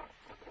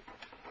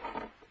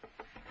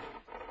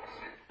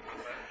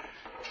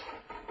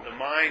 The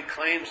mind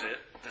claims it,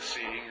 the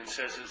seeing, and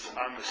says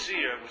I'm the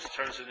seer, which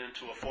turns it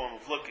into a form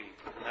of looking.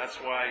 And that's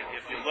why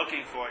if you're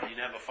looking for it, you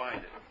never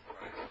find it.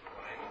 right? So the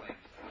mind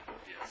claims that.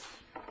 Yes.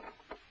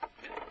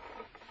 Yeah.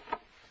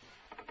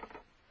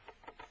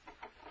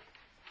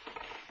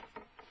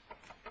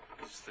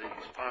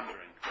 He's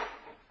pondering.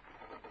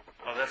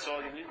 Oh, that's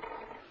all you need?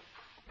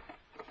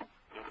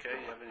 Okay,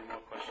 you have any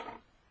more questions?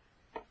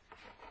 No.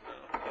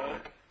 All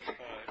right.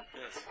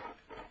 Yes.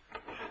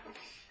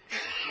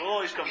 We'll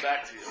always come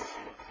back to you.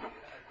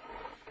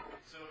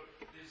 So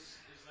is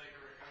like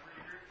a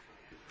recovery group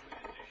from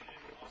an addiction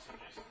also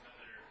just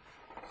another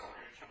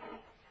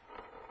spiritual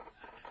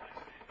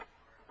activity?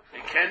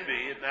 It can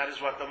be, and that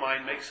is what the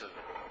mind makes of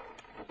it.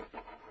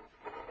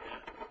 Yeah.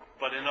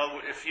 But in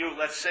other, if you,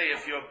 let's say,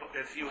 if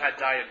you had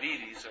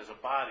diabetes as a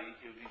body,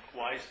 it would be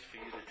wise for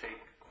you to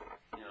take,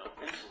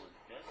 insulin.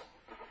 Yes.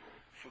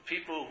 For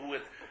people who,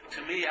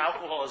 to me,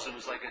 alcoholism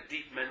is like a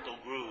deep mental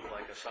groove,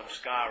 like a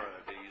samskara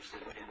they used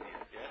in India.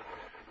 Yeah.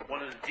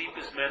 One of the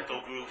deepest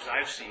mental grooves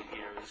I've seen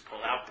here is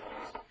called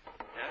alcoholism.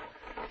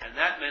 Yeah. And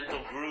that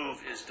mental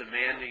groove is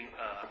demanding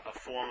a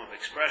form of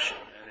expression,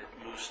 and it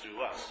moves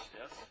through us.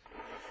 Yes.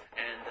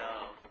 And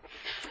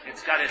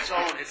it's got its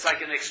own. It's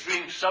like an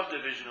extreme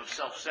subdivision of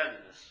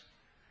self-centeredness.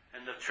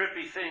 And the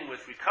trippy thing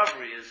with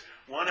recovery is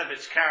one of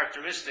its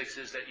characteristics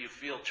is that you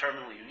feel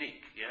terminally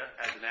unique,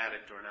 as an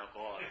addict or an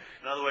alcoholic.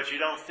 In other words, you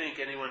don't think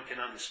anyone can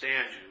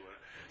understand you. Or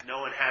no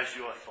one has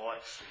your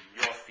thoughts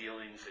and your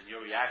feelings and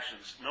your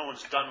reactions. No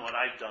one's done what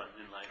I've done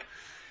in life.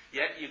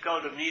 Yet you go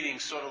to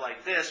meetings sort of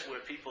like this where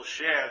people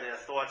share their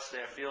thoughts,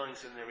 their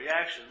feelings, and their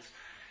reactions.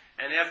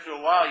 And after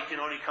a while, you can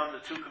only come to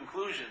 2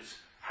 conclusions.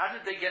 How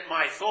did they get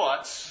my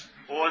thoughts,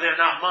 or they're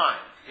not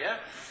mine? Yeah?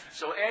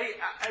 So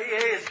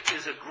AA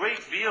is a great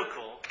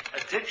vehicle,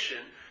 addiction,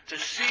 to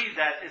see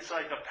that it's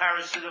like a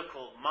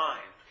parasitical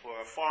mind,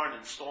 or a foreign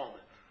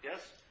installment.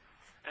 Yes?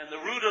 And the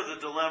root of the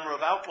dilemma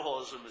of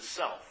alcoholism is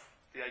self,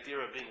 the idea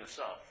of being a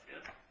self.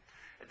 Yeah?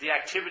 The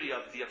activity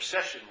of the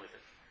obsession with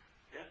it.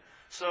 Yeah?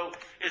 So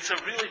it's a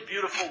really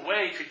beautiful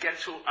way to get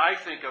to, I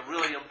think, a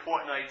really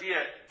important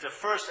idea, to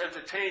first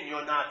entertain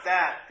you're not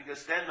that,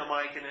 because then the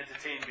mind can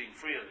entertain being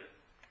free of it.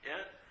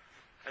 Yeah?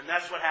 And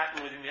that's what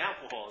happened with me,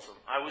 alcoholism.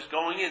 I was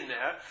going in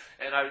there,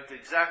 and the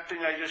exact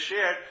thing I just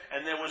shared,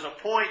 and there was a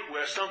point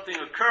where something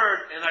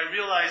occurred, and I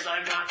realized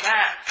I'm not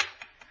that.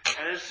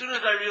 And as soon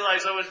as I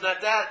realized I was not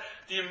that,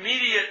 the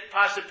immediate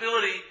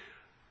possibility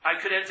I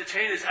could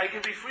entertain is I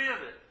can be free of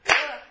it.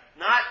 Yeah.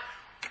 Not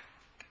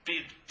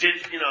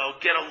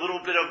get a little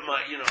bit of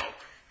my,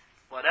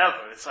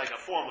 whatever. It's like a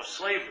form of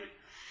slavery.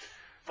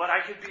 But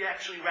I could be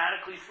actually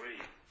radically free.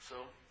 So,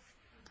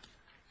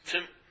 So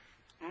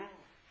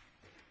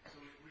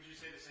would you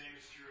say the same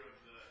is true of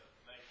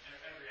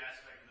every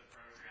aspect of the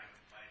program,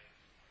 like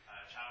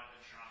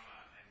childhood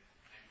trauma,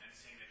 and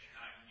seeing that you're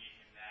not unique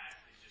in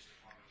that is just a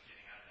form of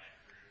getting out of that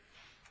groove?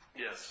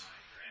 yes.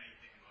 Or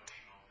anything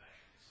emotional that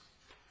is...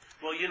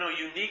 Well,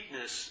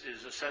 uniqueness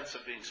is a sense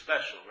of being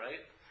special,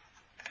 right?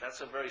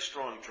 That's a very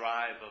strong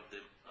drive of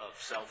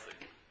selfing.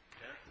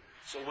 Yeah?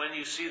 So when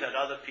you see that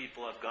other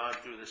people have gone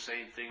through the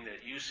same thing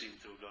that you seem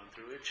to have gone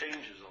through, it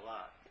changes a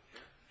lot.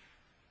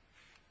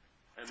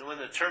 And when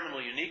the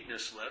terminal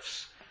uniqueness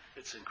lifts,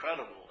 it's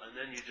incredible. And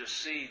then you just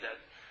see that,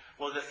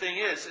 well, the thing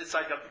is, it's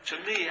like, to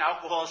me,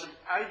 alcoholism,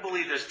 I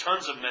believe there's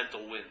tons of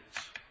mental wins.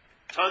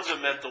 Tons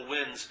of mental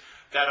wins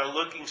that are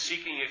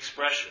seeking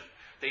expression.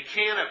 They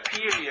can't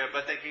appear here,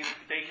 but they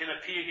can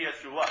appear here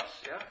through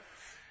us, yeah?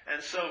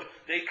 And so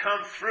they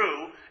come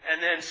through,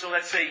 and then, so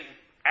let's say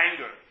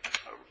anger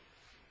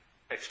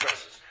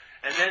expresses.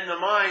 And then the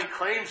mind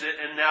claims it,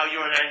 and now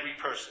you're an angry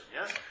person,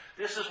 yes?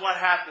 This is what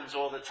happens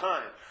all the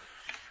time.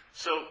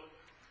 So,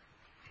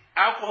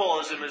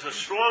 alcoholism is a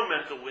strong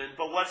mental win,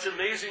 but what's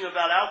amazing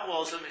about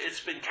alcoholism, it's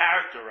been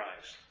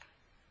characterized.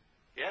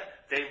 Yeah?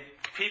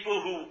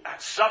 People who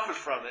suffered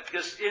from it,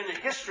 because in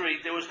history,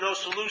 there was no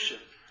solution.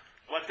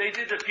 What they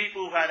did to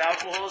people who had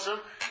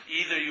alcoholism,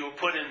 either you were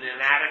put in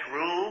an attic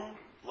room,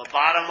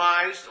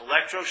 lobotomized,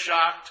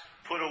 electroshocked,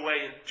 put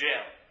away in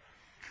jail.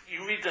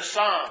 You read the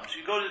Psalms,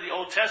 you go to the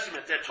Old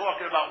Testament, they're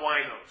talking about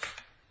winos.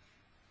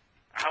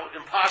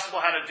 impossible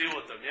how to deal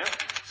with them, yeah?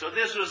 So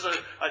this was a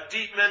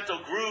deep mental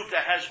groove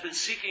that has been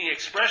seeking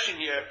expression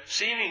here,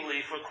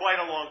 seemingly, for quite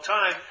a long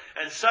time,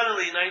 and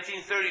suddenly, in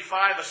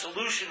 1935, a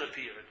solution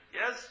appeared,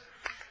 yes?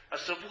 A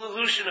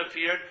solution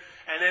appeared,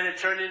 and then it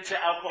turned into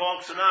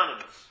Alcoholics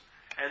Anonymous.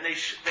 And they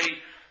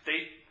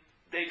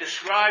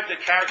describe the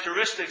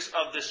characteristics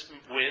of this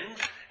wind,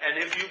 and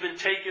if you've been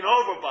taken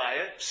over by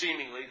it,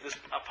 seemingly, this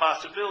a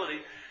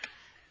possibility,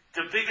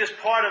 the biggest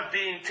part of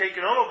being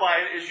taken over by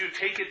it is you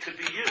take it to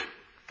be you.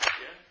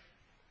 Yeah?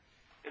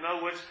 In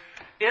other words,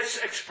 its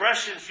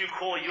expressions you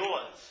call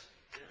yours.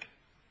 Yeah?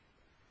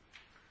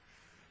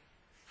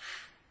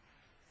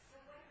 So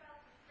what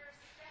about the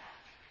first step?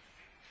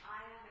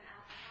 I am an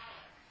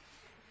alcoholic.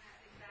 Isn't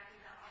that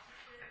exactly the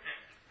opposite?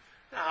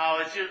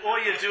 No, all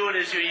you're doing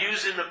is you're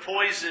using the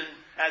poison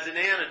as an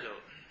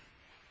antidote.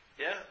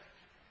 Yeah?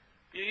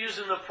 You're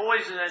using the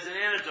poison as an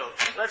antidote.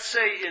 Let's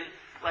say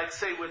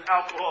with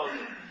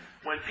alcoholism.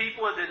 When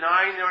people are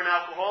denying they're an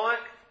alcoholic,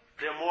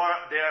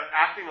 they're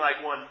acting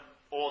like one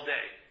all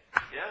day.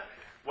 Yeah?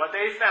 What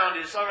they found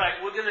is, all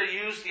right, we're going to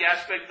use the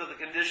aspect of the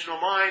conditional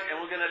mind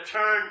and we're going to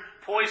turn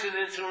poison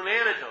into an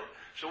antidote.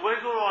 So we're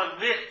going to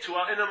admit to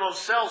our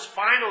innermost selves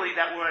finally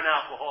that we're an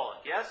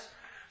alcoholic. Yes?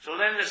 So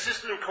then the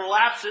system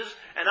collapses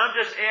and I'm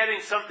just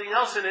adding something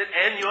else in it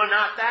and you're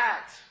not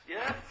that.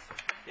 Yeah?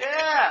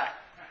 Yeah.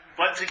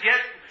 But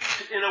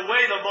in a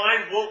way, the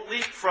mind won't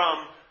leap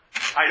from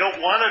I don't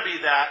want to be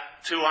that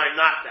to I'm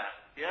not that.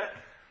 Yeah?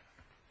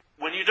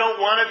 When you don't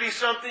want to be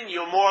something,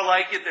 you're more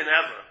like it than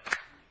ever.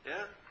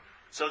 Yeah?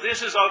 So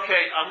this is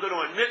okay, I'm going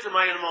to admit to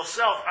my innermost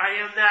self, I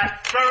am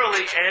that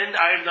thoroughly and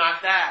I am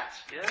not that.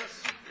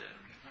 Yes?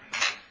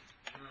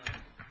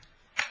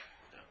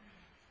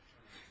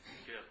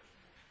 Yeah.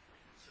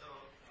 So,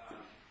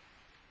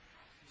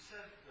 you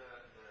said the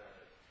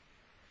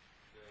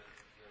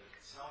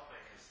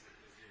selfing is the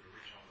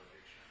original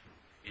addiction.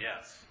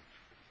 Yes.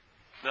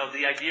 No,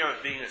 the idea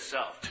of being a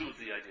self, two of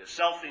the ideas.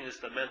 Selfing is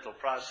the mental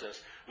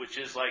process, which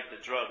is like the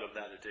drug of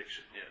that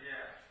addiction. Yeah.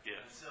 Yeah.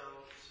 Yeah. So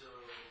I'm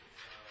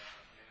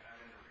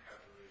in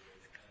recovery,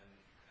 and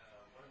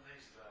one of the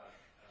things about,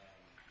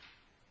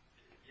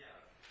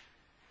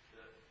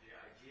 the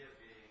idea of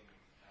being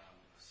a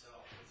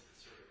self is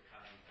it's sort of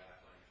kind of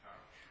baffling and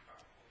powerful.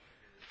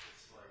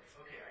 It's like,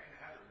 okay, I can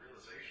have the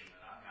realization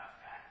that I'm not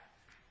that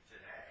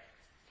today,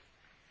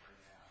 right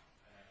now.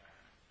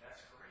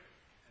 That's great.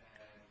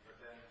 But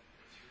then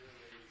it's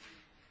really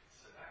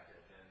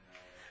seductive.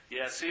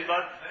 Yeah, see,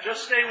 but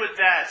just stay with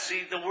that.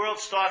 See, the world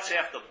starts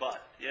after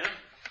but, yeah?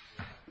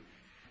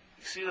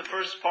 You see the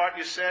first part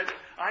you said?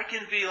 I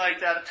can be like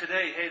that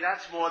today. Hey,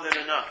 that's more than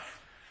enough.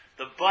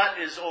 The but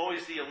is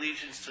always the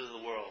allegiance to the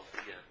world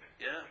again,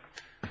 yeah?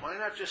 Why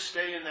not just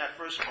stay in that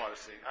first part of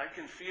thing? I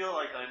can feel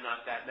like I'm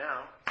not that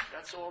now.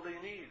 That's all they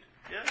need,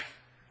 yeah?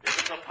 If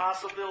it's a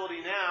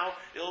possibility now,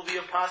 it'll be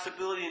a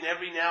possibility in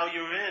every now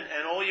you're in,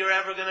 and all you're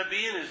ever going to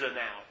be in is a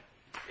now,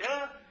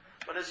 yeah?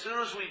 But as soon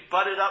as we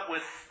butt it up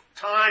with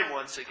time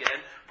once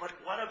again, but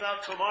what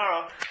about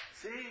tomorrow?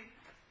 See,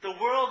 the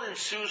world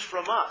ensues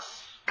from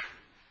us.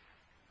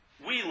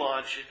 We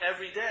launch it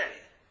every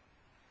day.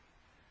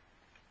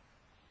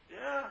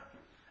 Yeah.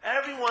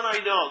 Everyone I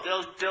know,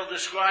 they'll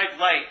describe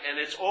light, and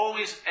it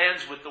always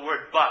ends with the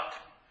word but.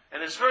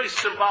 And it's very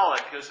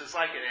symbolic, because it's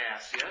like an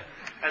ass, yeah?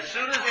 As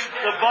soon as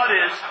the but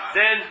is,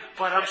 then,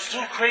 but I'm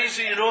still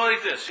crazy and all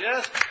like this,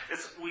 yes?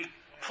 We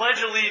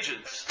pledge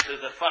allegiance to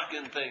the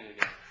fucking thing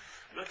again.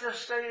 But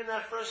just stay in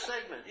that first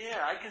segment.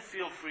 Yeah, I can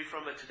feel free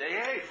from it today.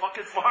 Hey,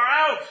 fucking far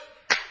out.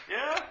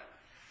 Yeah?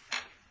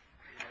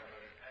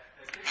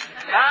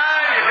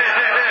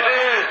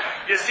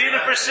 You see the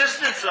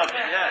persistence of it,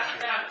 yes.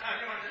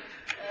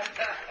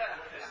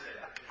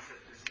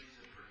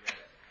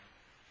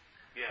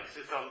 Yes,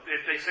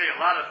 they say a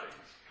lot of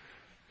things.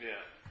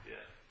 Yeah. You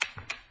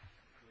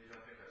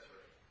don't think that's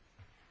right?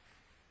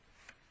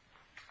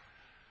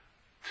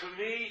 To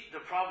me, the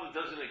problem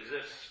doesn't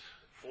exist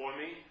for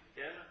me,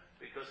 yeah,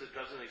 because it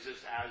doesn't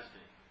exist as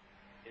me.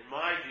 In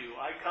my view,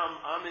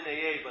 I'm in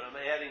AA, but I'm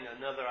adding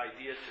another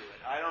idea to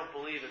it. I don't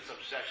believe it's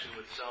obsession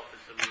with self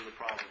is the root of the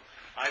problem.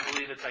 I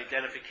believe it's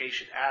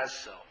identification as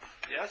self.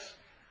 Yes?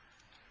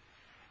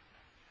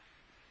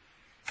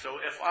 So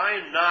if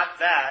I'm not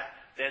that,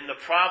 then the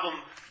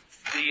problem,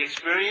 the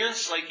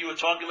experience, like you were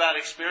talking about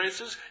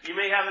experiences, you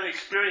may have an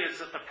experience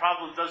that the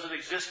problem doesn't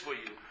exist for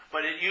you,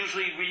 but it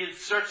usually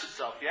reinserts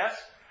itself, yes?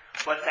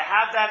 But to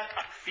have that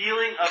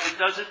feeling of it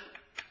doesn't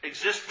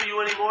exist for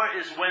you anymore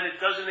is when it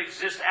doesn't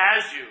exist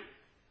as you.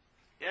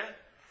 Yeah?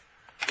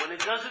 When it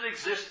doesn't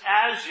exist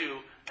as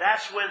you,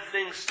 that's when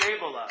things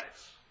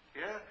stabilize.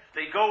 Yeah?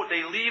 They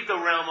leave the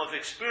realm of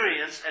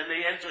experience and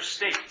they enter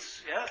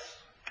states. Yes?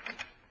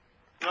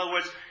 In other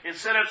words,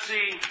 instead of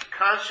seeing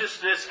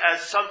consciousness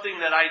as something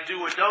that I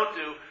do or don't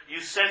do, you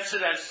sense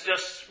it as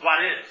just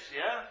what is.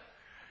 Yeah?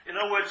 In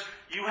other words,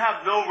 you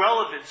have no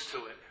relevance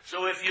to it.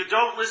 So if you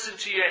don't listen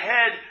to your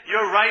head,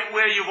 you're right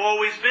where you've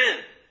always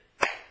been.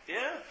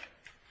 Yeah?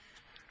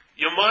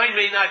 Your mind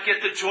may not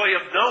get the joy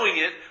of knowing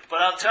it,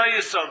 but I'll tell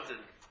you something.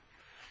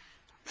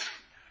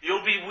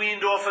 you'll be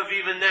weaned off of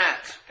even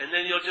that. And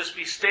then you'll just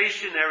be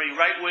stationary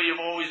right where you've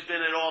always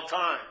been at all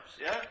times.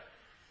 Yeah?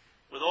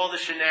 With all the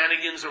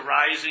shenanigans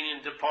arising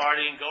and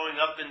departing, going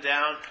up and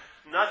down,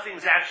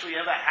 nothing's actually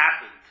ever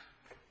happened.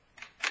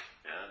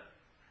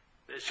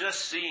 Yeah? It's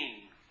just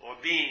seeing or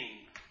being.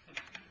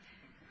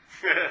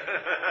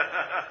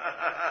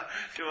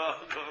 You're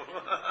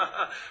welcome.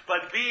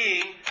 But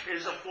being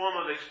is a form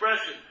of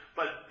expression.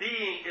 But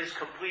being is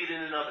complete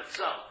in and of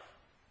itself.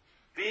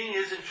 Being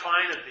isn't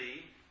trying to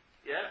be.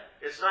 Yeah?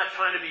 It's not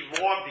trying to be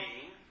more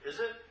being, is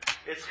it?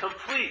 It's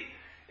complete.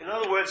 In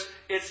other words,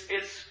 it's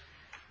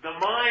the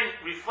mind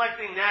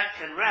reflecting that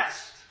can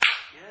rest.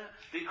 Yeah?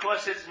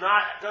 Because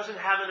doesn't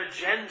have an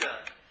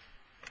agenda.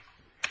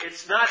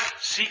 It's not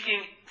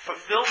seeking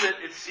fulfillment,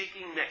 it's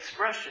seeking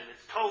expression.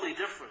 It's totally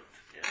different.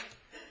 Yeah?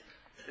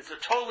 It's a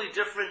totally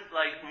different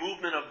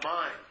movement of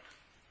mind.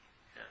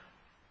 Yeah?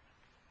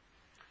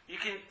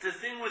 The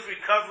thing with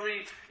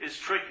recovery is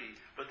tricky,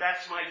 but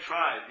that's my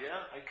tribe,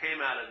 yeah? I came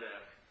out of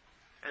there.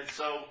 And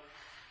so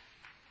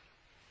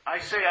I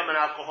say I'm an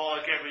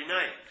alcoholic every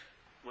night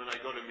when I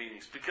go to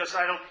meetings, because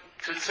I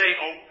could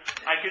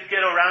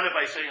get around it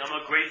by saying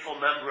I'm a grateful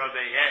member of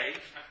AA.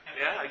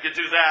 Yeah, I could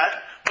do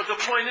that. But the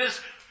point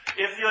is,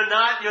 if you're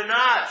not, you're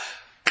not.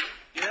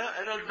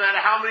 Yeah, it doesn't matter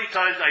how many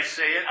times I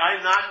say it,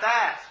 I'm not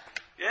that.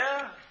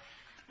 Yeah?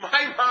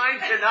 My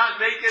mind cannot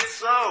make it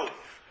so.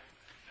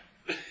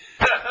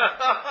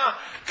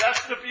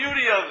 That's the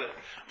beauty of it.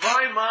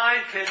 My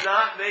mind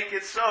cannot make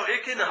it so.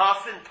 It can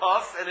huff and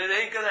puff, and it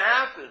ain't going to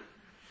happen.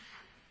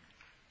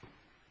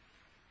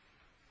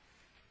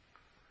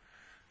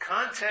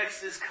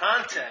 Context is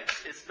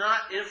context. It's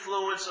not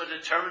influenced or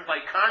determined by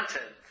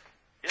content.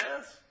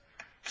 Yes?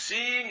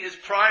 Seeing is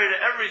prior to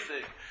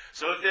everything.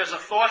 So if there's a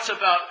thoughts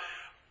about,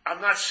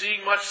 I'm not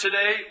seeing much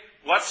today,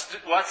 what's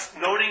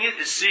noting it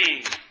is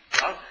seeing.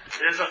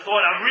 There's a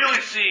thought, I'm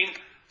really seeing,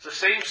 it's the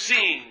same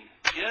seeing.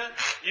 Yeah?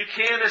 You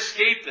can't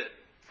escape it.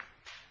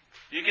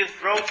 You can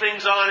throw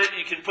things on it,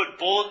 you can put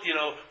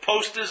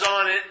posters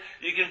on it,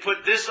 you can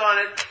put this on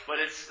it, but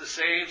it's the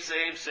same.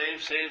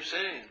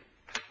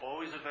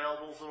 Always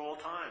available at all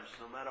times,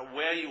 no matter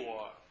where you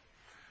are.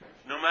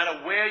 No matter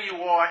where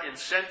you are in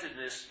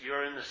centeredness,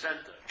 you're in the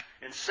center.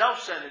 In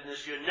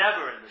self-centeredness, you're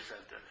never in the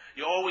center.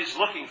 You're always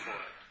looking for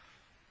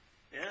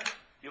it. Yeah?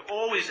 You're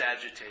always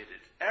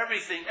agitated.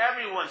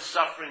 Everyone's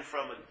suffering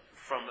from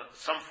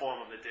some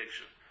form of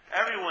addiction.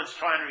 Everyone's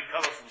trying to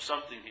recover from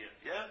something here.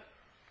 Yeah?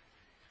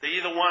 They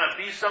either want to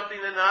be something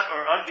they're not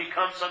or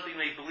unbecome something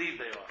they believe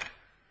they are.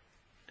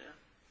 Yeah?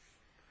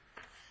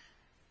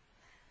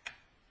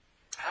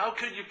 How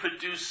could you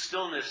produce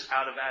stillness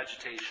out of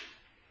agitation?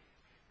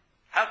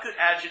 How could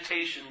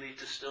agitation lead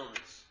to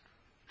stillness?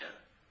 Yeah?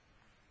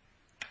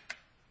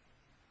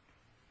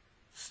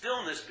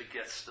 Stillness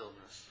begets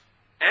stillness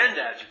and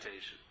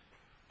agitation.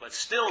 But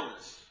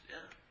stillness,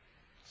 yeah.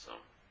 So,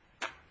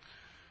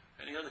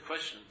 any other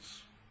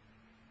questions?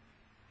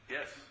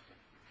 Yes?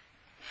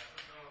 I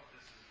don't know if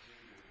this is due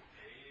to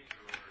age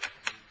or due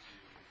to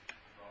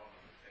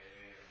involvement with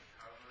AA and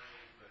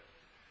recovery, but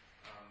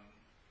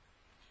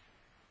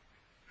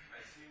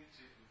I seem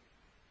to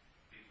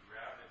be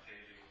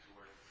gravitating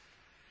towards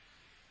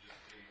just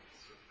being in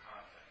sort of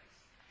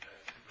context,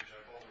 which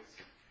I've always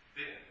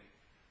been,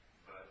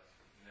 but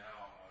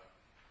now I'm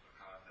a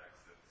context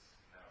that's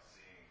now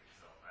seeing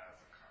itself as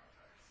a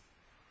context.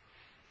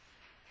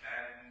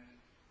 And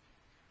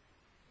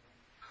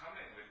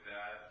coming with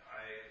that, I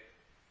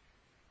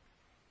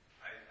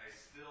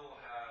still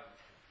have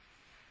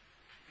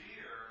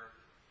fear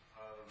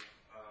of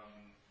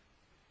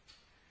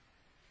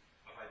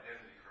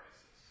identity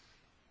crisis.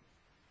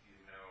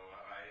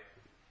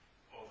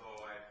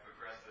 Although I've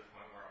progressed to the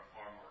point where I'm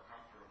far more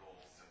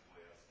comfortable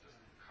simply as just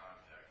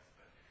context,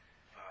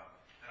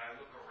 and I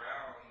look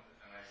around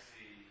and I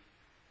see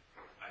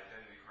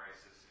identity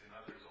crisis in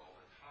others all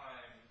the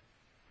time,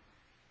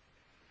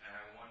 and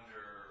I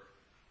wonder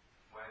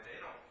why they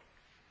don't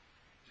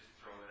just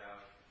throw it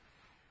out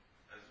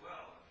as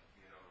well,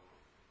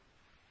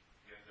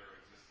 get their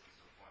existence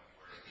to a point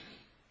where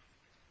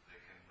they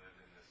can live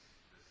in this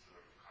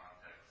sort of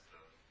context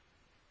of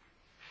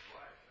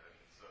life. And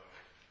so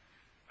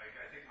I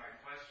think my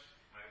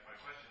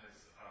question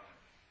is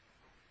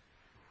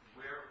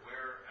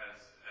where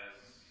as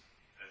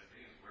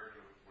beings, where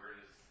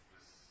does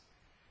this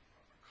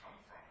come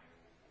from?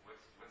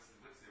 What's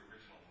the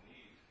original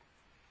need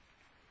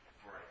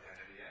for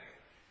identity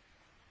anyway?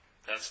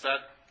 That's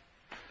that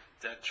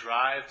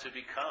drive to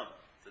become,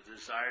 the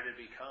desire to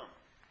become.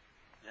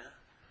 Yeah?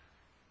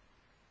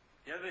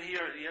 You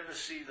ever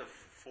see the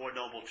Four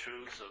Noble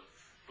Truths of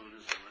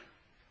Buddhism, right?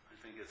 I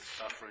think it's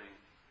suffering,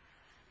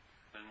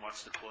 and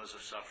what's the cause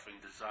of suffering?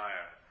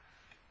 Desire.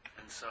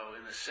 And so,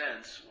 in a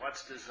sense,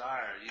 what's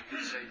desire? You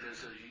could say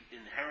there's an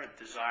inherent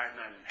desire,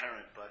 not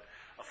inherent, but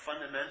a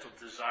fundamental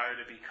desire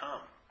to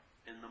become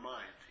in the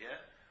mind,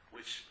 yeah?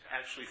 Which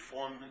actually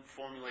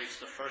formulates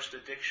the first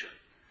addiction,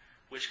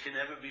 which can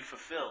never be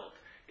fulfilled.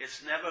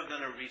 It's never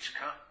going to reach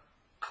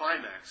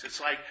climax.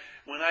 It's like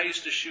when I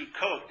used to shoot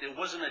coke, it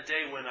wasn't a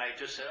day when I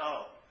just said,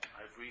 oh,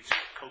 reach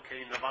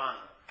cocaine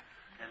nirvana.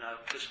 And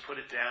I'll just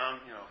put it down,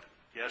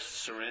 yes,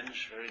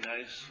 syringe, very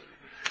nice.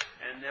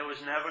 And there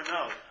was never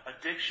no.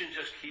 Addiction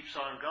just keeps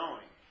on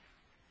going.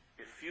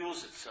 It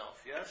fuels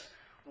itself, yes?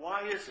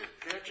 Why is it?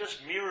 They're just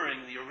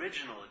mirroring the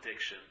original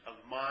addiction of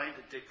mind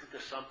addicted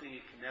to something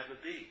it can never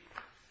be.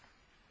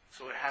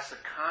 So it has to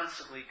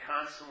constantly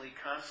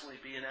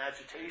be in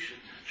agitation,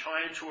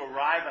 trying to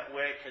arrive at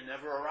where it can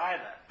never arrive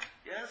at.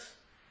 Yes?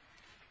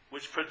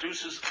 Which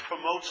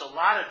promotes a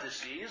lot of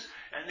disease,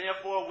 and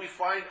therefore we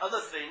find other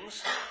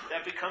things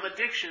that become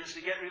addictions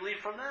to get relief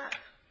from that.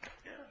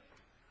 Yeah?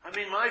 I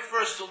mean, my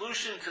first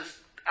solution to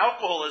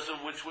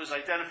alcoholism, which was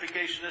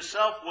identification of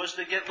self, was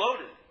to get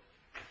loaded.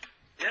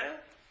 Yeah?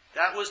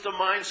 That was the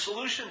mind's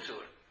solution to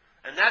it.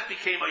 And that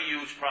became a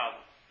huge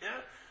problem.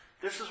 Yeah?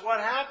 This is what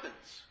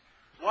happens.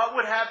 What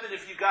would happen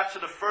if you got to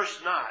the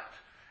first knot?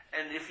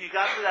 And if you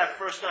got to that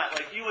first knot,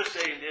 like you were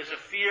saying, there's a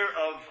fear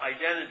of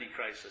identity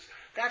crisis.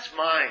 That's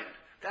mind.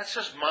 That's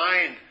just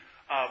mind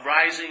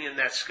rising in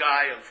that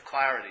sky of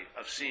clarity,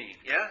 of seeing.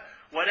 Yeah?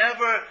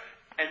 Whatever,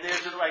 and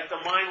there's like the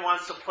mind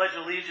wants to pledge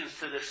allegiance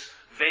to this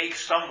vague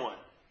someone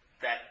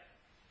that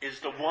is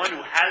the one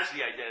who has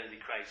the identity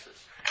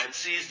crisis and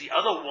sees the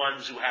other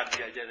ones who have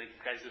the identity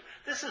crisis.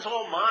 This is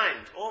all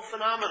mind, all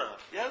phenomena.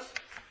 Yes?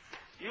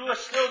 You are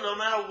still, no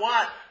matter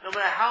what, no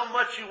matter how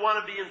much you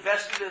want to be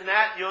invested in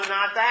that, you're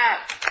not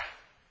that.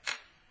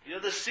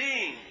 You're the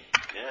seeing.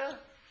 Yeah?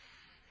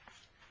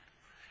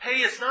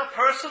 Hey, it's not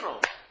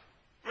personal.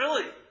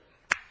 Really.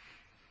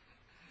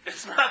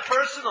 It's not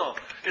personal.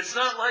 It's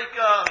not like,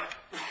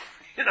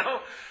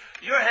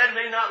 your head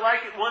may not like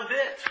it one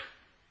bit.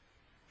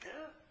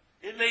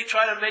 Yeah? It may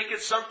try to make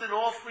it something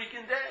all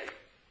freaking day.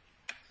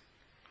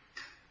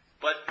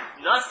 But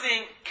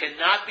nothing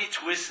cannot be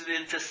twisted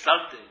into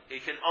something.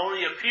 It can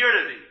only appear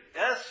to be.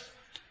 Yes?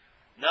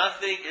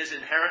 Nothing is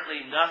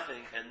inherently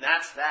nothing, and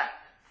that's that.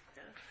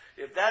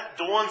 Yeah? If that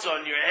dawns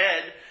on your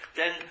head,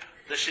 then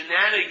the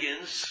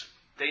shenanigans,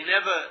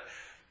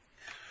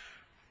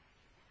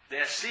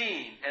 they're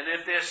seen. And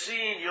if they're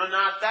seen, you're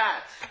not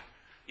that.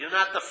 You're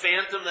not the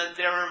phantom that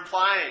they're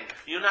implying.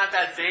 You're not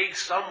that vague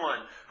someone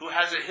who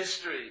has a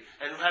history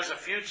and who has a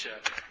future.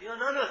 You're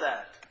none of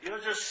that. You're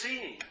just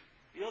seeing.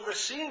 You're the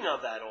seeing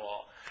of that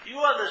all. You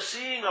are the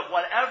seeing of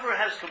whatever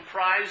has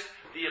comprised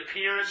the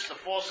appearance, the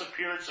false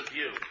appearance of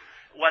you.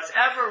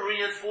 Whatever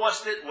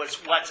reinforced it,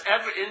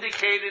 whatever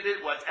indicated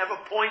it, whatever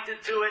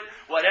pointed to it,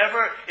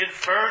 whatever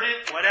inferred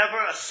it,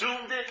 whatever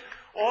assumed it,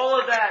 all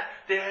of that,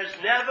 there has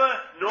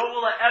never, nor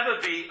will there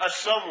ever be a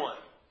someone.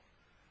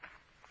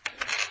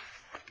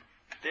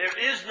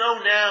 There is no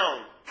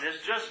noun.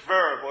 There's just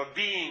verb, or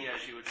being,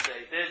 as you would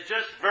say. There's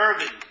just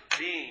verbing.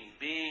 Being.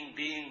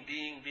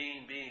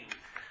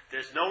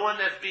 There's no one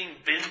that's being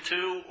been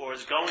to, or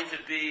is going to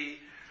be,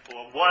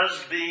 or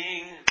was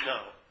being.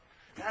 No.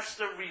 That's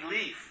the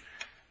relief.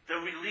 The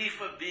relief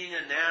of being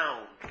a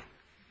noun.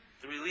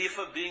 The relief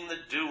of being the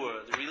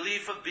doer. The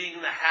relief of being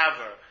the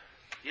haver.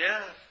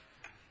 Yeah?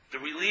 The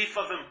relief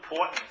of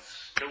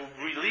importance. The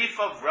relief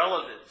of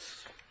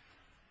relevance.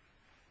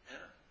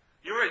 Yeah?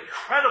 You're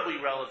incredibly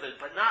relevant,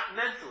 but not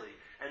mentally.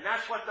 And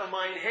that's what the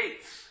mind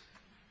hates.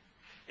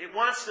 It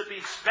wants to be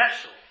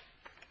special.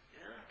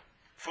 Yeah?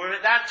 For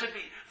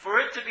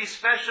it to be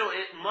special,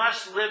 it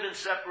must live in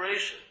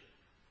separation.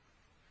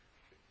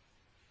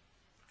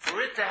 For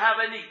it to have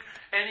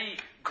any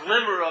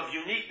glimmer of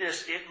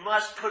uniqueness, it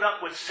must put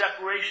up with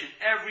separation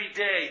every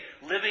day,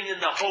 living in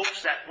the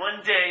hopes that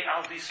one day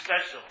I'll be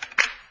special.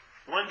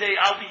 One day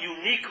I'll be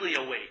uniquely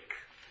awake,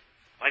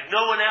 like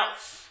no one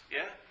else.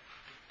 Yeah?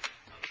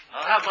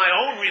 I'll have my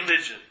own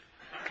religion.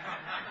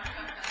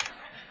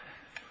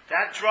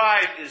 That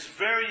drive is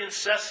very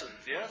incessant,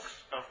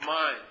 yes, of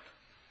mind.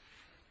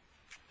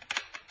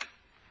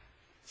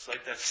 It's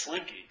like that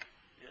slinky.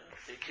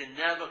 Yeah? It can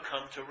never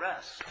come to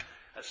rest.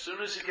 As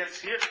soon as it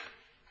gets here,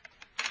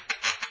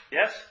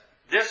 yes,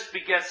 this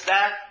begets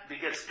that,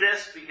 begets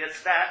this,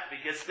 begets that,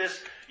 begets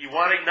this. You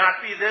want to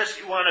not be this,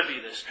 you want to be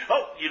this.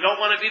 Oh, you don't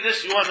want to be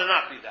this, you want to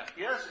not be that.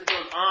 Yes, it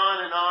goes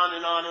on and on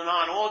and on and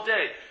on all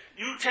day.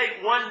 You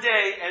take one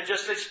day and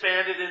just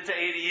expand it into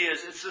 80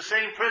 years. It's the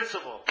same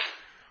principle.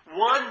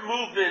 One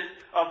movement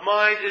of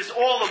mind is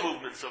all the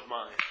movements of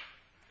mind.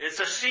 It's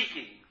a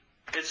seeking.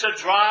 It's a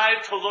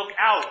drive to look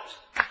out.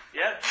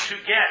 Yeah, to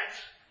get.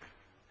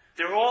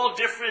 They're all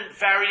different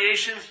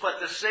variations, but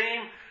the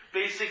same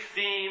basic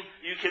theme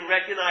you can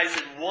recognize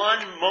in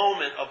one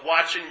moment of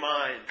watching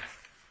mind.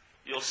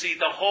 You'll see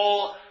the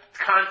whole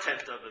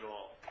content of it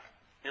all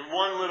in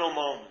one little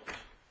moment.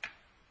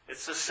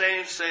 It's the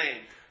same.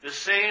 The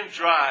same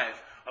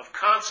drive of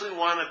constantly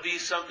want to be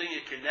something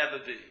you can never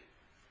be.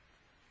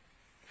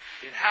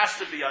 It has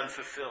to be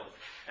unfulfilled.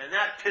 And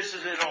that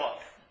pisses it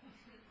off.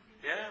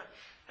 Yeah?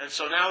 And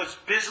so now it's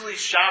busily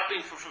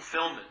shopping for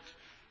fulfillment.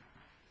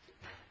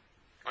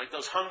 Like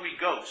those hungry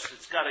ghosts.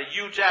 It's got a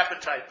huge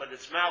appetite, but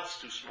its mouth's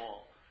too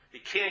small.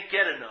 It can't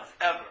get enough,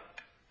 ever.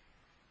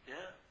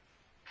 Yeah?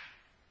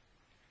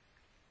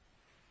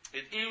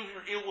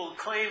 It will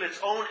claim its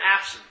own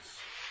absence.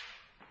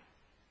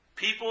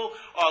 People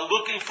are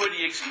looking for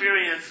the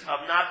experience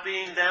of not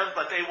being them,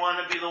 but they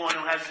want to be the one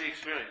who has the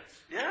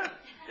experience. Yeah,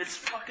 it's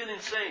fucking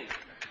insane.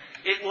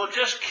 It will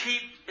just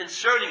keep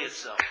inserting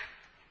itself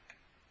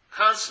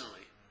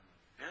constantly.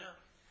 Yeah.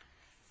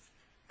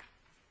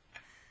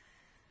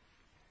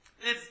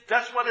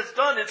 That's what it's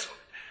done. It's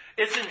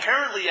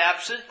inherently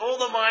absent. All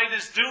the mind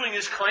is doing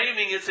is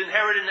claiming its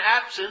inherent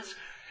absence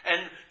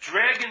and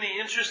dragging the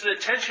interest and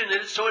attention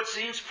in it so it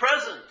seems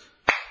present.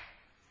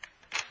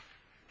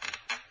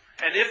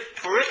 And if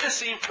for it to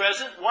seem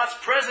present, what's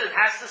present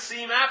has to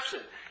seem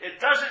absent. It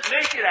doesn't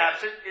make it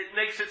absent, it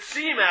makes it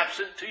seem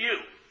absent to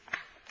you.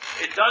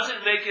 It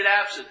doesn't make it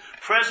absent.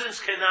 Presence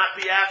cannot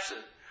be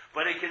absent,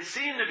 but it can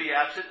seem to be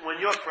absent when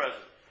you're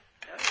present.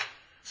 Yeah?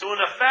 So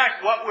in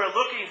effect, what we're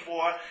looking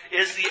for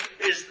is the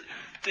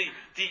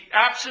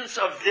absence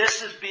of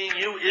this as being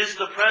you is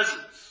the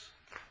presence.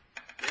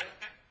 Yeah?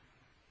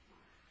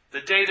 The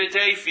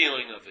day-to-day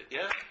feeling of it,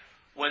 yeah?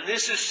 When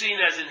this is seen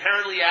as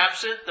inherently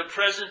absent, the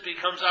present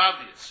becomes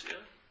obvious.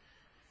 Yeah?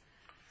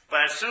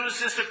 But as soon as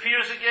this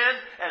appears again,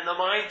 and the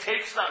mind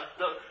takes the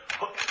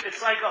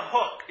it's like a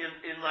hook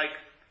in like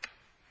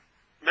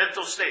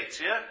mental states.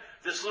 Yeah,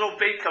 this little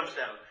bait comes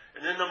down,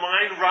 and then the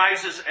mind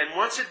rises, and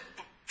once it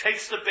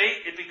takes the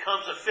bait, it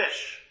becomes a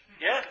fish.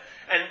 Yeah,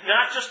 and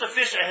not just a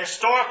fish, a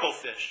historical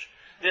fish.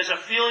 There's a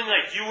feeling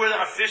like you were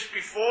a fish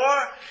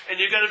before, and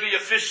you're going to be a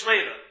fish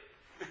later.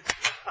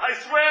 I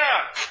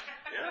swear.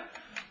 Yeah.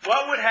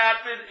 What would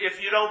happen if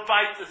you don't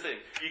bite the thing?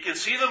 You can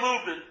see the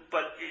movement,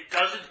 but it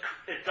doesn't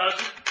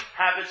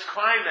have its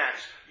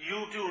climax.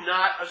 You do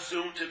not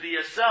assume to be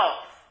a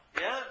self.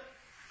 Yeah?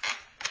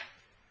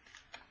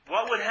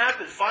 What would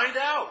happen? Find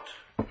out.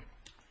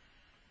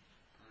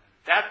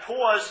 That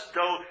pause,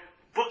 though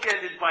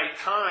bookended by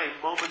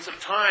time, moments of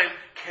time,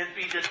 can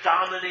be the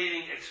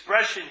dominating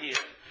expression here.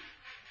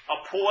 A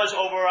pause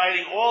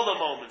overriding all the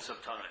moments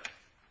of time.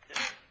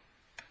 Yeah?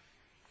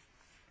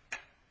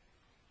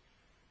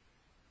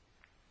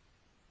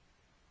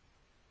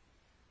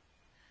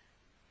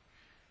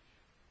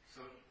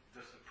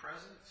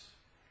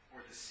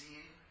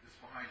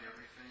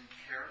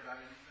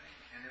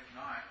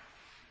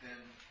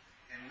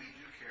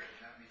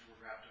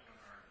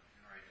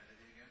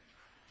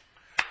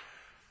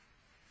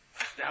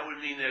 That would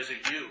mean there's a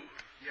you.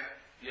 Yeah.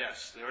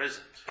 Yes, there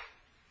isn't.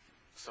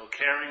 So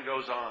caring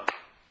goes on.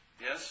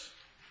 Yes?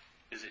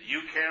 Is it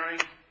you caring?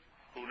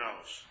 Who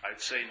knows? I'd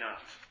say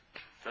not.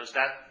 Does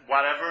that,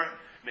 whatever,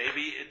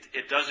 maybe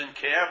it doesn't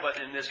care, but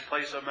in this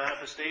place of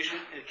manifestation,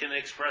 it can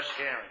express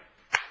caring.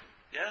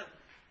 Yeah?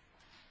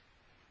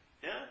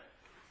 Yeah?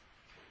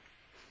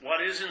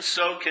 What isn't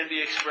so can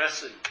be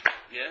expressing.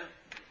 Yeah?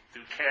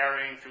 Through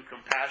caring, through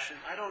compassion.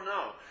 I don't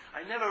know.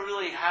 I never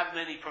really have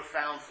many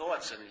profound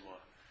thoughts anymore.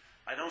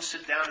 I don't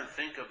sit down and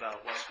think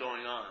about what's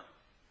going on.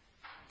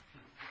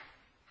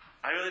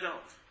 I really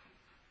don't.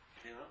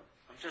 You know?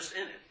 I'm just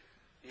in it.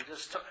 You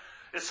just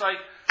it's like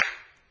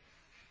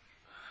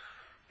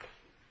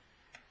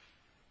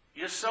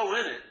you're so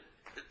in it.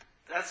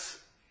 That's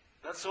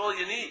all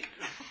you need.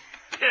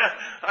 Yeah.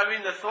 I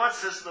mean, the thought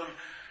system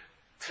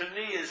to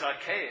me is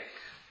archaic.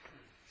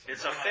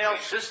 It's a failed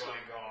system.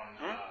 Going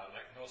on,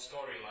 like no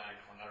storyline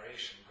or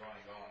narration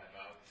going on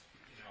about,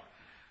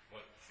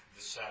 what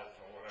the self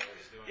or whatever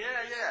is doing.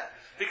 Yeah.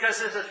 Because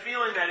there's a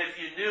feeling that if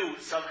you knew,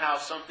 somehow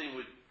something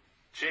would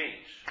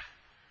change.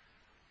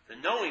 The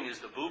knowing is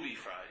the booby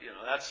fry.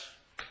 That's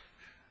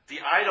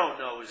the I don't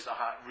know is the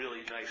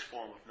really nice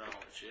form of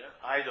knowledge. Yeah,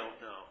 I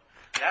don't know.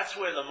 That's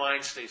where the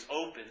mind stays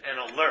open and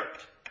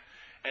alert.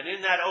 And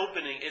in that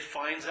opening, it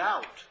finds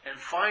out. And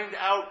find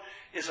out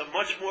is a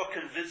much more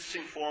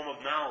convincing form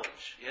of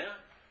knowledge. Yeah?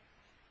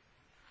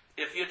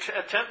 If you're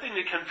attempting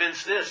to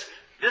convince this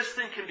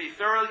thing can be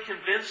thoroughly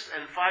convinced,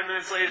 and 5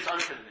 minutes later it's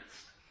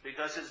unconvinced.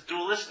 Because it's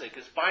dualistic,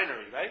 it's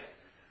binary, right?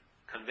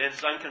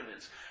 Convinced,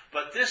 unconvinced.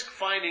 But this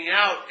finding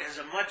out is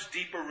a much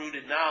deeper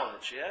rooted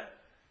knowledge, yeah?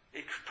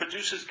 It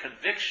produces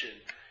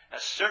conviction, a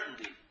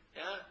certainty,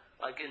 yeah?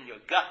 Like in your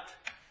gut.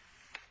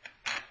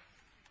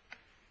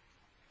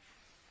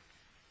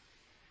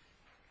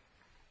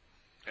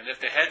 And if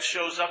the head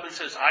shows up and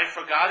says, I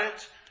forgot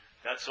it,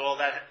 that's all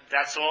it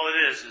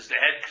is the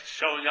head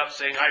showing up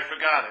saying, I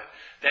forgot it.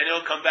 Then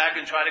he'll come back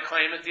and try to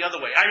claim it the other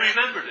way. I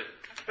remembered it.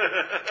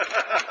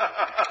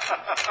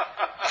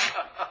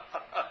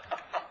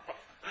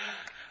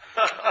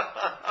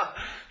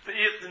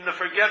 In the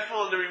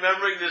forgetful and the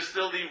remembering, there's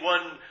still the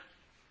one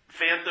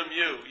phantom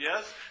you,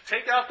 yes?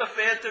 Take out the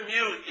phantom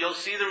you, you'll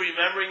see the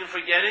remembering and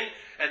forgetting,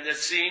 and the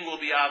seeing will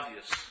be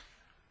obvious.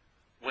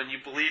 When you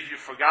believe you've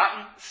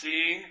forgotten,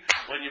 seeing.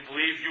 When you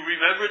believe you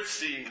remembered,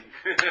 seeing.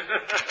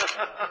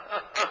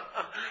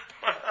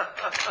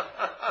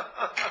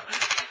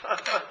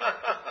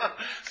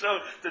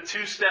 So the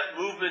two-step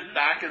movement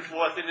back and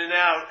forth, in and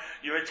out,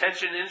 your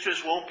attention and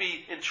interest won't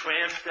be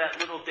entranced that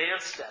little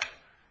dance step.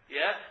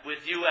 Yeah?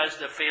 With you as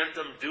the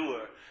phantom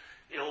doer.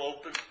 It'll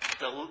open,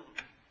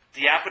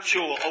 the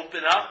aperture will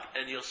open up,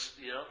 and the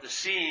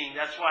seeing,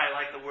 that's why I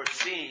like the word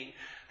seeing,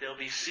 they'll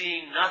be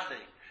seeing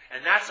nothing.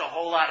 And that's a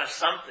whole lot of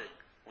something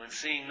when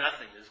seeing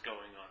nothing is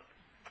going on.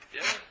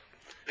 Yeah?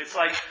 It's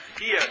like,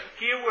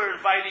 here we're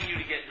inviting you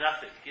to get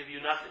nothing, give you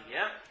nothing,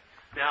 yeah?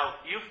 Now,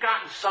 you've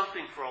gotten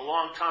something for a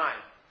long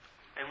time,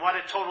 and what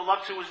it totaled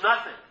up to was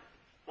nothing.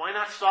 Why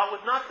not start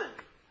with nothing?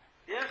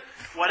 Yeah?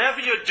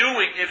 Whatever you're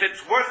doing, if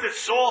it's worth its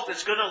salt,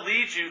 it's going to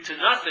lead you to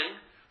nothing.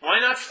 Why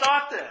not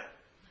start there?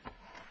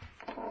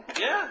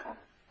 Yeah?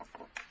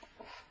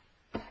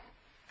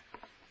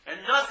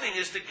 And nothing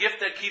is the gift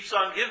that keeps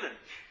on giving.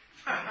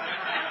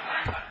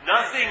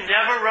 Nothing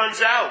never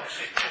runs out.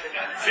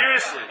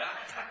 Seriously.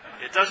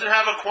 It doesn't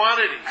have a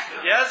quantity.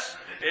 Yes?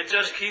 It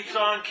just keeps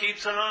on,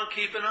 keeping on.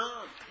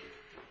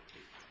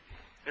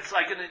 It's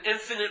like an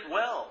infinite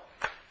well.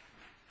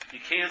 You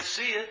can't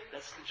see it.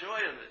 That's the joy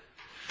of it.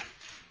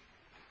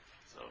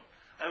 So,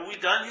 are we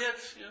done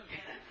yet? Yeah.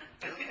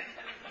 Thanks,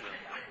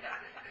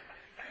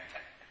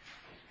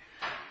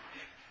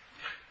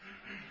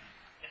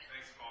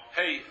 Paul.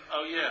 Hey,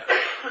 oh yeah.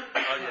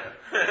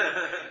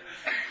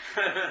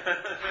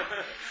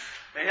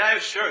 Hey, I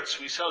have shirts.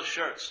 We sell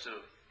shirts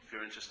too, if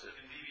you're interested.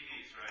 And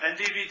DVDs, right? And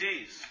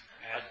DVDs.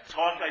 A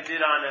talk I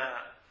did on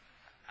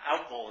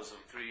alcoholism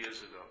 3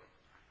 years ago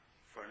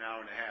for an hour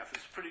and a half.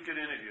 It's a pretty good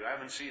interview. I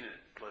haven't seen it,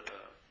 but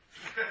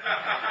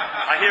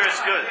I hear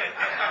it's good.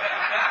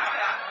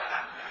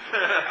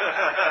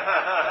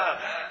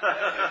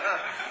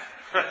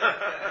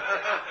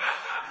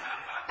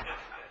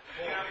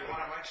 You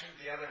want to mention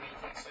the other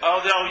meetings?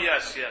 Oh,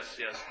 yes.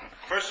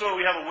 First of all,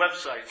 we have a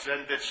website,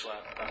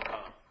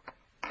 zenbitchlab.com.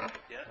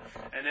 Yeah?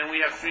 And then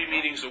we have 3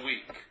 meetings a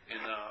week in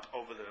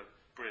over the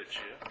bridge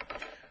here.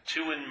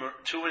 2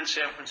 in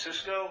San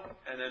Francisco,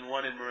 and then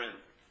 1 in Marin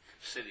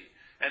City.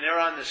 And they're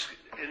on this.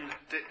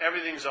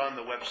 Everything's on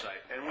the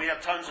website, and we have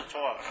tons of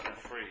talks. They're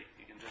free.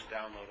 You can just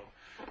download them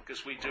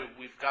because we've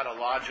got a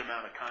large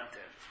amount of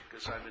content.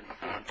 Because I've been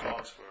doing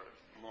talks for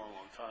a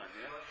long time.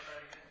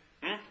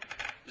 Yeah.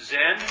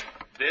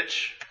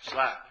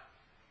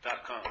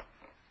 ZenBitchSlap.com.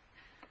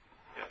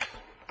 Yes.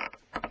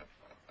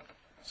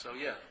 So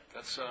yeah,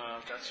 that's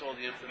all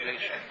the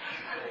information.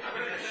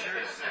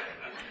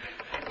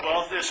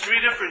 Well, there's 3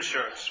 different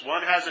shirts.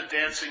 One has a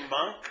dancing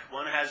monk.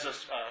 One has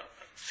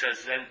says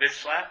Zen Bitch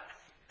Slap.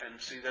 And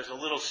see, there's a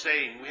little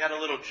saying. We had a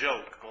little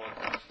joke called,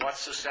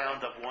 what's the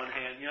sound of one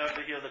hand? You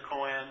ever hear the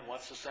koan,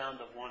 what's the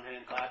sound of one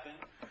hand clapping?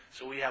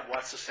 So we have,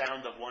 what's the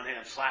sound of one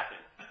hand slapping?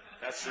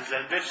 That's the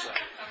Zen Bitch Slap.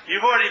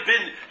 You've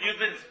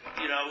been,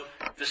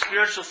 the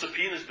spiritual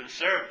subpoena's been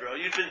served, bro.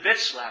 You've been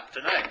bitch slapped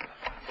tonight,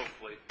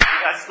 hopefully.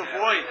 That's the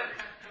point.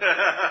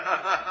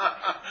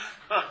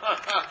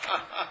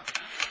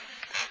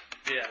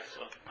 Yeah,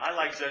 so I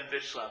like Zen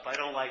Bitch Slap. I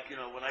don't like,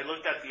 when I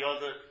looked at the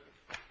other,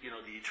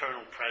 the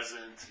eternal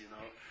presence,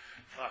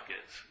 fuck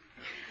it.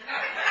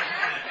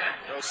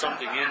 There was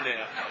something in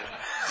there.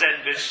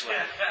 Zen Bitch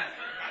Slap.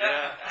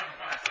 Yeah.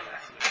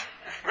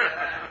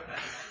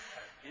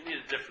 You need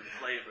a different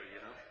flavor,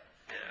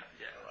 Yeah.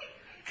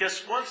 Because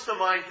once the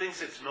mind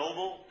thinks it's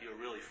noble, you're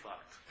really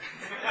fucked.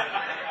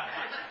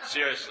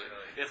 Seriously.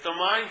 If the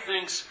mind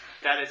thinks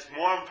that it's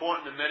more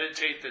important to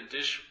meditate than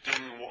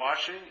doing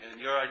washing, and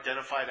you're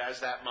identified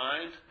as that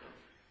mind,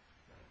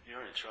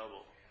 you're in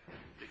trouble.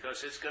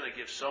 Because it's going to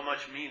give so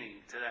much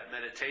meaning to that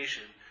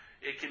meditation,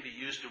 it can be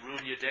used to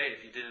ruin your day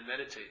if you didn't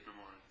meditate in the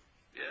morning.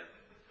 Yeah?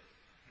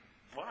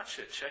 Watch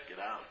it. Check it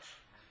out.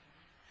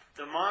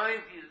 The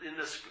mind, in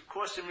the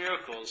Course in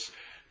Miracles,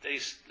 they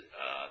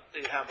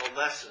have a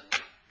lesson,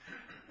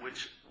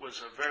 which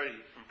was a very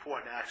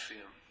important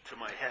axiom to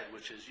my head,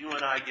 which is, you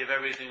and I give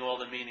everything all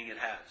the meaning it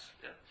has.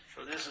 Yeah?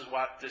 So this is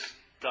what this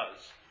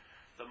does.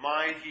 The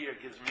mind here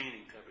gives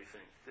meaning to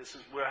everything.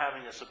 We're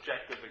having a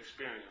subjective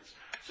experience.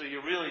 So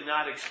you're really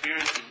not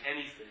experiencing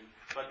anything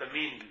but the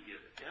meaning you give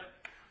it. Yeah?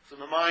 So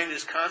the mind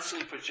is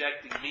constantly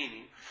projecting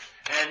meaning,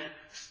 and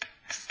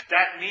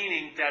that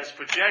meaning that's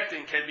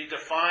projecting can be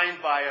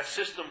defined by a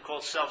system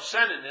called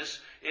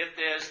self-centeredness if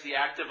there's the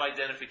active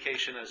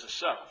identification as a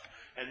self.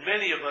 And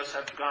many of us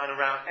have gone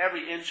around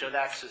every inch of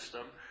that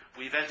system.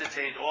 We've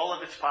entertained all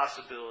of its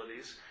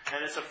possibilities,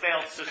 and it's a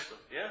failed system.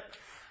 Yeah?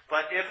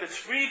 But if it's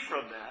free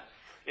from that,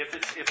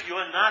 if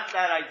you're not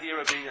that idea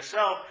of being a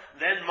self,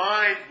 then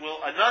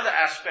other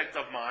aspects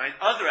of mind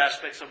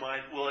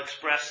will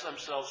express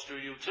themselves through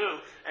you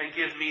too, and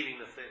give meaning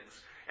to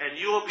things. And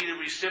you will be the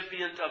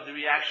recipient of the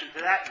reaction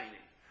to that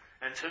meaning.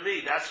 And to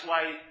me, that's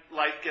why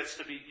life gets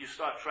to be, you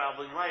start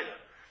traveling lighter.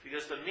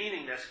 Because the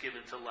meaning that's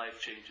given to life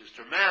changes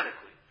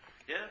dramatically.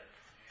 Yeah?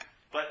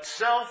 But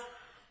self,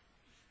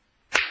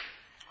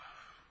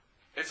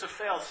 it's a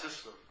failed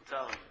system, I'm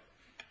telling you.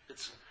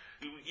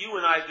 You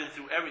and I have been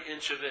through every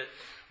inch of it.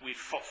 We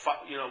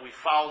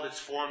followed its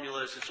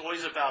formulas. It's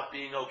always about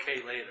being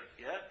okay later.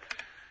 Yeah?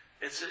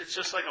 It's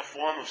just like a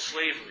form of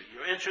slavery.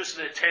 Your interest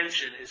and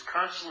attention is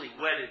constantly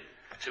wedded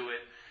to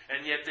it,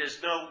 and yet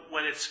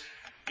when it's,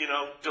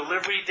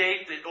 delivery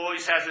date, it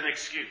always has an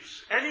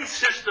excuse. Any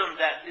system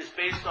that is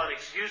based on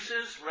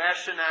excuses,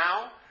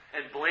 rationale,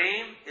 and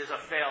blame is a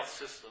failed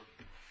system.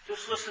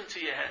 Just listen to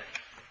your head.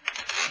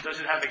 Does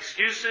it have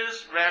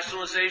excuses,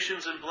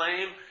 rationalizations, and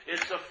blame?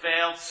 It's a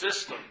failed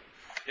system.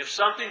 If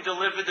something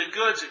delivered the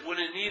goods, it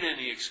wouldn't need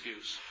any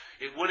excuse.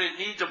 It wouldn't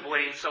need to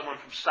blame someone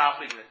from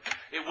stopping it.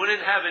 It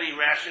wouldn't have any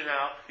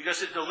rationale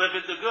because it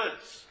delivered the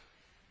goods.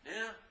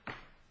 Yeah.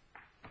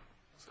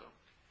 So,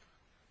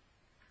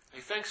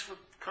 hey, thanks for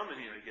coming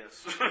here, I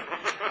guess.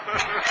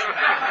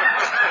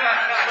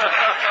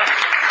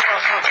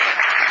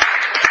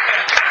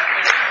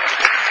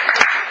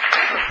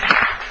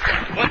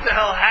 What the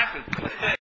hell happened?